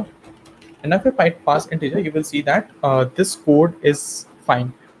same here, and if I pass integer, you will see that this code is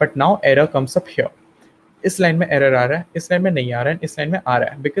fine, but now error comes up here. इस line में error आ रहा है, इस line में नहीं आ रहा है, इस लाइन में आ रहा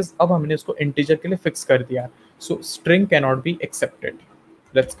है, बिकॉज अब हमने इसको इंटीजर के लिए फिक्स कर दिया. सो string can not be accepted.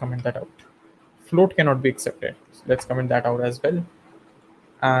 Let's comment that out. Float can not be accepted. Let's comment that out as well.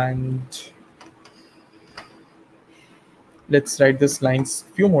 And let's write this lines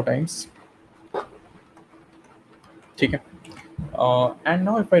few more times. ठीक है. And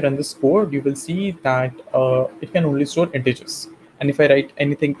now if I run this code, you will see that it can only store integers. And if I write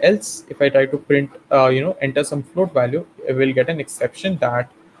anything else, if I try to print, enter some float value, I will get an exception that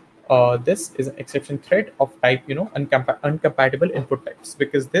this is an exception thread of type, uncompatible input types,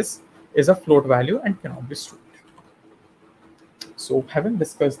 because this is a float value and cannot be stored. So having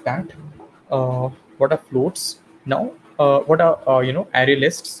discussed that, what are floats? Now, what are, array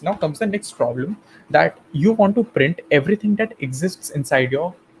lists? Now comes the next problem, that you want to print everything that exists inside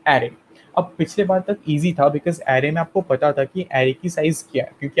your array. अब पिछले बार तक easy था, because array में आपको पता था कि array की साइज क्या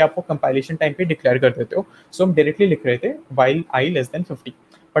है, क्योंकि आपको कंपाइलेशन टाइम पे डिक्लेयर कर देते हो. सो हम डायरेक्टली लिख रहे थे while I less than 50.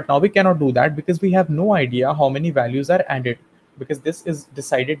 But now we cannot do that because we have no idea how many values are added, because this is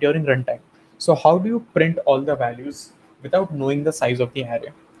decided during runtime. So how do you print all the values without knowing the size of the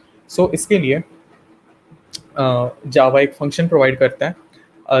array? So इसके लिए Java एक function provide करता है.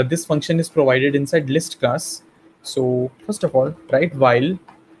 This function is provided inside list class. So first of all, write while.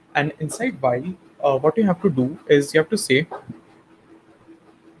 And inside while, what you have to do is you have to say,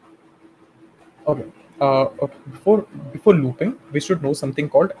 okay, before looping, we should know something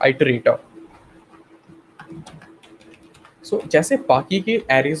called iterator. So जैसे बाकी के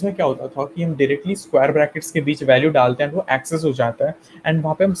arrays में क्या होता था कि हम directly square brackets के बीच वैल्यू डालते हैं, वो एक्सेस हो जाता है, एंड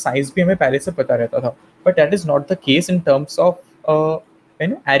वहाँ पे हम साइज भी हमें पहले से पता रहता था. But that is not the case in terms of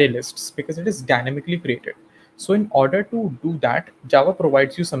array lists, because it is dynamically created. So in order to do that, Java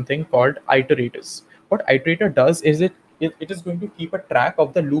provides you something called iterators. What iterator does is it is going to keep a track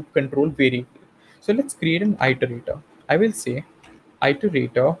of the loop control variable. So let's create an iterator. I will say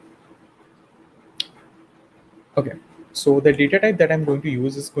iterator. Okay. So the data type that I'm going to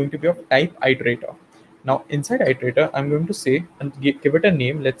use is going to be of type iterator. Now inside iterator, I'm going to say and give it a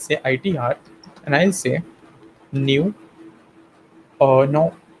name. Let's say itr, and I'll say new.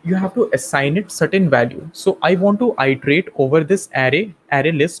 Now you have to assign it certain value. So I want to iterate over this array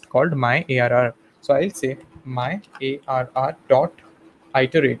list called my ARR. So I'll say my ARR dot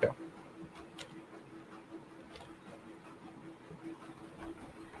iterator.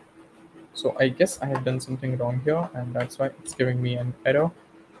 So I guess I have done something wrong here, and that's why it's giving me an error.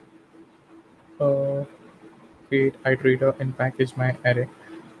 Create iterator and package my array.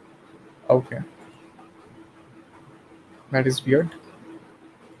 Okay, that is weird.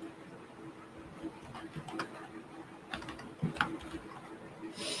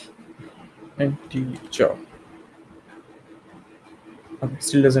 Integer. Okay,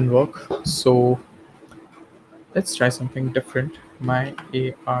 still doesn't work. So let's try something different. My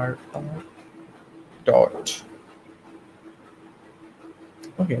ARR dot.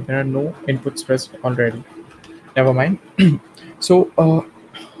 Okay, there are no inputs pressed already. Never mind. So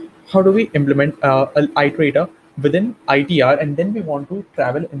how do we implement an iterator within ITR, and then we want to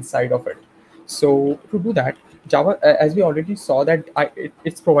travel inside of it? So to do that, Java, as we already saw, that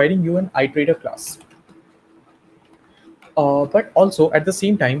it's providing you an iterator class. But also at the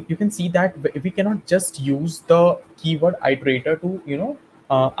same time, you can see that we cannot just use the keyword iterator to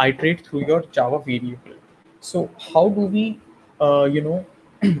iterate through your Java variable. So how do we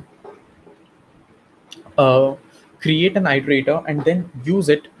create an iterator and then use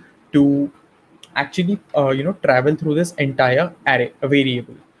it to actually travel through this entire array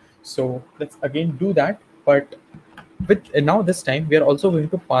variable? So let's again do that, but with now this time we are also going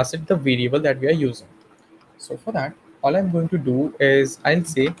to pass it the variable that we are using. So for that, all I'm going to do is I'll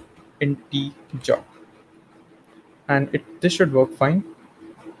say integer, and this should work fine.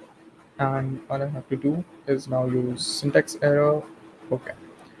 And all I have to do is now use syntax error. Okay,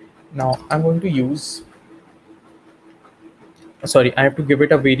 now I'm going to use, sorry, I have to give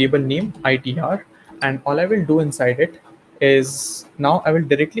it a variable name itr, and all I will do inside it is now I will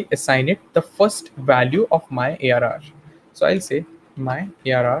directly assign it the first value of my ARR. So I'll say my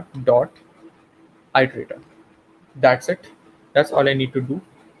ARR dot iterator. That's it. That's all I need to do.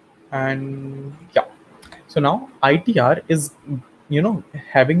 And yeah, so now itr is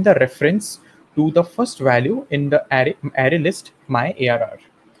having the reference to the first value in the array list my ARR.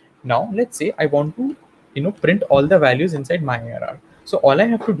 Now let's say I want to print all the values inside my ARR. So all I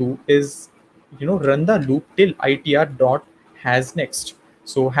have to do is run the loop till itr dot has next.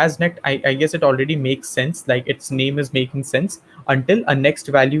 So has next, I guess it already makes sense, like its name is making sense. Until a next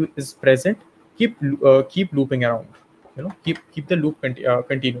value is present, keep looping around, keep the loop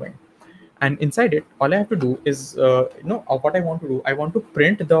continuing. And inside it, all I have to do is what I want to do, I want to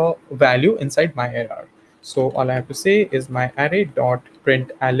print the value inside my ARR. So all I have to say is my array dot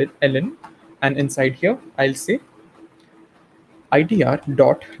print ln, and inside here I'll say itr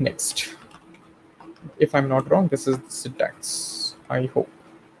dot next. If I'm not wrong, this is the syntax, I hope.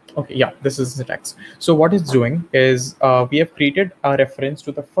 Okay, yeah, this is the syntax. So what it's doing is we have created a reference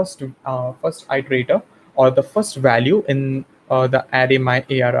to the first iterator, or the first value in the array my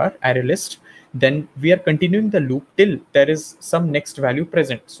ARR array list. Then we are continuing the loop till there is some next value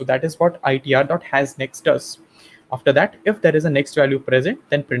present. So that is what itr dot has next does. After that, if there is a next value present,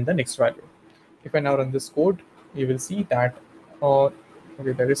 then print the next value. If I now run this code, you will see that okay,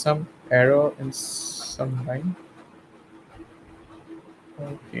 there is some error in some line.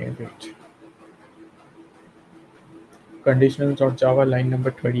 Okay, wait. Conditional.java line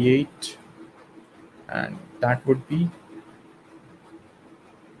number 28, and that would be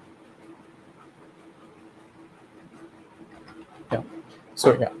yeah.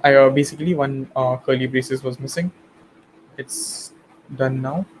 So yeah, I basically one curly braces was missing. It's done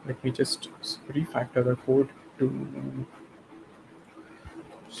now. Let me just refactor the code to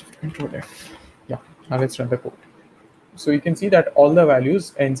Shift Control F. Yeah, now let's run the code. So you can see that all the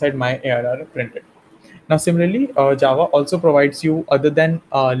values inside my ARR are printed. Now similarly, Java also provides you, other than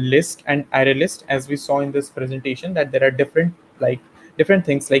list and array list, as we saw in this presentation, that there are different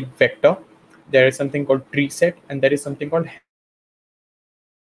things like vector. There is something called tree set, and there is something called.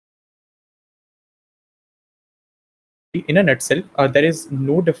 In a nutshell, there is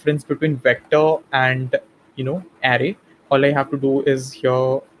no difference between vector and array. All I have to do is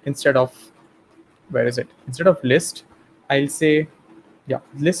here, instead of list, I'll say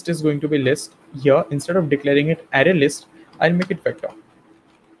list is going to be list. Here, instead of declaring it array list, I'll make it vector,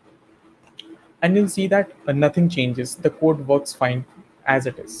 and you'll see that nothing changes. The code works fine as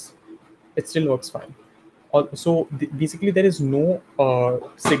it is. It still works fine. So basically there is no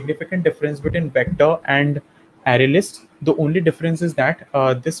significant difference between vector and array list. The only difference is that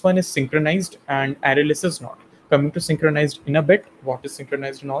this one is synchronized and array list is not. Coming to synchronized in a bit, what is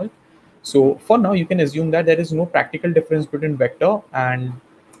synchronized and all. So for now, you can assume that there is no practical difference between vector and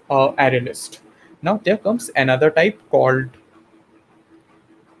array list. Now there comes another type called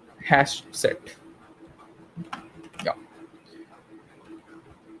hash set. Yeah.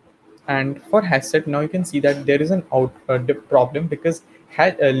 And for hash set, now you can see that there is an problem, because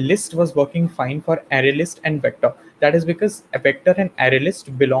list was working fine for array list and vector. That is because a vector and array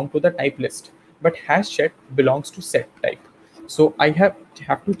list belong to the type list, but hash set belongs to set type. So I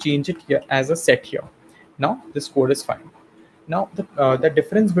have to change it here as a set here. Now this code is fine. Now the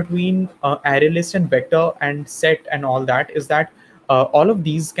difference between array list and vector and set and all that is that all of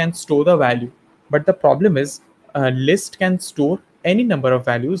these can store the value, but the problem is list can store any number of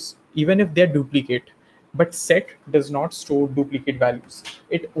values even if they're duplicate, but set does not store duplicate values.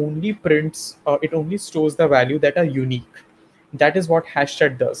 It only stores the value that are unique. That is what hash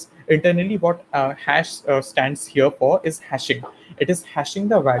set does. Internally, what hash stands here for is hashing. It is hashing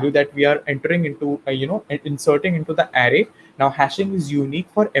the value that we are entering into, inserting into the array. Now hashing is unique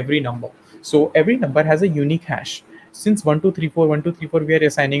for every number. So every number has a unique hash. Since 1, 2, 3, 4, 1, 2, 3, 4, we are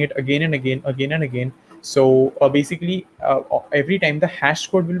assigning it again and again, again and again. So basically, every time the hash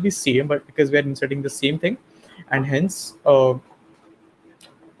code will be same, but because we are inserting the same thing, and hence, and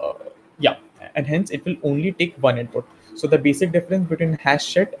hence it will only take one input. So the basic difference between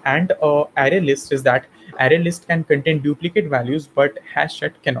hash set and array list is that array list can contain duplicate values, but hash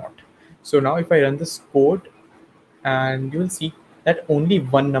set cannot. So now if I run this code, and you will see that only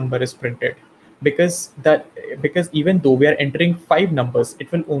one number is printed, because even though we are entering 5 numbers,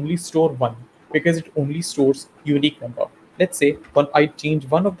 it will only store one, because it only stores unique number. Let's say I change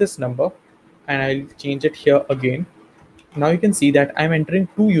one of this number, and I'll change it here again. Now you can see that I'm entering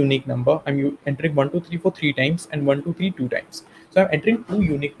 2 unique number. I'm entering 1, 2, 3, 4 3 times and 1, 2, 3 2 times. So I'm entering 2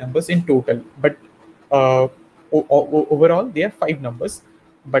 unique numbers in total, but overall they are 5 numbers,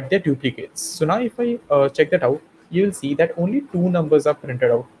 but they're duplicates. So now if I check that out, you will see that only 2 numbers are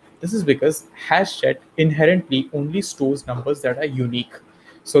printed out. This is because hash set inherently only stores numbers that are unique.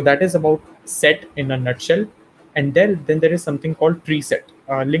 So that is about set in a nutshell. And then there is something called tree set.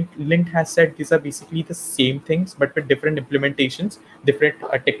 Linked hash set, these are basically the same things, but with different implementations, different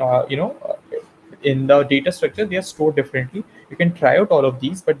in the data structure, they are stored differently. You can try out all of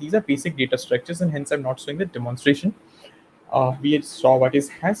these, but these are basic data structures, and hence I'm not showing the demonstration. We saw what is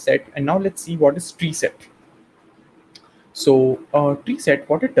hash set, and now let's see what is tree set. So tree set,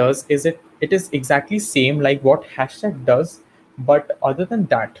 what it does is it is exactly same like what hash set does, but other than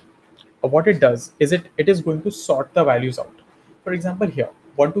that, what it does is it is going to sort the values out. For example, here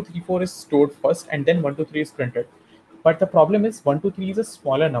 1, 2, 3, 4 is stored first, and then 1, 2, 3 is printed. But the problem is 1, 2, 3 is a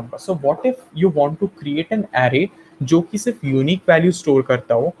smaller number. So what if you want to create an array जो कि सिर्फ unique value store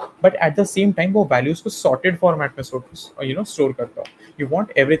करता हो, but at the same time वो values को sorted format में store करता हो. You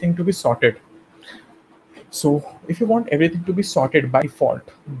want everything to be sorted. So if you want everything to be sorted by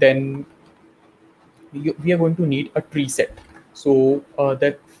default, then we are going to need a tree set. So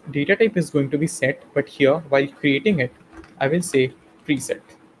that data type is going to be set, but here while creating it, I will say tree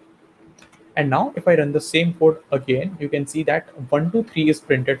set. And now if I run the same code again, you can see that 1, 2, 3 is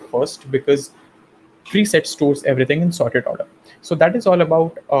printed first because tree set stores everything in sorted order. So that is all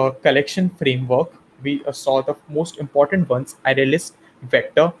about collection framework. We saw the most important ones: array list,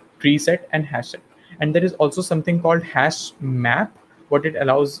 vector, tree set, and hash set. And there is also something called hash map. What it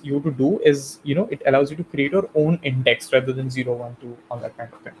allows you to do is, it allows you to create your own index rather than 0, 1, 2, all that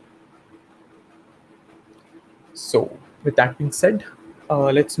kind of thing. So with that being said,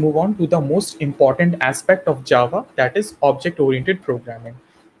 let's move on to the most important aspect of Java, that is object-oriented programming.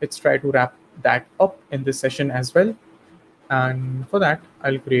 Let's try to wrap that up in this session as well. And for that,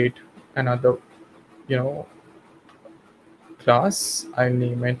 I'll create another, class. I'll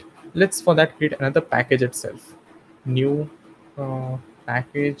name it. Let's for that create another package itself. New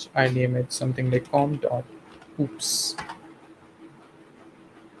package. I'll name it something like com.oops.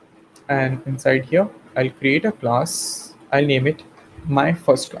 And inside here, I'll create a class. I'll name it my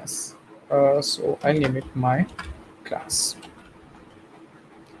first class. So I'll name it my class.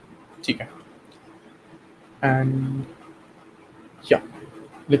 Okay. And yeah,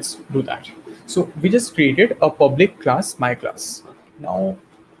 let's do that. So we just created a public class, my class. Now,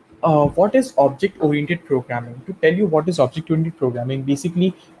 what is object-oriented programming? To tell you what is object-oriented programming, basically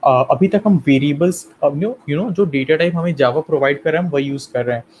अभी तक हम variables, जो data type हमें Java provide कर रहा है, हम वही use कर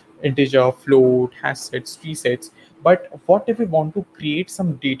रहे हैं, integer, float, hash sets, tree sets. But what if we want to create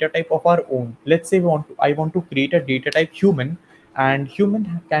some data type of our own? Let's say I want to create a data type human, and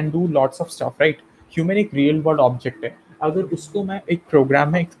human can do lots of stuff, right? Human एक real world object है. अगर उसको मैं एक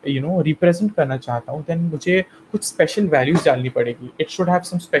programme में represent करना चाहता हूँ, देन मुझे कुछ स्पेशल वैल्यूज डालनी पड़ेगी. It should have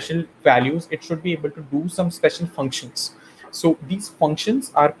some special values. It should be able to do some special functions. So these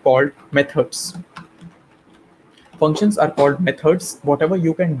functions are called methods. Functions are called methods. Whatever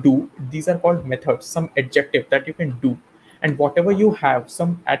you can do, these are called methods, some adjective that you can do. And whatever you have,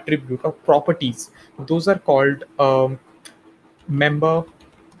 some attribute or properties, those are called member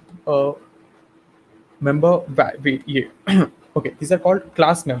uh, wait, yeah. Okay, these are called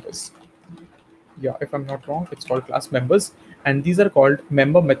class members. Yeah, if I'm not wrong, it's called class members, and these are called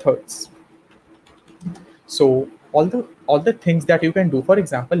member methods. So all the things that you can do, for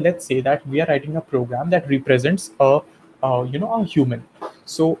example, let's say that we are writing a program that represents a human.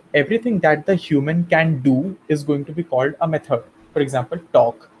 So everything that the human can do is going to be called a method. For example,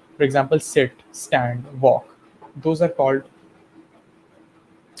 talk, for example, sit, stand, walk. Those are called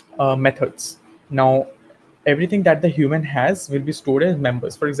methods. Now everything that the human has will be stored as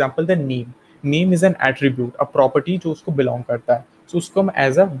members. For example, the name is an attribute, a property जो उसको belong करता है. So उसको हम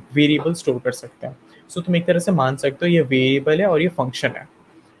as a variable store कर सकते हैं. So तुम एक तरह से मान सकते हो ये variable है और ये function है.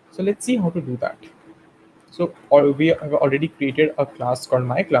 So let's see how to do that. So we have already created a class called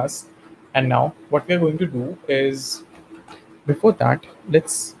myClass, and now what we are going to do is, before that,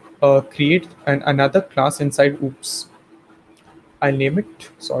 let's create another class inside. Oops, I'll name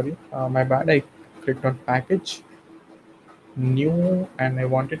it. Sorry, my bad. I clicked on package, new, and I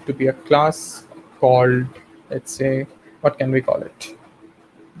want it to be a class called, let's say, what can we call it?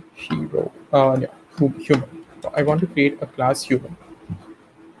 Hero. Yeah, human. So I want to create a class human.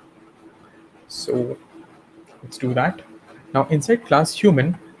 So let's do that. Now inside class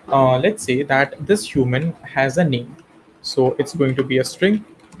human, let's say that this human has a name. So it's going to be a string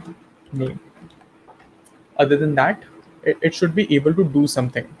name. Other than that, it should be able to do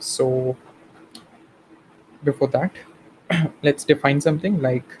something. So before that, let's define something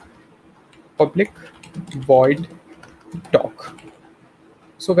like public void talk.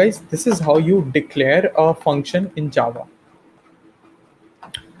 So guys, this is how you declare a function in Java.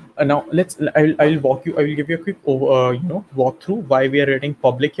 Now I'll give you a quick walkthrough why we are writing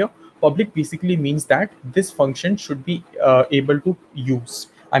public here. Public basically means that this function should be able to use.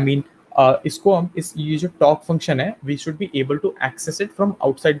 I mean, इसको हम ये जो talk function है, we should be able to access it from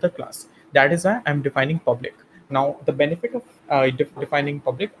outside the class. That is why I'm defining public. Now the benefit of defining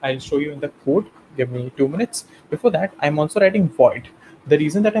public, I'll show you in the code. Give me 2 minutes. Before that, I'm also writing void. The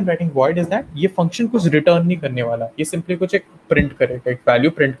reason that I'm writing void is that ये function कुछ return नहीं करने वाला, ये simply कुछ एक print करेगा, एक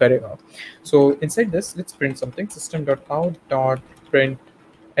value print करेगा. So inside this, let's print something,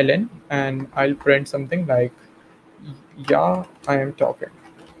 system.out.println, and I'll print something like, yeah, I am talking.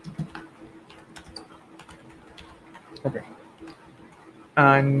 Okay.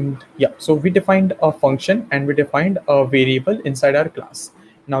 And yeah, so we defined a function and we defined a variable inside our class.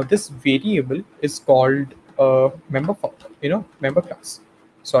 Now this variable is called member class.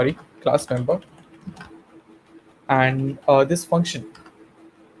 Sorry, class member. And this function,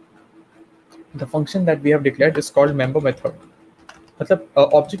 the function that we have declared is called member method. मतलब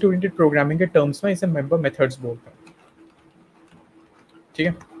object oriented programming के terms में इसे member methods बोलते हैं, ठीक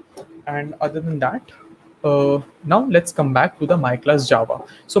है. And other than that, now let's come back to the myClass Java.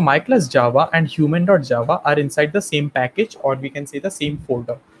 So myClass Java and human.java are inside the same package, or we can say the same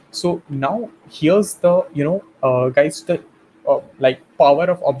folder. So now here's the guys, the like power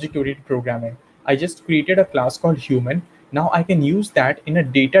of object oriented programming. I just created a class called human. Now I can use that in a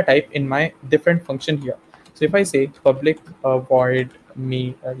data type in my different function here. So if I say public void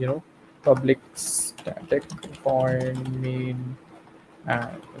main, public static void main,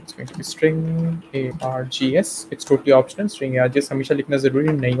 and it's going to be string args. It's totally optional. String args हमेशा लिखना जरूरी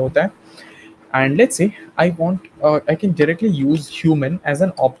नहीं होता है. And let's say I want, I can directly use human as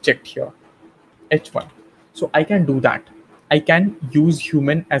an object here, h1. So I can do that. I can use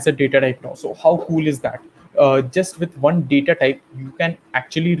human as a data type now. So how cool is that? Just with one data type, you can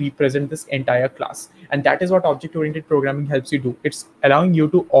actually represent this entire class. And that is what object-oriented programming helps you do. It's allowing you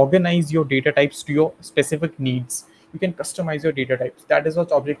to organize your data types to your specific needs. You can customize your data types. That is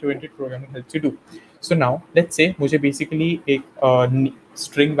what object-oriented programming helps you do. So now, let's say मुझे basically एक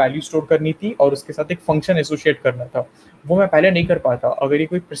string value store करनी थी और उसके साथ एक function associate करना था. वो मैं पहले नहीं कर पाता अगर ये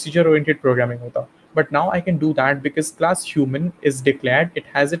कोई procedure-oriented programming होता. But now I can do that because class human is declared. It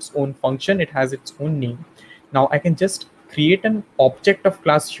has its own function. It has its own name. Now I can just create an object of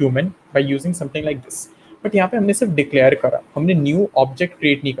class human by using something like this. But यहाँ पे हमने सिर्फ declare करा, हमने new object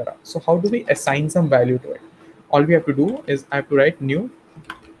create नहीं करा. So how do we assign some value to it? All we have to do is I have to write new,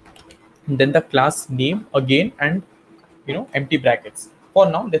 then the class name again, and empty brackets. For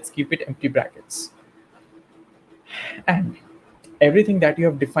now, let's keep it empty brackets. And everything that you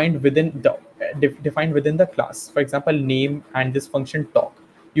have defined within the class, for example, name and this function talk,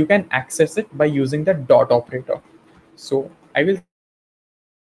 you can access it by using the dot operator. So I will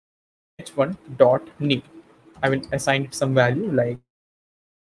h1 dot name. I will assign it some value like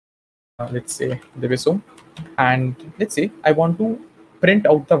let's say 𝘊𝘫𝘶, and let's say I want to print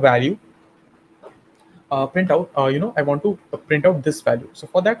out the value. I want to print out this value. So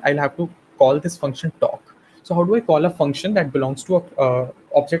for that, I'll have to call this function talk. So how do I call a function that belongs to a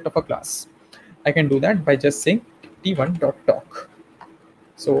object of a class? I can do that by just saying t1.talk.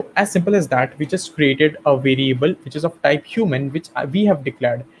 So as simple as that, we just created a variable which is of type human, which we have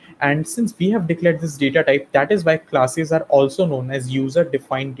declared. And since we have declared this data type, that is why classes are also known as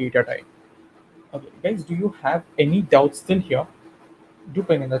user-defined data type. Okay, guys, do you have any doubts still here? Do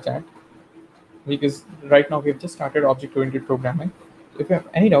ping in the chat, because right now we have just started object-oriented programming. If you have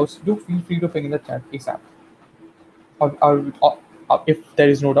any doubts, do feel free to ping in the chat ASAP. Or if there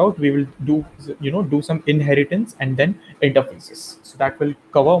is no doubt, we will do some inheritance and then interfaces. So that will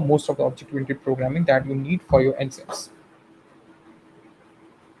cover most of the object-oriented programming that you need for your NCEMs.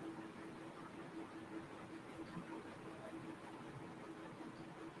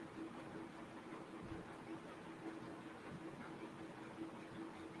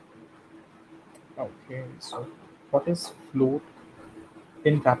 Okay, so what is float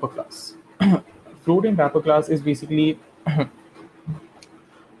in wrapper class? Float in wrapper class is basically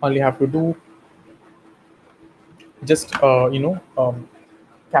all you have to do, just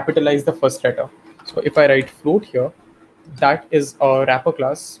capitalize the first letter. So if I write float here, that is a wrapper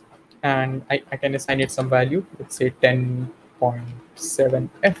class, and I can assign it some value, let's say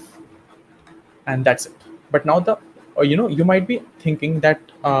 10.7f, and that's it. But now the you might be thinking that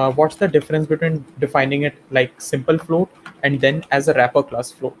what's the difference between defining it like simple float and then as a wrapper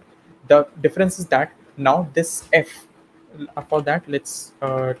class float? The difference is that now this f, for that let's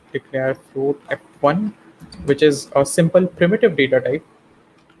declare float f1, which is a simple primitive data type.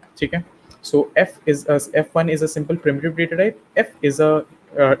 Okay, so f1 is a simple primitive data type. F is a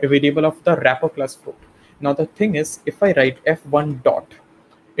variable of the wrapper class float. Now the thing is, if I write f1 dot,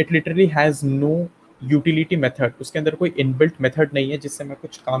 it literally has no utility method. उसके अंदर कोई inbuilt method नहीं है जिससे मैं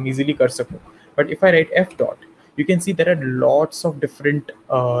कुछ काम easily कर सकूं. But if I write f dot, you can see there are lots of different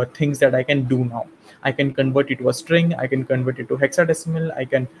things that I can do now. I can convert it to a string. I can convert it to hexadecimal. I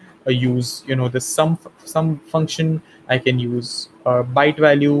can use the sum function. I can use byte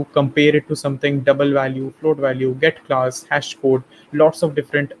value, compare it to something, double value, float value, get class, hash code, lots of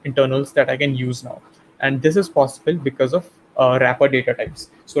different internals that I can use now. And this is possible because of wrapper data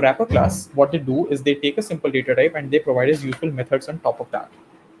types. So wrapper class, what they do is they take a simple data type and they provide us useful methods on top of that.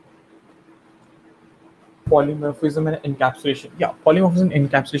 Polymorphism and encapsulation. Yeah, polymorphism and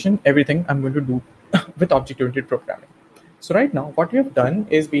encapsulation, everything I'm going to do with object-oriented programming. So right now, what we have done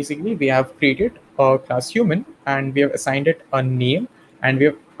is basically we have created a class human and we have assigned it a name and we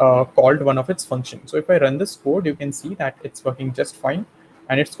have called one of its functions. So if I run this code, you can see that it's working just fine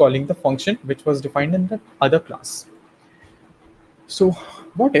and it's calling the function which was defined in the other class. So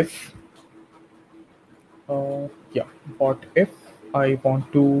what if, what if I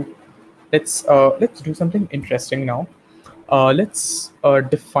want to, let's do something interesting now. Let's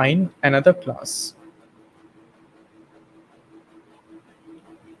define another class.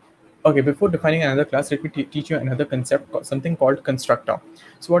 Okay, before defining another class, let me teach you another concept, something called constructor.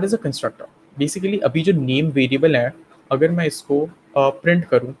 So what is a constructor? Basically, अभी जो name variable है, अगर मैं इसको print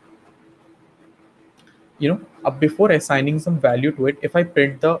करूँ, before assigning some value to it, if I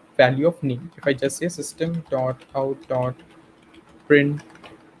print the value of name, if I just say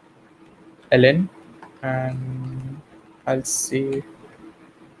system.out.println, and I'll say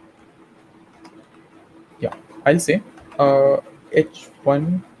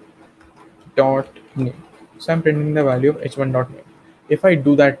h1 dot name. So I'm printing the value of h1 dot name. If I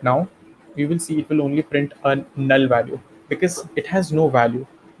do that now, you will see it will only print a null value because it has no value.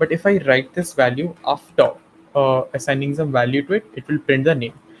 But if I write this value after assigning some value to it, it will print the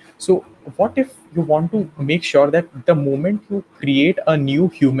name. So what if you want to make sure that the moment you create a new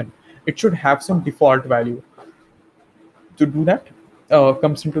human, it should have some default value? To do that,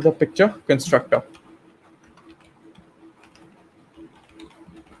 comes into the picture constructor.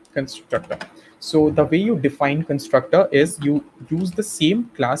 So the way you define constructor is you use the same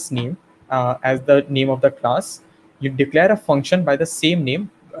class name as the name of the class. You declare a function by the same name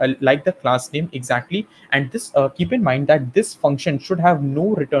like the class name exactly, and this keep in mind that this function should have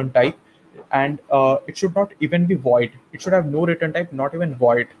no return type, and it should not even be void. It should have no return type, not even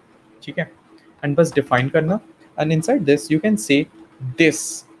void. Okay, and bus define karna, and inside this you can say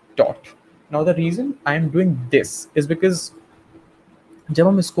this dot. Now the reason I am doing this is because जब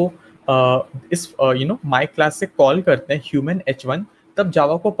हम इसको इस my class से call करते हैं human h1, तब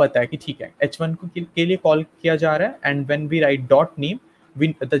जावा को पता है कि ठीक है h1 को के लिए कॉल किया जा रहा है, and when we write dot name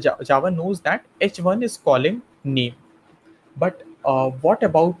the Java knows that h1 is calling name. But what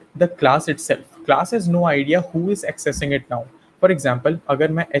about the class itself? Class has no idea who is accessing it now. For example,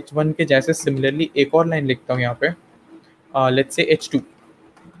 अगर मैं h1 के जैसे similarly एक और line लिखता हूँ यहाँ पे, let's say h2.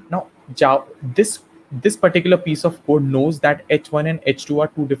 Now this particular piece of code knows that h1 and h2 are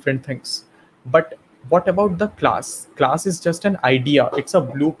two different things. But what about the class? Class is just an idea. It's a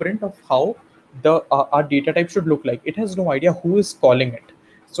blueprint of how the our data type should look like. It has no idea who is calling it.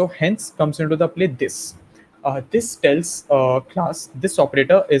 So hence comes into the play this. This tells class, this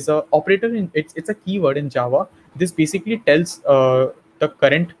operator is a operator in it's a keyword in Java. This basically tells the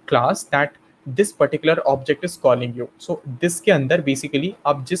current class that this particular object is calling you. So this के अंदर basically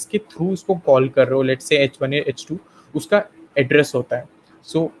आप जिसके through उसको call कर रहे हो, let's say h1 या h2, उसका address होता है.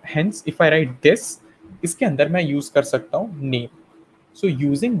 So hence if I write this, इसके अंदर मैं use कर सकता हूँ name. So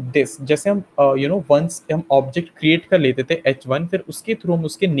using this, जैसे हम once हम object create कर लेते थे h1, फिर उसके through हम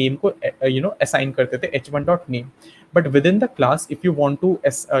उसके name को assign करते थे h1.name. But within the class, if you want to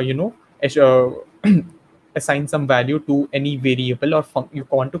assign some value to any variable, or you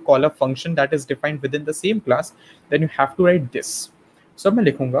want to call a function that is defined within the same class, then you have to write this. So मैं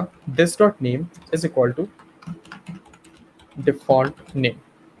लिखूंगा this.name is equal to default name.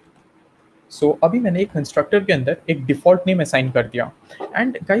 So अभी मैंने एक constructor के अंदर एक default name assign कर दिया.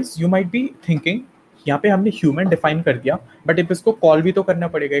 And guys you might be thinking, यहाँ पे हमने ह्यूमन डिफाइन कर दिया, बट इफ इसको कॉल भी तो करना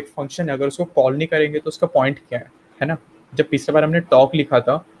पड़ेगा. एक फंक्शन है, अगर उसको कॉल नहीं करेंगे तो उसका पॉइंट क्या है ना. जब पिछले बार हमने टॉक लिखा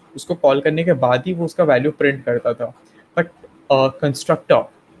था, उसको कॉल करने के बाद ही वो उसका वैल्यू प्रिंट करता था. But a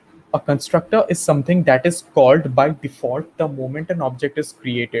constructor is something that is called by default the moment an object is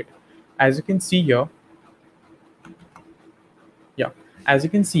created. As you can see here, as you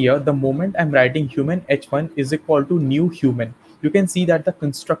can see here, the moment I'm writing human h1 is equal to new human, you can see that the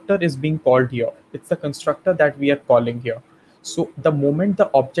constructor is being called here. It's the constructor that we are calling here. So the moment the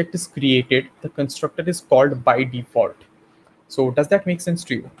object is created, the constructor is called by default. So does that make sense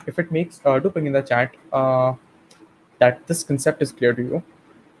to you? If it makes, do ping in the chat that this concept is clear to you.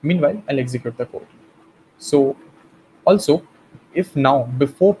 Meanwhile, I'll execute the code. So also, if now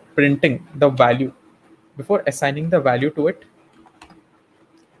before printing the value, before assigning the value to it,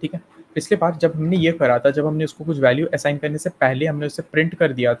 ठीक है, पिछले बार जब हमने ये करा था, जब हमने उसको कुछ वैल्यू असाइन करने से पहले हमने उसे प्रिंट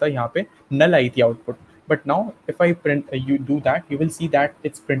कर दिया था, यहाँ पे नल आई थी output. But now if I print, you do that, you will see that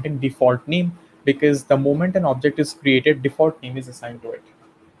it's printing default name, because the moment an object is created, default name is assigned to it.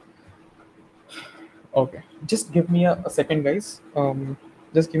 Okay, just give me a second, guys.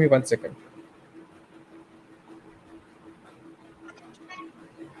 Just give me 1 second.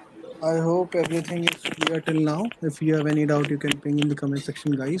 I hope everything is clear till now. If you have any doubt, you can ping in the comment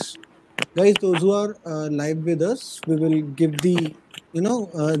section, guys. Guys, those who are live with us, we will give the,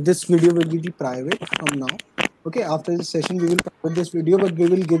 this video will be private from now. Okay, after this session, we will private this video, but we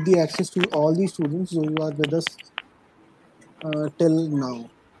will give the access to all the students who are with us till now.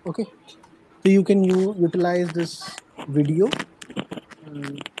 Okay, so you can utilize this video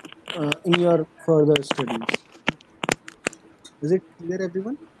in your further studies. Is it clear,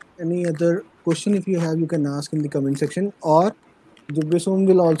 everyone? Any other question, if you have, you can ask in the comment section, or Jubbeson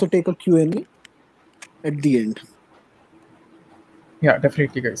will also take a Q&A at the end. Yeah,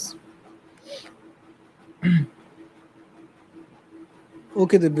 definitely, guys.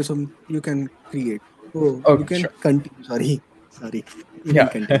 Okay, Jubbeson, you can create. Oh, okay, you can continue. Sorry. You can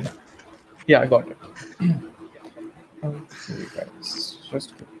continue. Yeah, I got it. Okay, guys,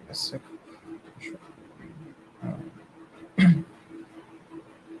 just give me a second.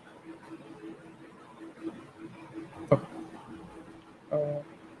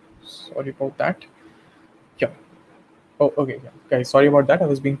 Sorry about that. Yeah. Oh, okay. Yeah, guys, sorry about that. I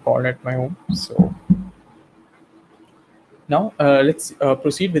was being called at my home. So now let's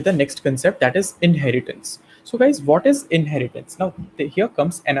proceed with the next concept, that is inheritance. So guys, what is inheritance? Now here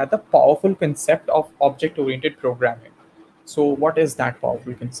comes another powerful concept of object-oriented programming. So what is that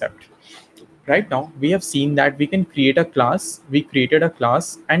powerful concept? Right now we have seen that we can create a class. We created a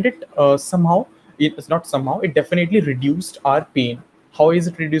class, and it it definitely reduced our pain. How is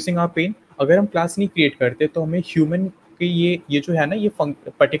it reducing our pain? अगर हम class नहीं create करते तो हमें human के ये जो है ना, ये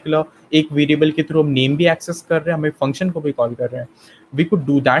पर्टिकुलर एक वेरिएबल के थ्रू हम नेम भी एक्सेस कर रहे हैं, हमें फंक्शन को भी कॉल कर रहे हैं. We could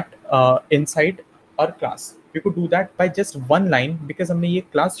do that inside our class. We could do that by just one line, because हमने ये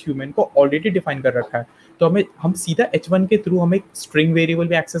क्लास ह्यूमन को ऑलरेडी डिफाइन कर रखा है. तो हम सीधा h1 के थ्रू हम एक स्ट्रिंग वेरिएबल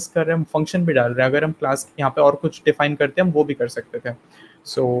भी एक्सेस कर रहे हैं, हम फंक्शन भी डाल रहे हैं. अगर हम क्लास यहाँ पे और कुछ डिफाइन करते हैं, हम वो भी कर सकते थे.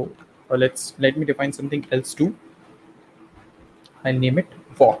 सो let me define something else too. I'll name it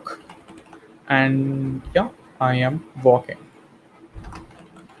walk, and yeah, I am walking.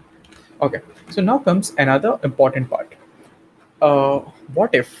 Okay, so now comes another important part.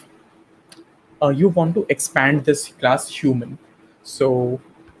 What if you want to expand this class human? So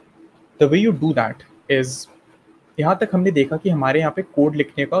the way you do that is, यहाँ तक हमने देखा कि हमारे यहाँ पे code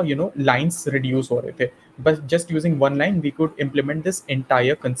लिखने का लाइंस रिड्यूस हो रहे थे, but just using one line we could implement this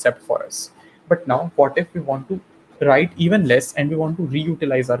entire concept for us. But now what if we want to right even less and we want to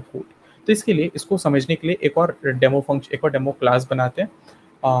रीयूटिलाइज our code? तो इसके लिए, इसको समझने के लिए एक और डेमो क्लास बनाते हैं.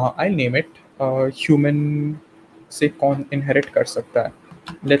 I name it human. से कौन इनहेरिट कर सकता है?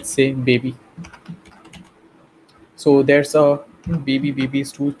 Let's say baby. So there's a baby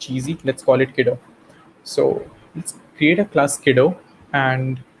is too cheesy. Let's call it kiddo. So let's create a class kiddo,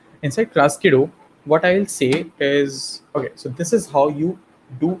 and inside class kiddo, what I'll say is, okay, so this is how you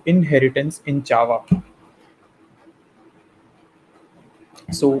do inheritance in Java.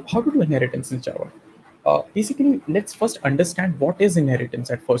 So how to do inheritance in Java? Basically, let's first understand what is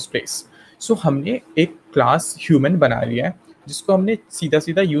inheritance at first place. So हमने एक class human बना लिया है जिसको हमने सीधा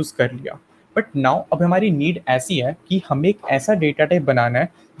सीधा use कर लिया. बट नाउ अब हमारी नीड ऐसी है कि हमें एक ऐसा डेटा टाइप बनाना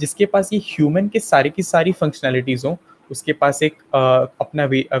है जिसके पास ये ह्यूमन के सारी की सारी फंक्शनैलिटीज़ हो. उसके पास एक अपना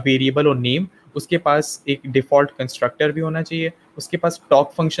वेरिएबल और नेम, उसके पास एक डिफ़ॉल्ट कंस्ट्रक्टर भी होना चाहिए, उसके पास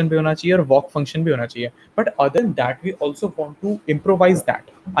टॉक फंक्शन भी होना चाहिए और वॉक फंक्शन भी होना चाहिए. But other than that we also want to improvise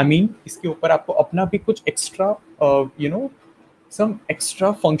that. I mean इसके ऊपर आपको अपना भी कुछ एक्स्ट्रा सम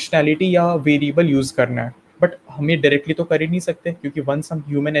एक्स्ट्रा फंक्शनैलिटी या वेरिएबल यूज़ करना है. बट हम ये डायरेक्टली तो कर ही नहीं सकते, क्योंकि वंस हम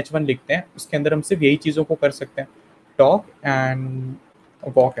ह्यूमन h1 लिखते हैं उसके अंदर हम सिर्फ यही चीज़ों को कर सकते हैं, talk and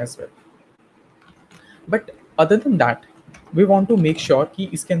walk as well. But other than that we want to make sure कि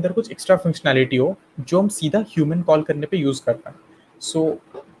इसके अंदर कुछ एक्स्ट्रा फंक्शनैलिटी हो जो हम सीधा ह्यूमन कॉल करने पे यूज़ करते हैं. So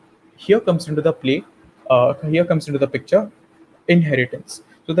here comes into the play, here comes into the picture inheritance.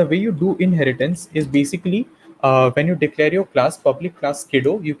 So the way you do inheritance is basically when you declare your class public class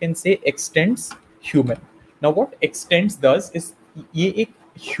kiddo, you can say extends human. Now what extends does is ये एक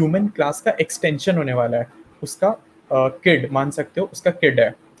human class का extension होने वाला है. उसका kid मान सकते हो, उसका kid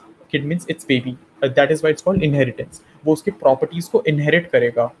है. Kid means it's baby. That is why it's called inheritance. वो उसके properties को inherit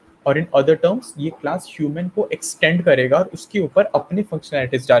करेगा, और in other terms ये class human को extend करेगा और उसके ऊपर अपने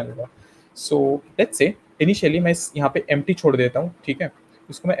functionalities डालेगा. So let's say इनिशियली मैं यहाँ पे empty छोड़ देता हूँ, ठीक है.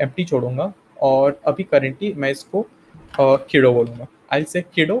 इसको मैं empty छोड़ूंगा और अभी currently मैं इसको kiddo बोलूँगा. I'll say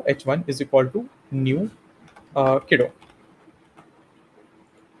kiddo h1 is equal to new kiddo.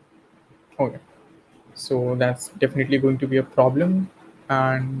 Okay, so that's definitely going to be a problem.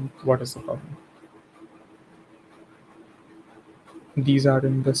 And what is the problem? These are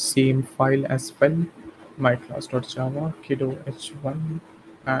in the same file as well, my class.java kiddo h1,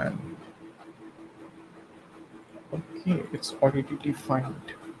 and okay, it's already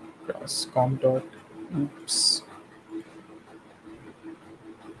defined class com.oops.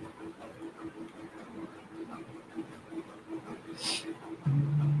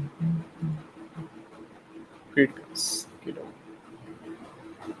 Great class kiddo.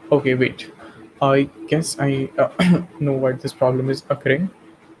 Okay, wait. I guess I know why this problem is occurring.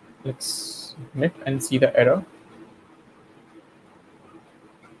 Let's net and see the error.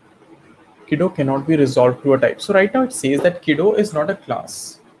 Kiddo cannot be resolved to a type. So right now it says that kiddo is not a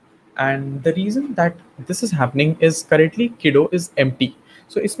class. And the reason that this is happening is currently kiddo is empty.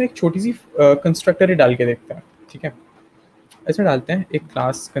 So इसमें एक छोटी सी constructor ही डाल के देखते हैं, ठीक है. इसमें डालते हैं एक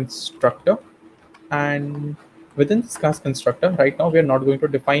class constructor, and within this class constructor right now we are not going to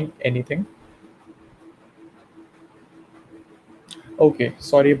define anything. Okay,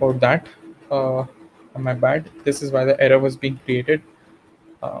 sorry about that. My bad. This is why the error was being created.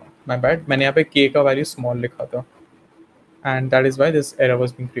 My bad. मैंने यहाँ पे k का value small लिखा था, and that is why this error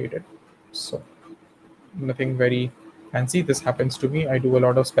was being created. So nothing very fancy. This happens to me. I do a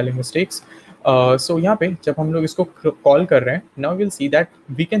lot of spelling mistakes. So यहाँ पे जब हम लोग इसको call कर रहे हैं, now we'll see that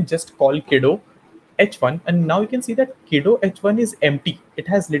we can just call kiddo h1, and now you can see that kiddo h1 is empty. It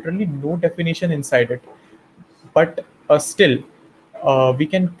has literally no definition inside it. But still we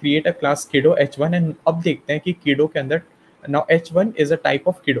can create a class kiddo h1, and अब देखते हैं कि kiddo के अंदर now h1 is a type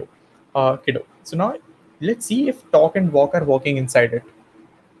of kiddo. Kiddo. So now let's see if talk and walk are working inside it.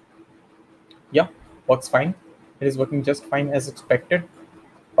 Yeah, works fine. It is working just fine as expected.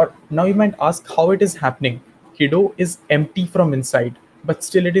 Or now you might ask how it is happening. Kiddo is empty from inside, but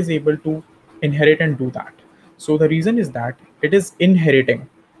still it is able to inherit and do that. So the reason is that it is inheriting.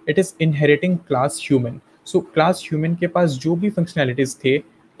 It is inheriting class human. So class human के पास जो भी functionalities थे,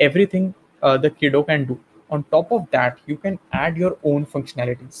 everything the kiddo can do. On top of that, you can add your own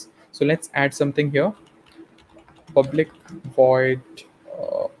functionalities. So let's add something here. Public void,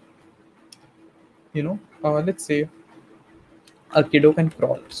 let's say a kiddo can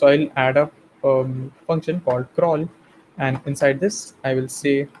crawl. So I'll add a function called crawl, and inside this I will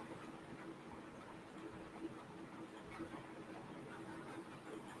say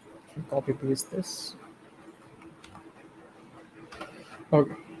copy paste this.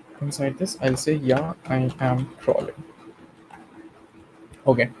 Okay, inside this I'll say yeah, I am crawling.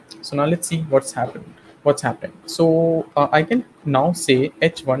 Okay, so now let's see what's happening. So I can now say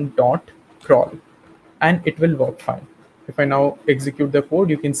h1 dot crawl, and it will work fine. If I now execute the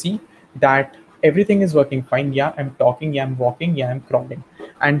code, you can see that everything is working fine. Yeah, I'm talking, yeah, I'm walking, yeah, I'm crawling.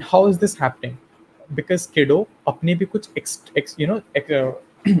 And how is this happening? Because kiddo अपने भी कुछ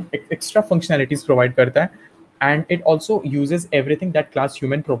extra functionalities provide करता है, and it also uses everything that class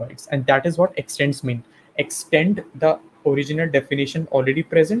human provides, and that is what extends mean. Extend the original definition already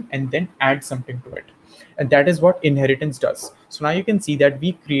present and then add something to it, and that is what inheritance does. So now you can see that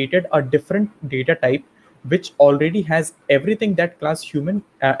we created a different data type which already has everything that class human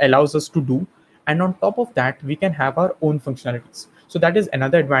allows us to do, and on top of that we can have our own functionalities. So that is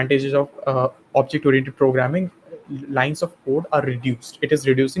another advantage of object oriented programming. Lines of code are reduced. It is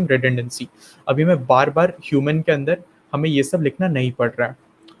reducing redundancy. अभी मैं बार बार human के अंदर हमें ये सब लिखना नहीं पड़ रहा है,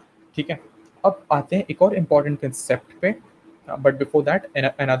 ठीक है. अब आते हैं एक और important concept पे, but before that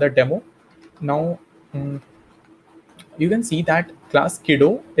another demo. Now you can see that class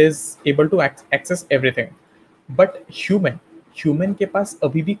kiddo is able to access everything, but human के पास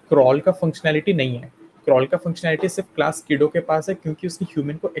अभी भी crawl का functionality नहीं है. क्रॉल का फंक्शनैलिटी सिर्फ क्लास किडो के पास है, क्योंकि उसने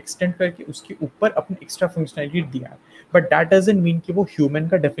ह्यूमन को एक्सटेंड करके उसके ऊपर अपने एक्स्ट्रा फंक्शनैलिटी दिया है. बट दैट डजंट मीन कि वो ह्यूमन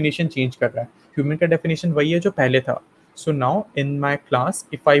का डेफिनेशन चेंज कर रहा है. ह्यूमन का डेफिनेशन वही है जो पहले था. So now in my class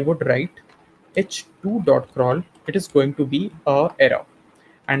if I would write h2.crawl, it is going to be a error.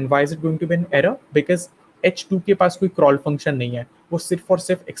 And why is it going to be an error? Because h2 के पास कोई क्रॉल फंक्शन नहीं है. वो सिर्फ और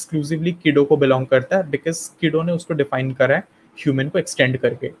सिर्फ एक्सक्लूसिवली किडो को बिलोंग करता है, बिकॉज किडो ने उसको डिफाइन करा है ह्यूमन को एक्सटेंड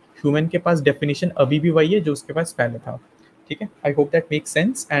करके. ह्यूमन के पास डेफिनेशन अभी भी वही है जो उसके पास पहले था, ठीक है. I hope that makes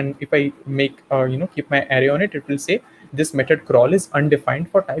sense. And if I make keep my array on it, it will say this method crawl is undefined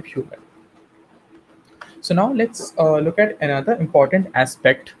for type human. So now let's look at another important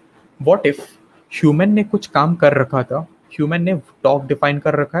aspect. What if human ने कुछ काम कर रखा था, human ने talk define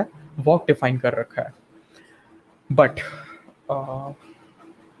कर रखा है, walk define कर रखा है, but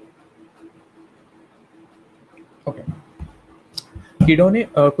okay, किडो ने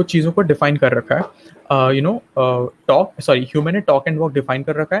कुछ चीज़ों को डिफाइन कर रखा है. ह्यूमन ने टॉक एंड वॉक डिफाइन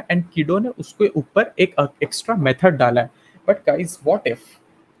कर रखा है, एंड किडो ने उसके ऊपर एक एक्स्ट्रा मेथड डाला है. But guys, what if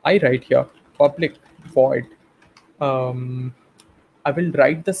I right here public void, I will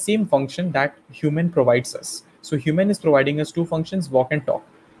write the same function that human provides us. So human is providing us two functions, walk and talk,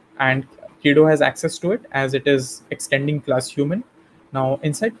 and kiddo has access to it as it is extending class human. Now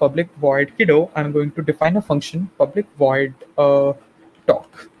inside public void kiddo, I'm going to define a function public void talk,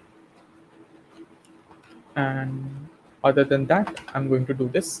 and other than that I'm going to do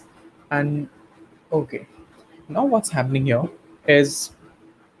this. And okay, now what's happening here is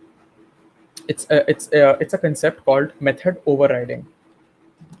it's a concept called method overriding.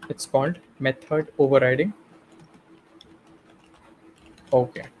 It's called method overriding.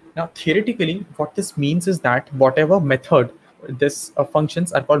 Okay, now theoretically what this means is that whatever method this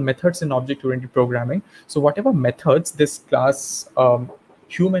functions are called methods in object oriented programming. So whatever methods this class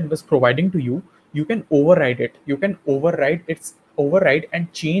human was providing to you, you can override it. You can override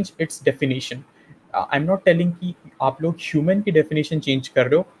and change its definition. I'm not telling कि आप लोग human की definition change कर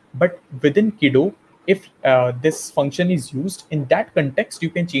रहे हो, but within kiddo, if this function is used in that context, you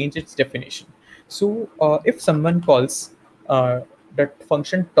can change its definition. So if someone calls that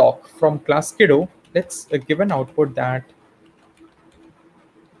function talk from class kiddo, let's give an output that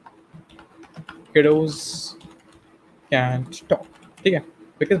kiddos can't talk, ठीक है,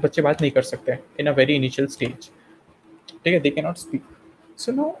 because बच्चे बात नहीं कर सकते in a very initial stage, ठीक है, they cannot speak.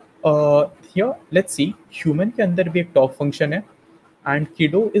 So now here let's see, human के अंदर भी एक talk function है, and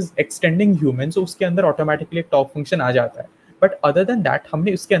kiddo is extending human, so उसके अंदर automatically एक talk function आ जाता है. But other than that,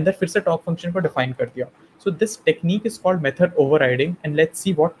 हमने उसके अंदर फिर से talk function को define कर दिया. So this technique is called method overriding, and let's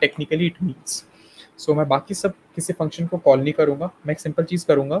see what technically it means. So मैं बाकी सब किसी function को call नहीं करूँगा, मैं एक simple चीज़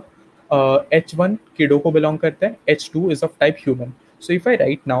करूँगा. h1 kiddo को belong करता है, h2 is of type human. So if I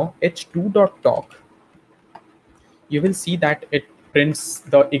write now h2.talk, you will see that it prints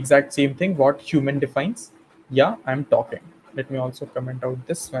the exact same thing what human defines. Yeah, I'm talking. Let me also comment out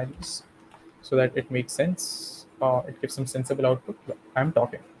this values so that it makes sense. It gives some sensible output. Yeah, I'm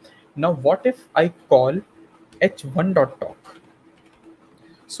talking. Now what if I call h1.talk?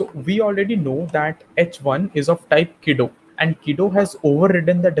 So we already know that h1 is of type kiddo, and kiddo has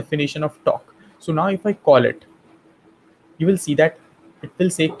overridden the definition of talk. So now if I call it, you will see that it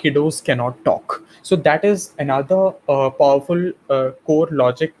will say kiddos cannot talk. So that is another powerful core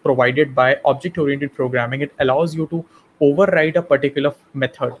logic provided by object-oriented programming. It allows you to override a particular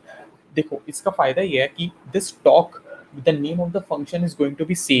method. देखो इसका फायदा ये है कि this talk, the name of the function is going to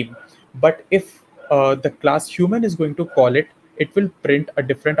be same, but if the class human is going to call it, it will print a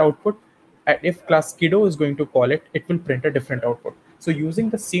different output. And if class kiddo is going to call it, it will print a different output. So using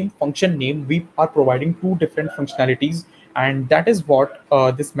the same function name, we are providing two different functionalities, and that is what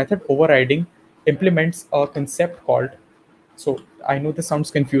this method overriding implements a concept called. So I know this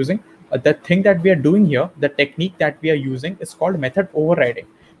sounds confusing. The thing that we are doing here, the technique that we are using is called method overriding.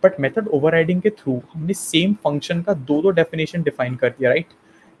 But method overriding के through हमने same function का दो definition define कर दिया, right?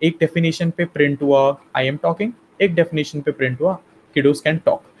 एक definition पे print हुआ I am talking, एक डेफिनेशन पे प्रिंट हुआ kiddos can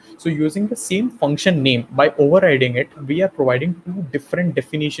talk. So using the same function name, by overriding it, we are providing two different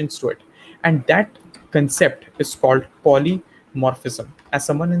definitions to it. And that concept is called polymorphism. As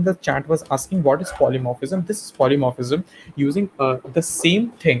someone in the chat was asking, what is polymorphism? This is polymorphism. Using the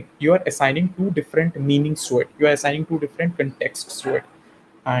same thing, you are assigning two different meanings to it. You are assigning two different contexts to it.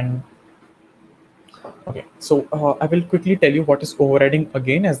 And okay, so I will quickly tell you what is overriding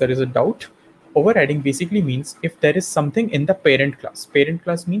again, as there is a doubt. Overriding basically means if there is something in the parent class. Parent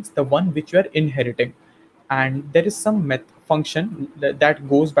class means the one which you are inheriting, and there is some function that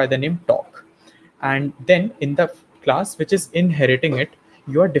goes by the name talk, and then in the class which is inheriting it,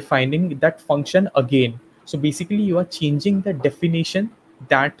 you are defining that function again. So basically you are changing the definition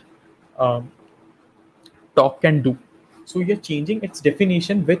that talk can do. So you're changing its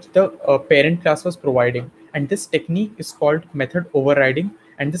definition which the parent class was providing, and this technique is called method overriding.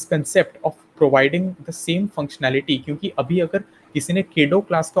 And this concept of providing the same functionality, क्योंकि अभी अगर किसी ने kiddo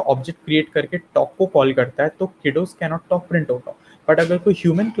class का object create करके talk को call करता है तो kiddos cannot talk print होगा, but अगर कोई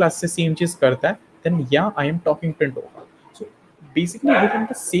human class से same चीज करता है then yeah I am talking print होगा. So basically within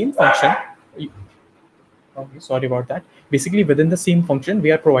the same function, okay, sorry about that. Basically within the same function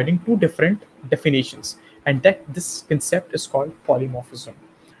we are providing two different definitions, and that this concept is called polymorphism.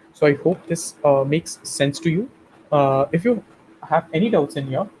 So I hope this makes sense to you. If you have any doubts in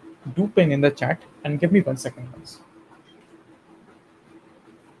here, do ping in the chat and give me 1 second, guys.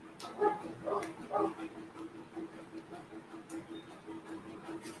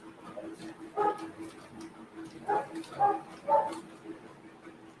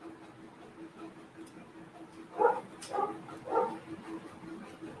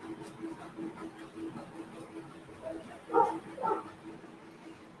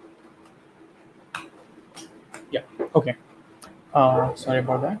 Yeah, okay. Sorry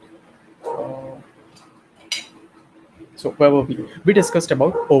about that. So where were we? We discussed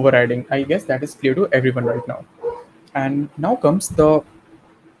about overriding. I guess that is clear to everyone right now. And now comes the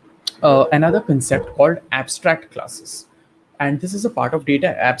another concept called abstract classes. And this is a part of data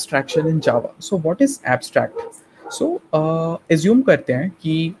abstraction in Java. So what is abstract? So assume करते हैं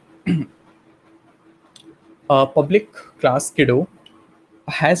कि public class kiddo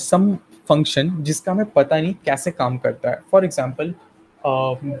has some function जिसका हमें पता नहीं कैसे काम करता है. For example,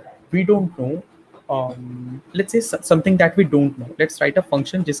 we don't know, let's say something that we don't know. Let's write a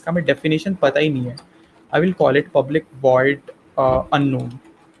function जिसका हमें definition पता ही नहीं है. I will call it public void unknown.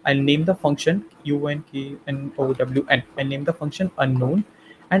 I'll name the function unknown. I'll name the function unknown,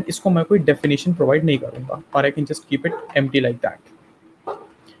 and इसको मैं कोई definition provide नहीं करूँगा, or I can just keep it empty like that.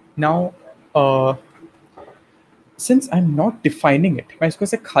 Now since I'm not defining it, मैं इसको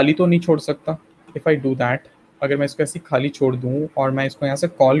ऐसे खाली तो नहीं छोड़ सकता. If I do that, अगर मैं इसको ऐसे खाली छोड़ दूँ और मैं इसको यहाँ से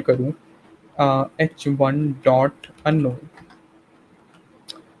कॉल करूँ h1.unknown,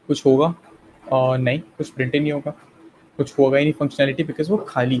 कुछ होगा? नहीं, कुछ प्रिंट ही नहीं होगा, कुछ होगा ही नहीं फंक्शनैलिटी, बिकॉज वो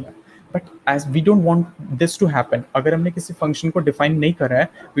खाली है. But as we don't want this to happen, अगर हमने किसी फंक्शन को डिफाइन नहीं करा है,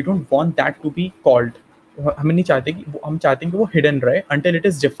 we don't want that to be called. हम नहीं चाहते कि हम चाहते हैं कि वो हिडन रहे अंटिल इट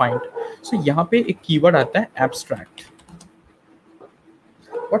इज डिफाइंड. सो यहाँ पे एक कीवर्ड आता है abstract.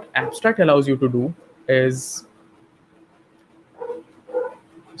 What abstract allows you to do is,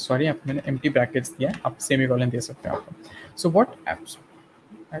 sorry आप मैंने एम्प्टी ब्रैकेट्स दिया है, आप सेमीकोलन दे सकते हैं आपको. So what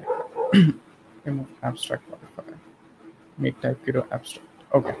abstract modifier, make type kiddo abstract.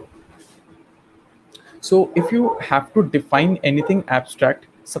 Okay, so if you have to define anything abstract,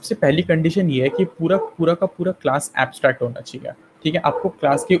 सबसे पहली कंडीशन ये है कि पूरा का पूरा क्लास एब्स्ट्रैक्ट होना चाहिए. ठीक है, आपको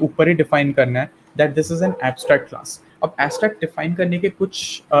क्लास के ऊपर ही डिफाइन करना है that this is an abstract class. अब एब्स्ट्रैक्ट डिफाइन करने के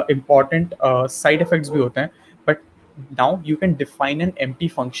कुछ इंपॉर्टेंट साइड इफेक्ट्स भी होते हैं, but now you can define an empty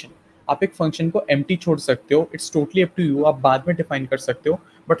function. आप एक फंक्शन को एम्प्टी छोड़ सकते हो, it's totally up to you, आप बाद में डिफाइन कर सकते हो,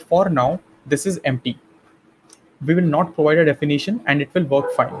 but for now this is empty. We will not provide a definition and it will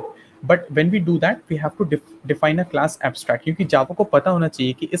work fine. But when we do that we have to define a class abstract, क्योंकि जावा को पता होना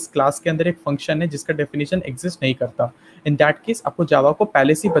चाहिए कि इस क्लास के अंदर एक फंक्शन है जिसका डेफिनेशन एग्जिस्ट नहीं करता। इन दैट केस आपको जावा को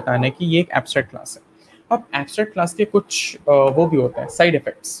पहले से ही बताना है कि ये एक एब्स्ट्रैक्ट क्लास है। अब एब्स्ट्रैक्ट क्लास के कुछ वो भी होते हैं side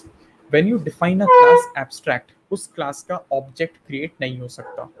effects. When you define a class abstract, उस क्लास का ऑब्जेक्ट क्रिएट नहीं हो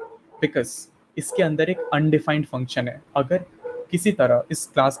सकता, बिकॉज इसके अंदर एक अनडिफाइंड फंक्शन है। अगर किसी तरह इस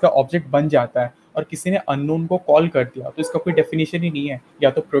क्लास का ऑब्जेक्ट बन जाता है और किसी ने अननोन को कॉल कर दिया तो इसका कोई डेफिनेशन ही नहीं है,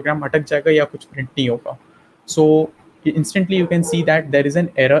 या तो प्रोग्राम अटक जाएगा या कुछ प्रिंट नहीं होगा। सो instantly you can see that there is an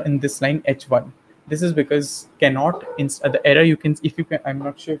error in this line h1. This is because cannot the error you can, if you can, I'm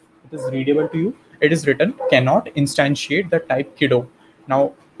not sure if it is readable to you, it is written cannot instantiate the type kiddo.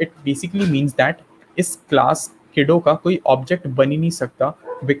 Now it basically means that इस class kiddo का कोई object बन ही नहीं सकता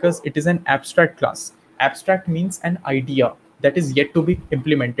because it is an abstract class. Abstract means an idea that is yet to be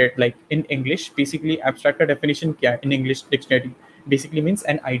implemented. Like in English, basically abstract का definition क्या है in English dictionary? Basically means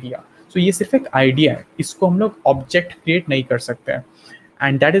an idea. So ये सिर्फ एक idea है, इसको हम लोग object create नहीं कर सकते हैं,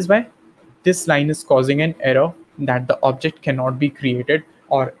 and that is why this line is causing an error that the object cannot be created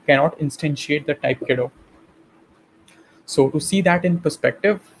or cannot instantiate the type kiddo. So to see that in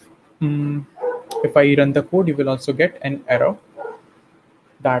perspective, if I run the code, you will also get an error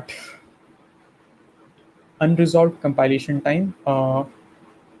that unresolved compilation time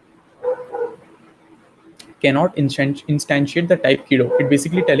cannot instantiate the type kiddo. It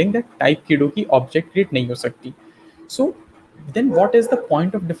basically telling that type kiddo की object create नहीं हो सकती. So then what is the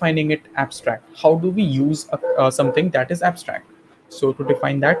point of defining it abstract? How do we use something that is abstract? So to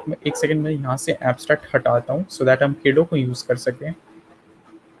define that, एक second मैं यहाँ से abstract हटाता हूँ so that हम kiddo को use कर सकें.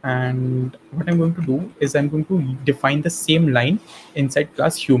 And what I'm going to do is I'm going to define the same line inside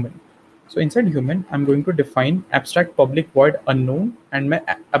class human. So inside human, I'm going to define abstract public void unknown, and मैं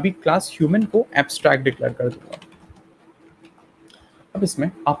अभी class human को abstract declare कर दूंगा. अब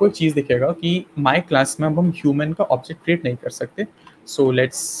इसमें आपको एक चीज़ दिखेगा कि my class में अब हम human का object create नहीं कर सकते. So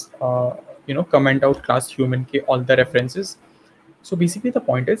let's comment out class human के all the references. So basically the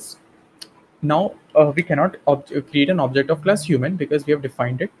point is now we cannot create an object of class human because we have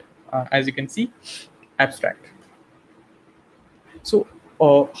defined it as you can see abstract. So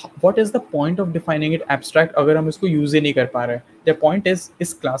what is the point of defining it abstract अगर हम इसको use ही नहीं कर पा रहे हैं? The point is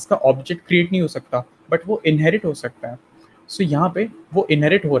इस class का ऑब्जेक्ट क्रिएट नहीं हो सकता बट वो इनहेरिट हो सकता है. सो यहाँ पे वो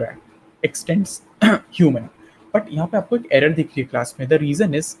इनहेरिट हो रहा है, एक्सटेंड्स ह्यूमन, बट यहाँ पे आपको एक एरर दिख रही है क्लास में. द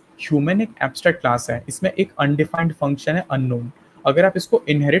रीजन इज ह्यूमन एक एब्स्ट्रैक्ट क्लास है, इसमें एक अनडिफाइंड फंक्शन है अननोन. अगर आप इसको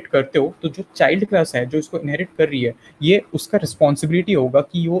इनहेरिट करते हो तो जो चाइल्ड क्लास है जो इसको इनहेरिट कर रही है ये उसका रिस्पॉन्सिबिलिटी होगा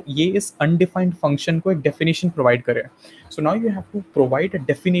कि ये इस अनडिफाइंड फंक्शन को एक डेफिनेशन प्रोवाइड करे. So now you have to provide a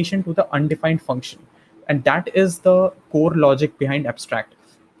definition to the undefined function and that is the core logic behind abstract.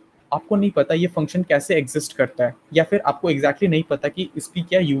 आपको नहीं पता ये फंक्शन कैसे एग्जिस्ट करता है या फिर आपको एग्जैक्टली नहीं पता कि इसकी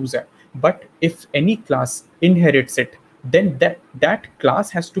क्या यूज है, but if any class inherits it then that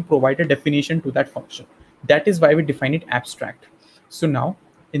class has to provide a definition to that function. That is why we define it abstract. So now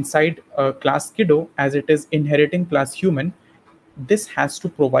inside class kiddo, as it is inheriting class human, this has to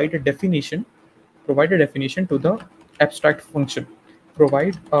provide a definition to the abstract function.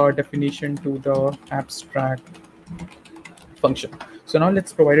 Provide a definition to the abstract function. So now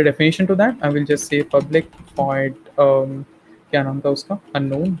let's provide a definition to that. I will just say public void क्या नाम था उसका,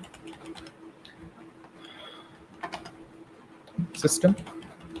 unknown system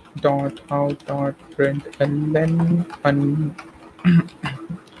dot out dot println unknown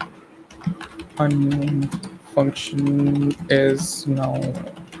function is now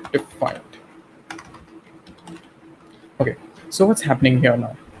defined. Okay, so what's happening here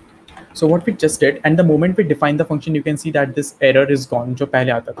now? So what we just did, and the moment we define the function, you can see that this error is gone जो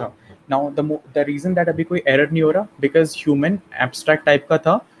पहले आता था. Now the reason that अभी कोई error नहीं हो रहा because human abstract type का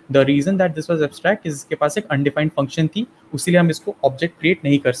था. The reason that this was abstract is इसके पास एक undefined function थी, उसीलिए हम इसको object create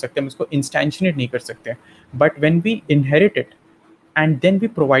नहीं कर सकते, हम इसको instantiate नहीं कर सकते. But when we inherit it and then we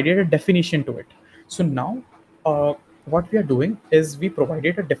provided a definition to it. So now what we are doing is we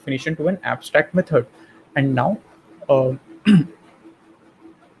provided a definition to an abstract method, and now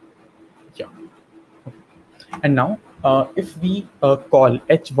and now if we call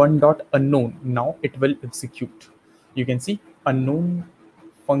h1.unknown, now it will execute. You can see unknown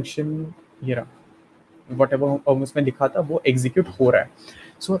function here, whatever उसमें लिखा था वो execute हो रहा है.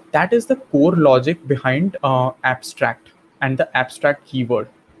 So that is the core logic behind abstract and the abstract keyword,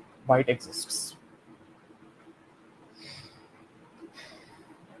 why it exists.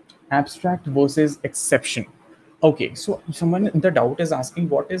 Abstract versus exception. Okay, so someone in the doubt is asking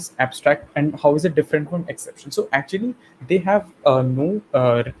what is abstract and how is it different from exception. So actually they have no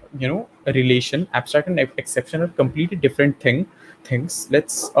relation. Abstract and exception are completely different thing. things.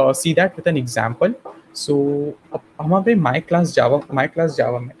 Let's see that with an example. So हम अभी my class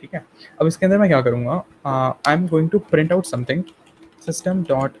जावा में, ठीक है. अब इसके अंदर मैं क्या करूँगा, I am going to print out something, system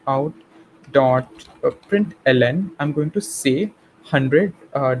dot out dot print ln, I'm going to say 100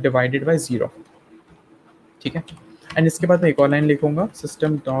 divided by 0, ठीक है. एंड इसके बाद मैं एक और लाइन लिखूंगा,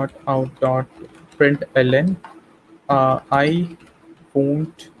 system dot out dot print ln I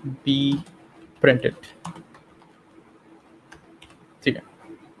won't be printed, ठीक है.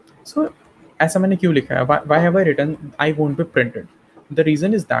 सो ऐसा मैंने क्यों लिखा है, why have I written I won't be printed? The reason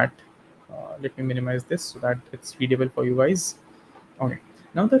is that let me minimize this so that it's readable for you guys. Okay,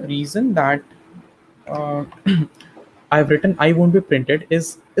 now the reason that I've written I won't be printed is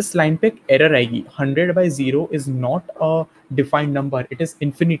इस line पे एक error आएगी. 100/0 is not a defined number, it is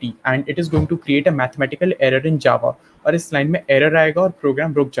infinity and it is going to create a mathematical error in Java. और इस line में error आएगा और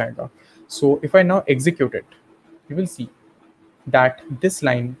programme रुक जाएगा. So if I now execute it, you will see that this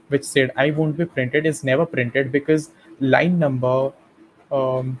line which said I won't be printed is never printed because line number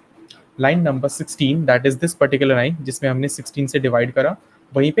 16, that is this particular line जिसमें हमने 16 से divide करा,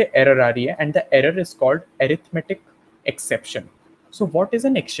 वहीं पे error आ रही है and the error is called arithmetic exception. So what is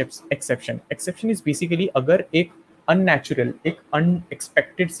an exception? Exception is basically अगर एक unnatural, एक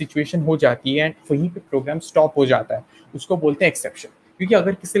unexpected situation हो जाती है and वहीं पे प्रोग्राम स्टॉप हो जाता है, उसको बोलते हैं एक्सेप्शन. क्योंकि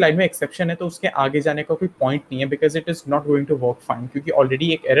अगर किसी लाइन में एक्सेप्शन है तो उसके आगे जाने का कोई पॉइंट नहीं है, because it is not going to work fine, क्योंकि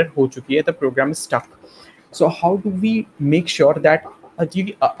ऑलरेडी एक एरर हो चुकी है, the programme is stuck. So how do we make sure that,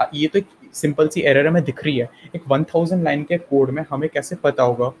 ये तो एक सिंपल सी एरर हमें दिख रही है, एक 1000 लाइन के कोड में हमें कैसे पता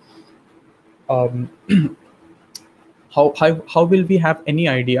होगा, how will we have any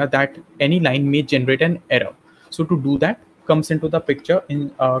idea that any line may generate an error? So to do that comes into the picture in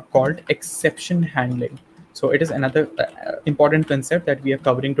called exception handling. So it is another important concept that we are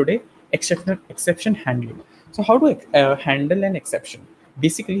covering today, exception handling. So how to handle an exception?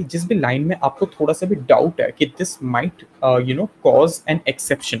 Basically जिस भी line में आपको थोड़ा सा भी doubt है कि this might cause an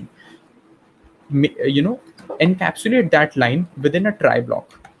exception, encapsulate that line within a try block.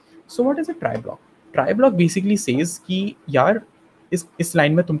 So what is a try block? Try block basically says कि यार इस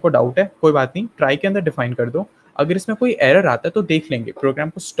लाइन में तुमको डाउट है, कोई बात नहीं, ट्राई के अंदर डिफाइन कर दो, अगर इसमें कोई एरर आता है तो देख लेंगे, प्रोग्राम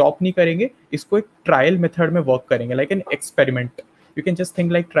को स्टॉप नहीं करेंगे, इसको एक ट्रायल मेथड में वर्क करेंगे, like an experiment. You can just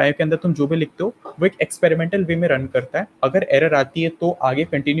think like trial के अंदर तुम जो भी लिखते हो वो एक एक्सपेरिमेंटल वे में रन करता है. अगर एरर आती है तो आगे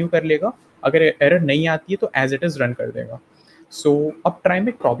कंटिन्यू कर लेगा, अगर एरर नहीं आती है तो एज इट इज रन कर देगा. सो अब ट्राई में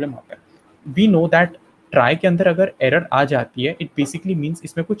एक प्रॉब्लम आता है. वी नो दैट ट्राई के अंदर अगर एरर आ जाती है, इट बेसिकली मीन्स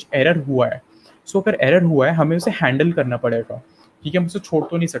इसमें कुछ एरर हुआ है. सो अगर एरर हुआ है हमें उसे हैंडल करना पड़ेगा, ठीक है. हम उसे छोड़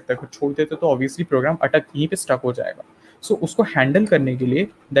तो नहीं सकते, अगर छोड़ देते तो ऑब्वियसली प्रोग्राम अटक यहीं पे स्टक हो जाएगा. सो उसको हैंडल करने के लिए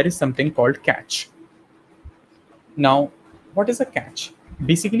there is something called catch. Now what is a catch?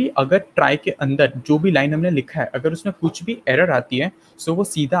 Basically अगर ट्राई के अंदर जो भी लाइन हमने लिखा है, अगर उसमें कुछ भी एरर आती है, सो वो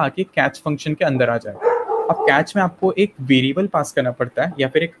सीधा आके कैच फंक्शन के अंदर आ जाएगा. अब कैच में आपको एक वेरिएबल पास करना पड़ता है या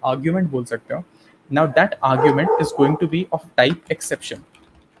फिर एक आर्ग्यूमेंट बोल सकते हो. Now that argument is going to be of type exception.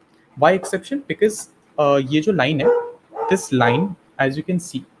 Why exception? Because ये जो लाइन है, this line, as you can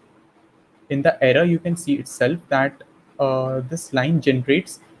see in the error, you can see itself that this line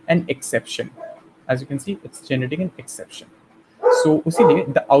generates an exception. As you can see, it's generating an exception. So उसीलिए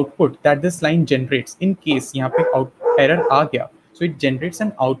the output that this line generates, in case यहाँ पे error आ गया, so it generates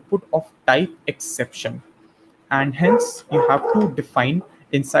an output of type exception, and hence you have to define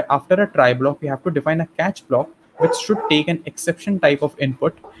inside, after a try block, you have to define a catch block which should take an exception type of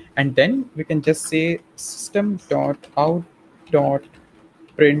input, and then we can just say system dot out dot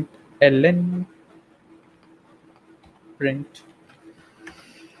print ln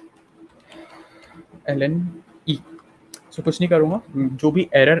e. So कुछ नहीं करूँगा, जो भी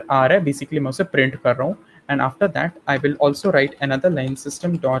error आ रहा है basically मैं उसे print कर रहा हूँ, and after that I will also right another line,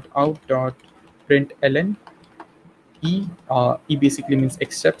 system dot out dot print ln e. E basically means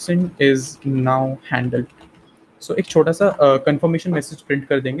exception is now handled. सो एक छोटा सा कंफर्मेशन मैसेज प्रिंट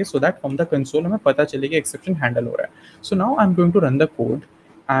कर देंगे so that from the console हमें पता चलेगा exception handle हो रहा है. So now I am going to run the code,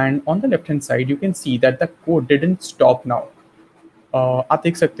 and on the left hand side you can see that the code didn't stop now. आप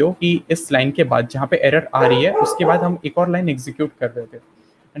देख सकते हो कि इस लाइन के बाद जहाँ पे एरर आ रही है उसके बाद हम एक और लाइन एग्जीक्यूट कर रहे थे,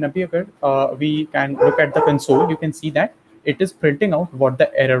 एंड अभी अगर we can look at the console, you can see that it is printing out what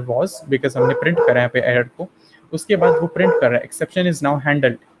the error was, because हमने प्रिंट करा है पे एरर को. उसके बाद वो प्रिंट कर रहा है exception is now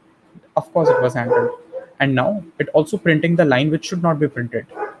handled. Of course it was handled, and now it also printing the line which should not be printed.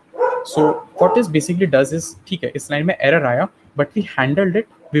 So what this basically does is, ठीक है, इस line में error आया but we handled it,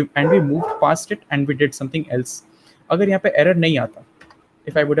 and we moved past it and we did something else. अगर यहाँ पे error नहीं आता,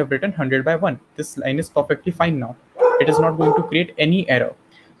 if I would have written 100/1, this line is perfectly fine now. It is not going to create any error.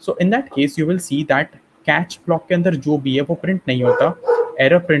 So in that case you will see that catch block के अंदर जो भी है वो प्रिंट नहीं होता,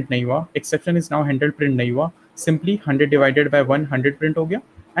 एरर प्रिंट नहीं हुआ, exception is now handled print नहीं हुआ, सिंपली 100 डिवाइडेड बाय 1 100 प्रिंट हो गया,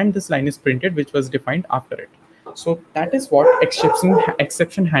 and this line is printed which was defined after it. So that is what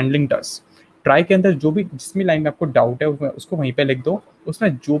exception handling does. Try के अंदर जो भी जिसमें लाइन में आपको डाउट है उसको वहीं पे लिख दो,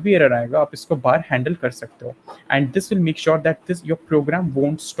 उसमें जो भी एरर आएगा आप इसको बाहर हैंडल कर सकते हो, and this will make sure that this your programme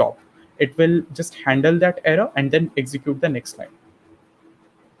won't stop. It will just handle that error and then execute the next line.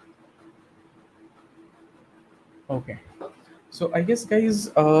 Okay, so I guess guys,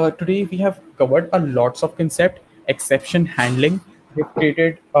 today we have covered a lots of concept, exception handling. We have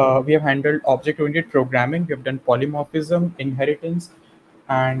created, we have handled object-oriented programming. We have done polymorphism, inheritance,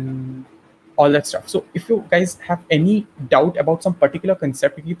 and all that stuff. So if you guys have any doubt about some particular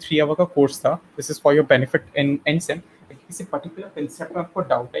concept, क्योंकि 3 hour का course था, this is for your benefit in NSEM. किसी particular concept में आपको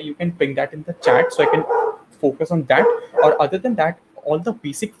doubt है, you can ping that in the chat so I can focus on that. Or other than that, all the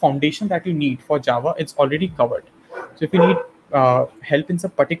basic foundation that you need for Java is already covered. So if you need help in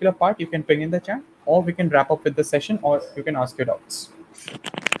some particular part, you can ping in the chat, or we can wrap up with the session, or you can ask your doubts.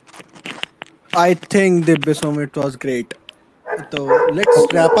 I think �'𝑗𝑠𝑒, it was great. So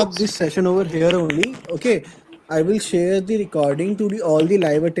let's wrap up this session over here only. Okay, I will share the recording to all the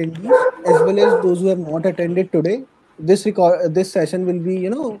live attendees as well as those who have not attended today. This session will be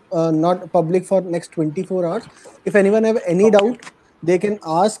not public for next 24 hours. If anyone have any doubt, they can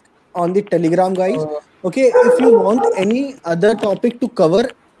ask on the Telegram, guys. Okay, if you want any other topic to cover,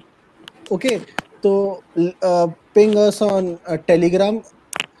 okay, so ping us on Telegram,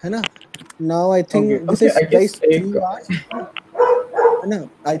 है ना? Now I think this is guys 3 hours. है ना?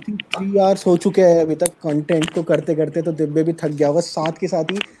 I think 3 hours हो चुके हैं अभी तक content को करते करते, तो दिव्य भी थक गया होगा. साथ के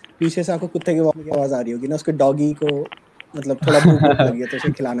साथ ही पीछे से आपको कुत्ते की आवाज आ रही होगी ना, उसके डॉगी को मतलब थोड़ा भूख लगी है तो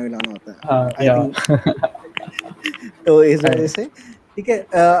उसे खिलाना विलाना होता है. I think तो इस वजह से ठीक है.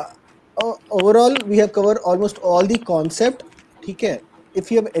 Overall we have cover almost all the concept. ठीक है,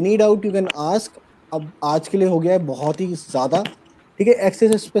 if you have any doubt you can ask. अब आज के लिए हो गया है बहुत ही ज्यादा. ठीक है,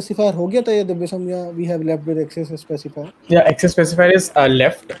 एक्सेस स्पेसिफायर हो गया था ये Divya. We have left with access specifier. या एक्सेस स्पेसिफायर इज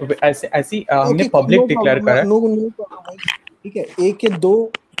लेफ्ट. ऐसी हमने पब्लिक डिक्लेयर करा है. नो. ठीक है, एक या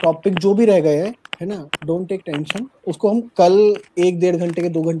दो टॉपिक जो भी रह गए हैं, है ना, डोंट टेक टेंशन. उसको हम कल 1-1.5 घंटे के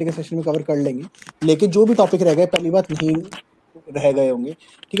 2 घंटे के सेशन में कवर कर लेंगे. लेकिन जो भी टॉपिक रह गए, पहली बात नहीं रह गए होंगे.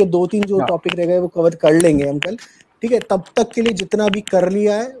 ठीक है, 2-3 जो टॉपिक रह गए वो कवर कर लेंगे हम कल. ठीक है, तब तक के लिए जितना भी कर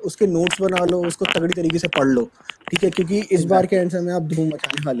लिया है उसके नोट्स बना लो, उसको तगड़ी तरीके से पढ़ लो. ठीक है, क्योंकि इस बार के आंसर में आप धूम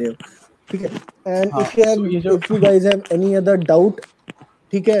मचाने वाले हो. ठीक है, and if you guys have any other doubt,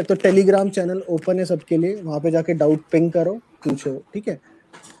 ठीक है, तो टेलीग्राम चैनल ओपन है सबके लिए, वहां पे जाके डाउट पिंग करो, पूछो. ठीक है,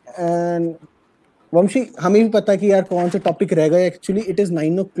 एंड वंशी हमें भी पता कि यार कौन से टॉपिक रह गए. Actually it is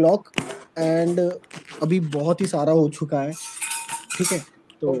 9 o'clock and अभी बहुत ही सारा हो चुका है. ठीक है,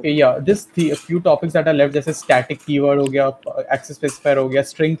 तो this few topics that are left, जैसे स्टैटिक कीवर्ड हो गया, एक्सेस स्पेसिफायर हो गया,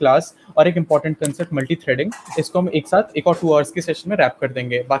 स्ट्रिंग क्लास, और एक इंपॉर्टेंट कंसेप्ट मल्टी थ्रेडिंग. इसको हम एक साथ 1 और 2 आवर्स के सेशन में रैप कर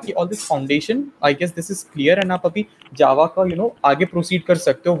देंगे. बाकी all this foundation I guess this is clear, and आप अभी जावा का आगे प्रोसीड कर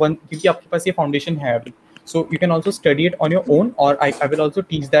सकते हो क्योंकि आपके पास ये फाउंडेशन है अभी. So you can also study it on your own, or I will also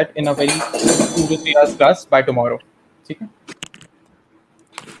teach that in a very 2 to 3 hours class by tomorrow. Okay?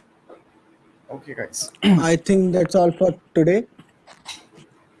 Okay, guys. I think that's all for today.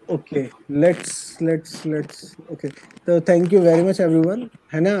 Okay, let's. Okay, so thank you very much, everyone.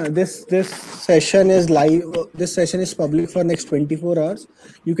 है ना? This session is live. This session is public for next 24 hours.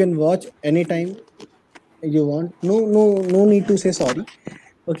 You can watch anytime you want. No need to say sorry.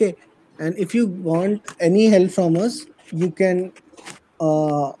 Okay. And if you want any help from us, you can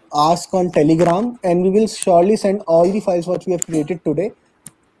ask on Telegram, and we will surely send all the files what we have created today.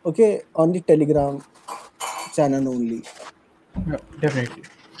 Okay, on the Telegram channel only. Yeah, definitely.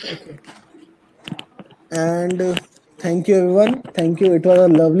 Okay. And thank you, everyone. Thank you. It was a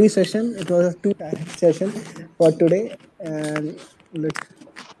lovely session. It was a 2-hour session for today. And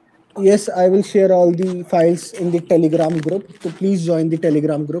yes, I will share all the files in the Telegram group. So please join the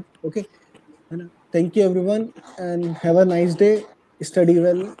Telegram group. Okay. Thank you, everyone, and have a nice day. Study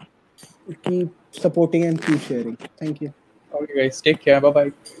well. Keep supporting and keep sharing. Thank you. Okay, guys. Take care.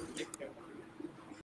 Bye-bye.